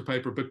loss for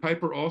Piper. But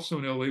Piper also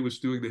in LA was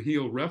doing the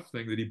heel ref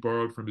thing that he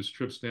borrowed from his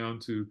trips down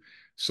to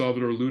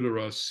Salvador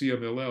Luderas,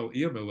 CMLL,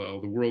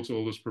 EMLL, the world's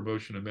oldest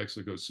promotion in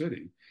Mexico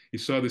City. He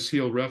saw this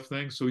heel ref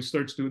thing, so he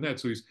starts doing that.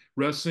 So he's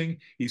wrestling,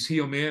 he's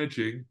heel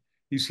managing,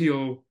 he's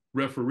heel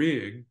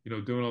refereeing,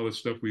 doing all this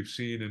stuff we've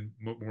seen in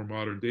more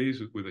modern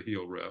days with a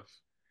heel ref.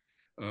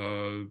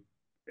 And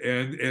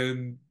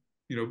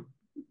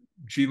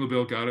Gene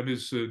LaBelle got him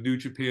his New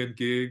Japan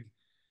gig,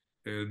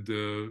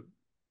 and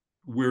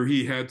where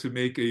he had to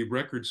make a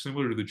record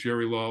similar to the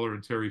Jerry Lawler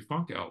and Terry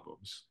Funk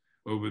albums.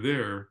 Over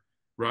there,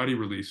 Roddy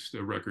released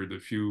a record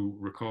that few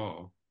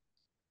recall.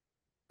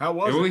 How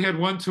was it? He only had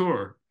one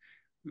tour.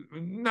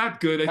 Not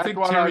good. That's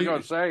what I was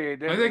going to say.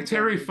 I think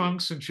Terry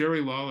Funk's and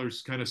Jerry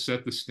Lawler's kind of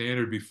set the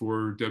standard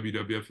before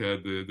WWF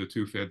had the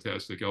two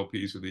fantastic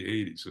LPs in the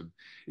 80s, and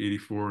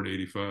 84 and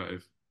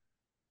 85.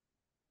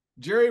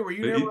 Jerry, were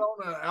you never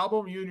on an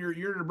album? You and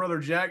your brother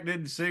Jack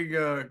didn't sing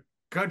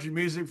country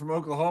music from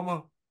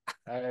Oklahoma?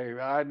 Hey,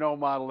 I know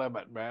my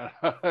limit, man.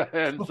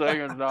 And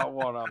singing's not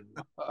one of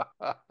them.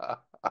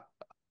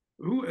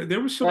 There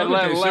was some other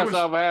guys. Unless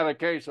I've had a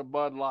case of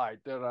Bud Light.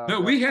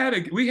 No, we had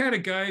a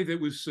guy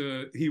that was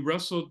he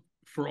wrestled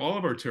for all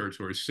of our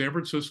territories, San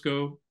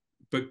Francisco,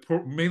 but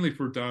mainly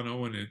for Don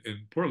Owen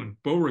in Portland.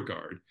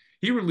 Beauregard.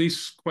 He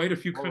released quite a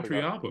few country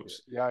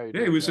albums. Yeah,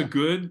 he was a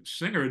good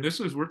singer, and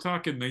we're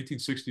talking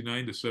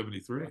 1969 to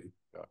 73.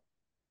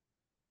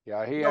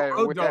 Yeah, he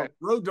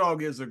Road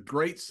Dogg is a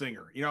great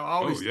singer.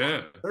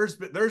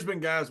 There's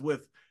been guys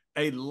with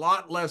a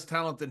lot less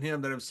talent than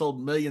him that have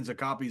sold millions of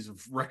copies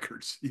of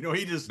records.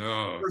 He just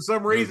for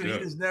some reason he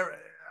just never.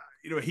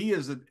 He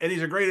is and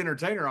he's a great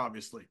entertainer,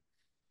 obviously.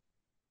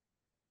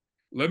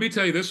 Let me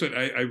tell you this one.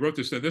 I wrote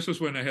this down. This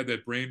was when I had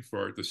that brain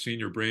fart, the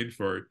senior brain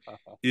fart,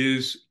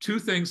 is two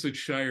things that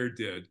Shire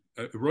did.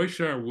 Roy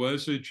Shire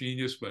was a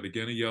genius, but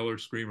again, a yeller,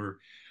 screamer.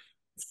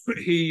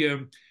 He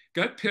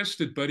got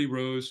pissed at Buddy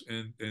Rose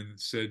and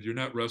said, "You're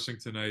not wrestling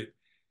tonight."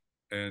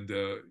 And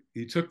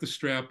he took the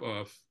strap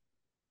off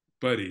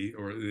Buddy,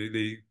 or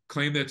they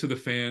claimed that to the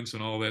fans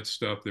and all that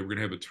stuff. They were going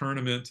to have a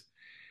tournament.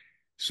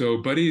 So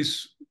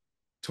Buddy's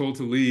told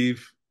to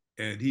leave,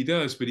 and he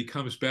does, but he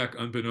comes back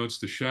unbeknownst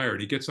to Shire, and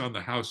he gets on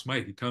the house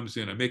mic. He comes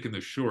in. I'm making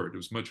this short. It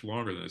was much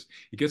longer than this.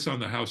 He gets on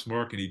the house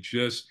mark, and he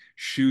just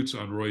shoots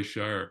on Roy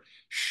Shire.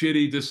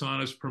 Shitty,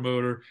 dishonest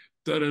promoter.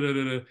 Da da da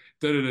da da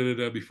da da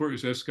da. Before he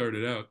was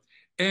escorted out.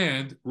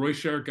 And Roy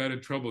Shire got in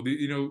trouble.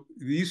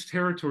 These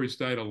territories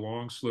died a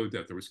long, slow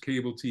death. There was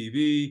cable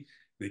TV.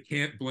 They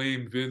can't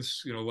blame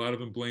Vince. A lot of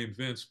them blame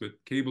Vince, but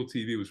cable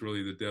TV was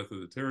really the death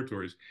of the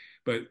territories.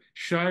 But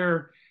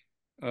Shire,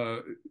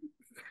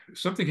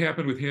 something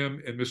happened with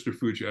him and Mr.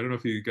 Fuji. I don't know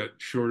if he got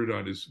shorted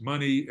on his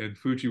money, and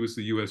Fuji was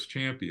the U.S.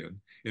 champion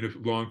in a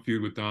long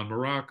feud with Don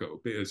Morocco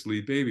as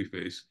lead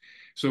babyface.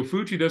 So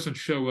Fuji doesn't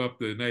show up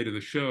the night of the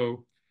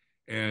show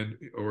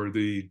or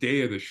the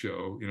day of the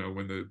show,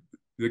 when the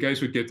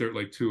guys would get there at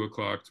like 2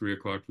 o'clock, 3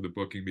 o'clock for the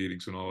booking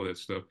meetings and all of that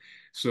stuff.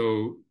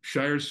 So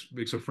Shires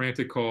makes a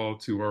frantic call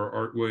to our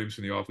Art Williams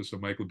in the office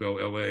of Mike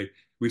LaBelle, LA.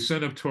 We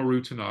sent up Toru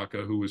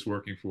Tanaka, who was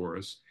working for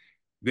us.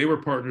 They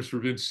were partners for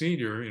Vince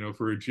Sr.,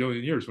 for a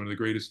jillion years, one of the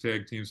greatest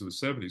tag teams of the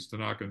 70s,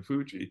 Tanaka and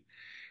Fuji.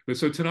 But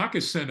so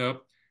Tanaka's sent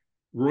up.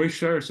 Roy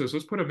Shire says,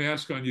 let's put a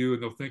mask on you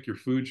and they'll think you're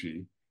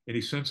Fuji. And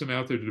he sends him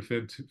out there to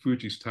defend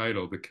Fuji's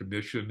title. The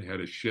commission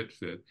had a shit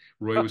fit.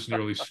 Roy was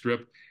nearly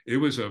stripped. It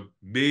was a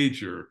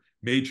major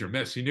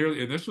mess.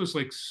 And this was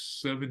like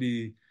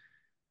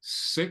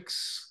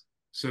 76,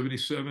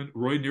 77.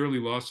 Roy nearly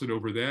lost it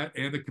over that.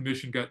 And the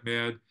commission got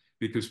mad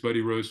because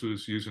Buddy Rose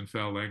was using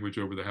foul language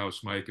over the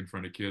house mic in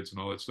front of kids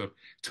and all that stuff.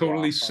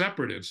 Totally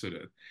separate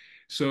incident.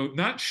 So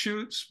not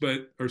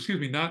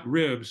not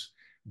ribs,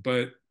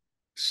 but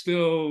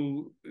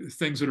still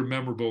things that are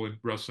memorable in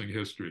wrestling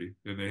history,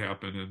 and they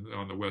happen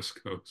on the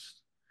West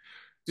Coast.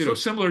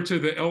 Similar to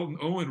the Elton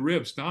Owen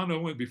ribs. Don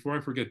Owen, before I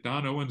forget,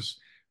 Don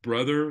Owen's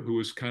brother, who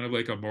was kind of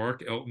like a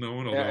Mark Elton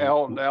Owen.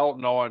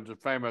 Elton Owen's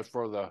famous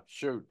for the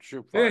shoot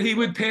fight. Yeah,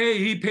 he'd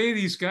pay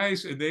these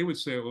guys, and they would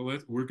say, well,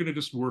 we're going to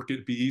just work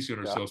it, be easy on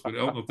ourselves, but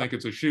Elton will think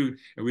it's a shoot,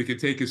 and we can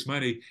take his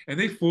money. And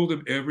they fooled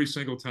him every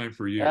single time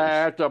for years.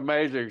 That's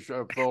amazing,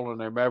 fooling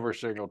him every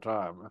single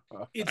time.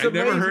 I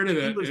never heard of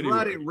that. He was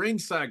right at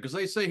ringside, because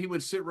they say he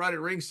would sit right at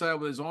ringside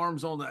with his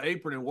arms on the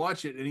apron and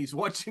watch it, and he's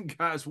watching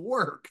guys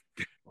work.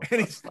 And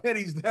he's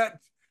that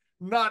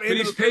not but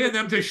he's paying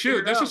them to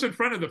shoot. This is in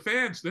front of the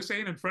fans. This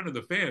ain't in front of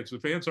the fans. The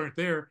fans aren't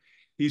there.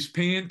 He's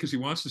paying because he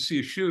wants to see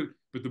a shoot,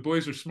 but the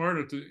boys are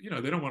smarter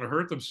they don't want to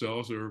hurt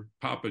themselves or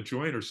pop a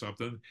joint or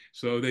something.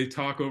 So they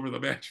talk over the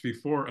match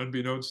before,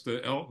 unbeknownst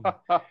to Elton.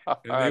 And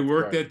they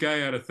work that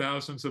guy out of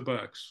thousands of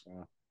bucks.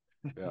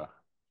 Yeah.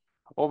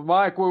 Well,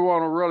 Mike, we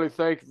want to really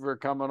thank you for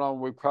coming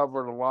on. We've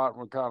covered a lot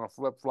and we kind of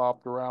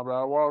flip-flopped around, but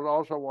I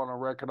also want to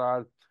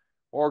recognize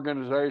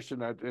organization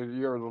that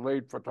you're the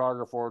lead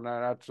photographer, and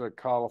that's the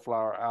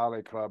Cauliflower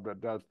Alley Club that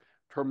does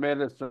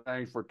tremendous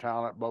things for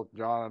talent. Both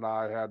John and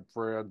I had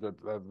friends that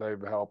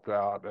they've helped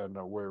out, and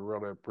we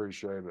really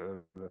appreciate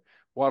it.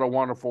 What a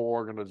wonderful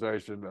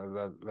organization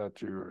that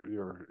you're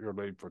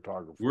lead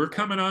photographer. We're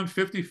coming on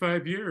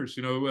 55 years.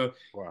 Wow.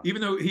 Even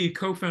though he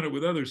co-founded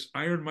with others,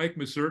 Iron Mike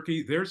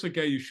Mazurki, there's a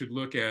guy you should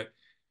look at.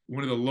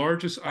 One of the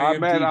largest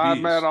IMDb's. I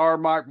met our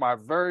Mike, my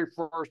very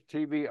first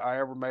TV I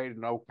ever made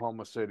in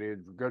Oklahoma City.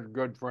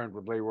 Good friend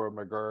with Leroy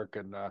McGurk,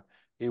 and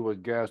he was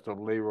guest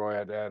on Leroy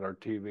at our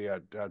TV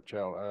at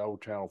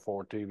old Channel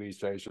 4 TV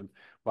station.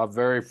 My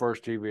very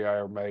first TV I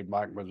ever made,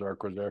 Mike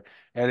Mazurk was there,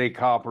 and he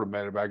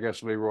complimented me. I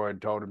guess Leroy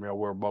had told him,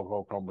 we're both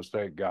Oklahoma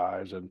State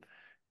guys, and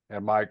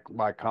Mike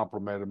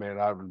complimented me, and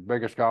I was the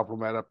biggest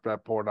compliment up to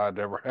that point I'd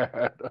ever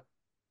had.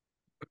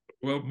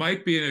 Well,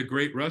 Mike being a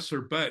great wrestler,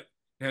 but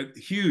had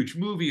huge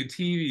movie and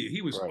TV.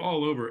 He was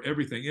all over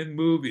everything in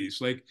movies,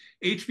 like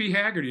H.B.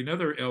 Haggerty,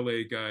 another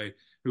L.A. guy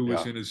who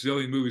was in a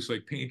zillion movies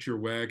like Paint Your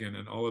Wagon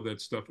and all of that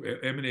stuff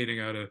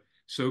emanating out of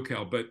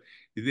SoCal. But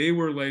they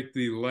were like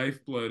the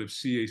lifeblood of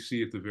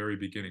CAC at the very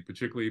beginning,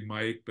 particularly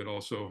Mike, but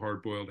also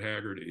Hard-Boiled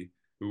Haggerty,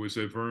 who was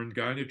a Vern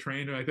Gagne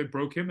trained, and I think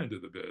broke him into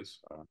the biz.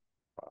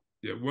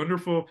 Yeah,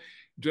 wonderful.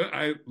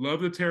 I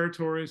love the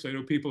territories. I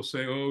know people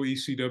say, oh,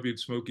 ECW and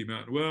Smoky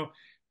Mountain. Well,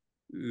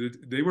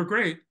 they were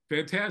great,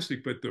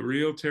 fantastic, but the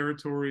real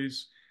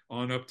territories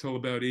on up till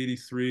about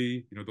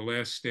 83, the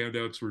last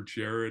standouts were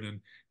Jarrett and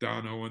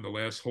Don Owen, the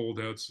last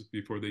holdouts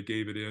before they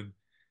gave it in.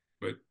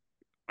 But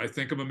I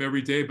think of them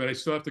every day, but I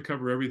still have to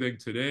cover everything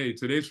today.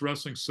 Today's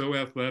wrestling so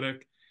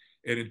athletic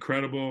and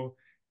incredible.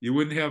 You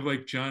wouldn't have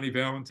like Johnny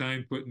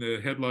Valentine putting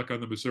a headlock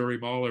on the Missouri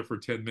Mauler for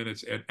 10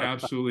 minutes and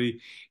absolutely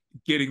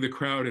getting the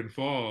crowd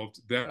involved.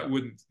 That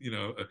wouldn't,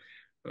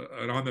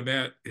 an on the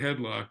mat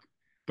headlock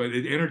but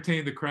it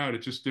entertained the crowd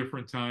at just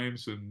different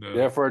times. And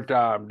different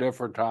time.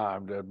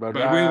 But but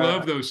we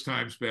loved those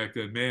times back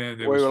then,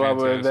 man. It we was love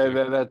it.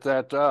 fantastic.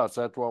 That's us.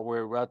 That's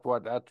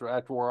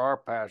where our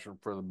passion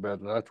for the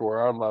business. That's where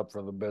our love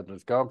for the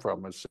business come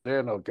from. Is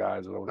seeing those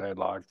guys in those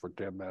headlines for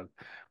 10 minutes.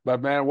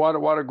 But man,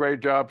 what a great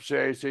job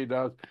CAC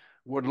does.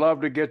 Would love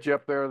to get you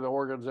up there, the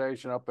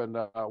organization up in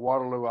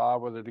Waterloo,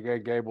 Iowa, the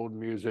Gable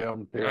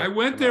Museum. Here. I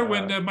went there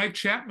when Mike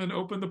Chapman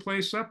opened the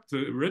place up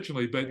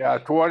originally, but yeah,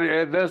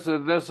 This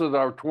is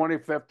our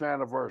 25th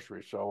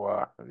anniversary,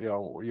 so you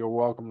know, you're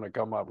welcome to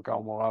come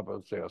on up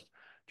and see us,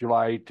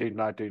 July 18,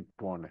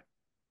 1920.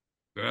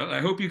 Well, I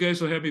hope you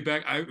guys will have me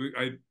back.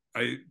 I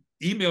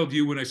emailed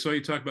you when I saw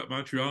you talk about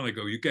Montreal, and I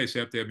go, you guys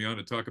have to have me on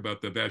to talk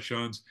about the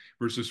Vachons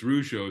versus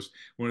Rougeaus,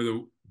 one of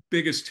the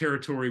biggest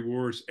territory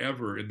wars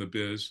ever in the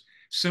biz,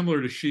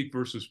 similar to Sheik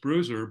versus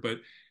Bruiser, but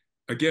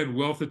again,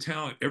 wealth of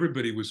talent.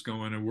 Everybody was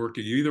going and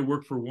working. You either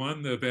work for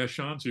one, the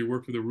Vachons, or you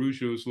work for the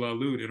Rougeaus La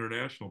Lutte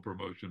international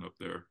promotion up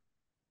there.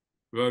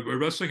 But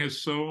wrestling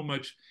has so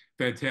much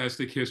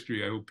fantastic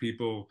history. I hope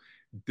people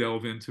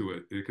delve into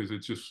it because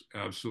it's just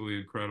absolutely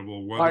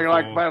incredible, wonderful,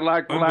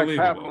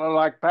 unbelievable.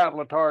 Like Pat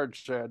Letard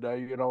said,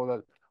 you know,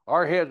 that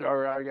our hit,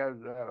 or I guess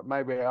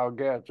maybe I'll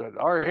guess that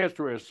our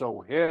history is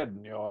so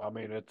hidden. You know, I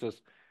mean, it's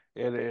just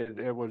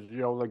it was, you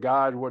know, the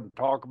guys wouldn't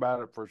talk about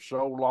it for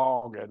so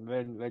long, and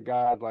then the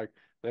guys like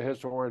the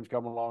historians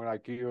come along,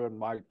 like you and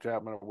Mike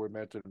Chapman, we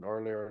mentioned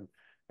earlier,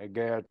 and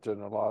Getz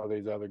and a lot of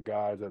these other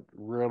guys that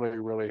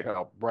really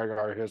helped bring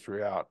our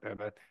history out. And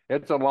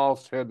it's a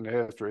lost hidden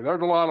history.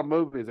 There's a lot of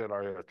movies in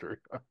our history.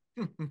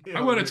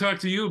 I want to talk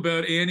to you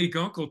about Annie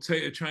Gunkel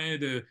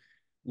trying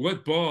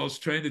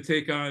to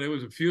take on, it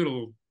was a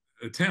futile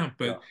attempt,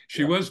 but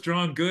she was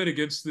drawn good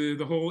against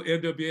the whole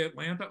NWA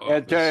Atlanta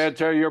office. And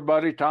tell your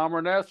buddy Tom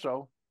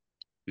Ernesto.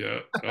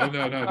 Yeah. Oh,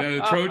 no.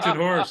 The Trojan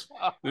horse.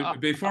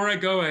 Before I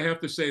go, I have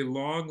to say,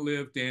 long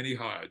live Danny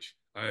Hodge.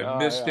 I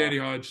miss Danny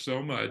Hodge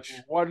so much.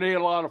 Wasn't he a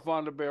lot of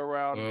fun to be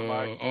around,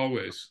 Mike?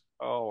 Always.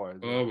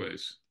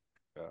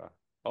 Yeah.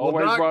 Well,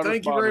 Doc,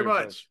 thank you very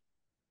much.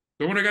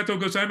 どうもありがとう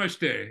ございまし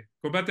て。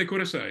頑張ってく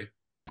ださい。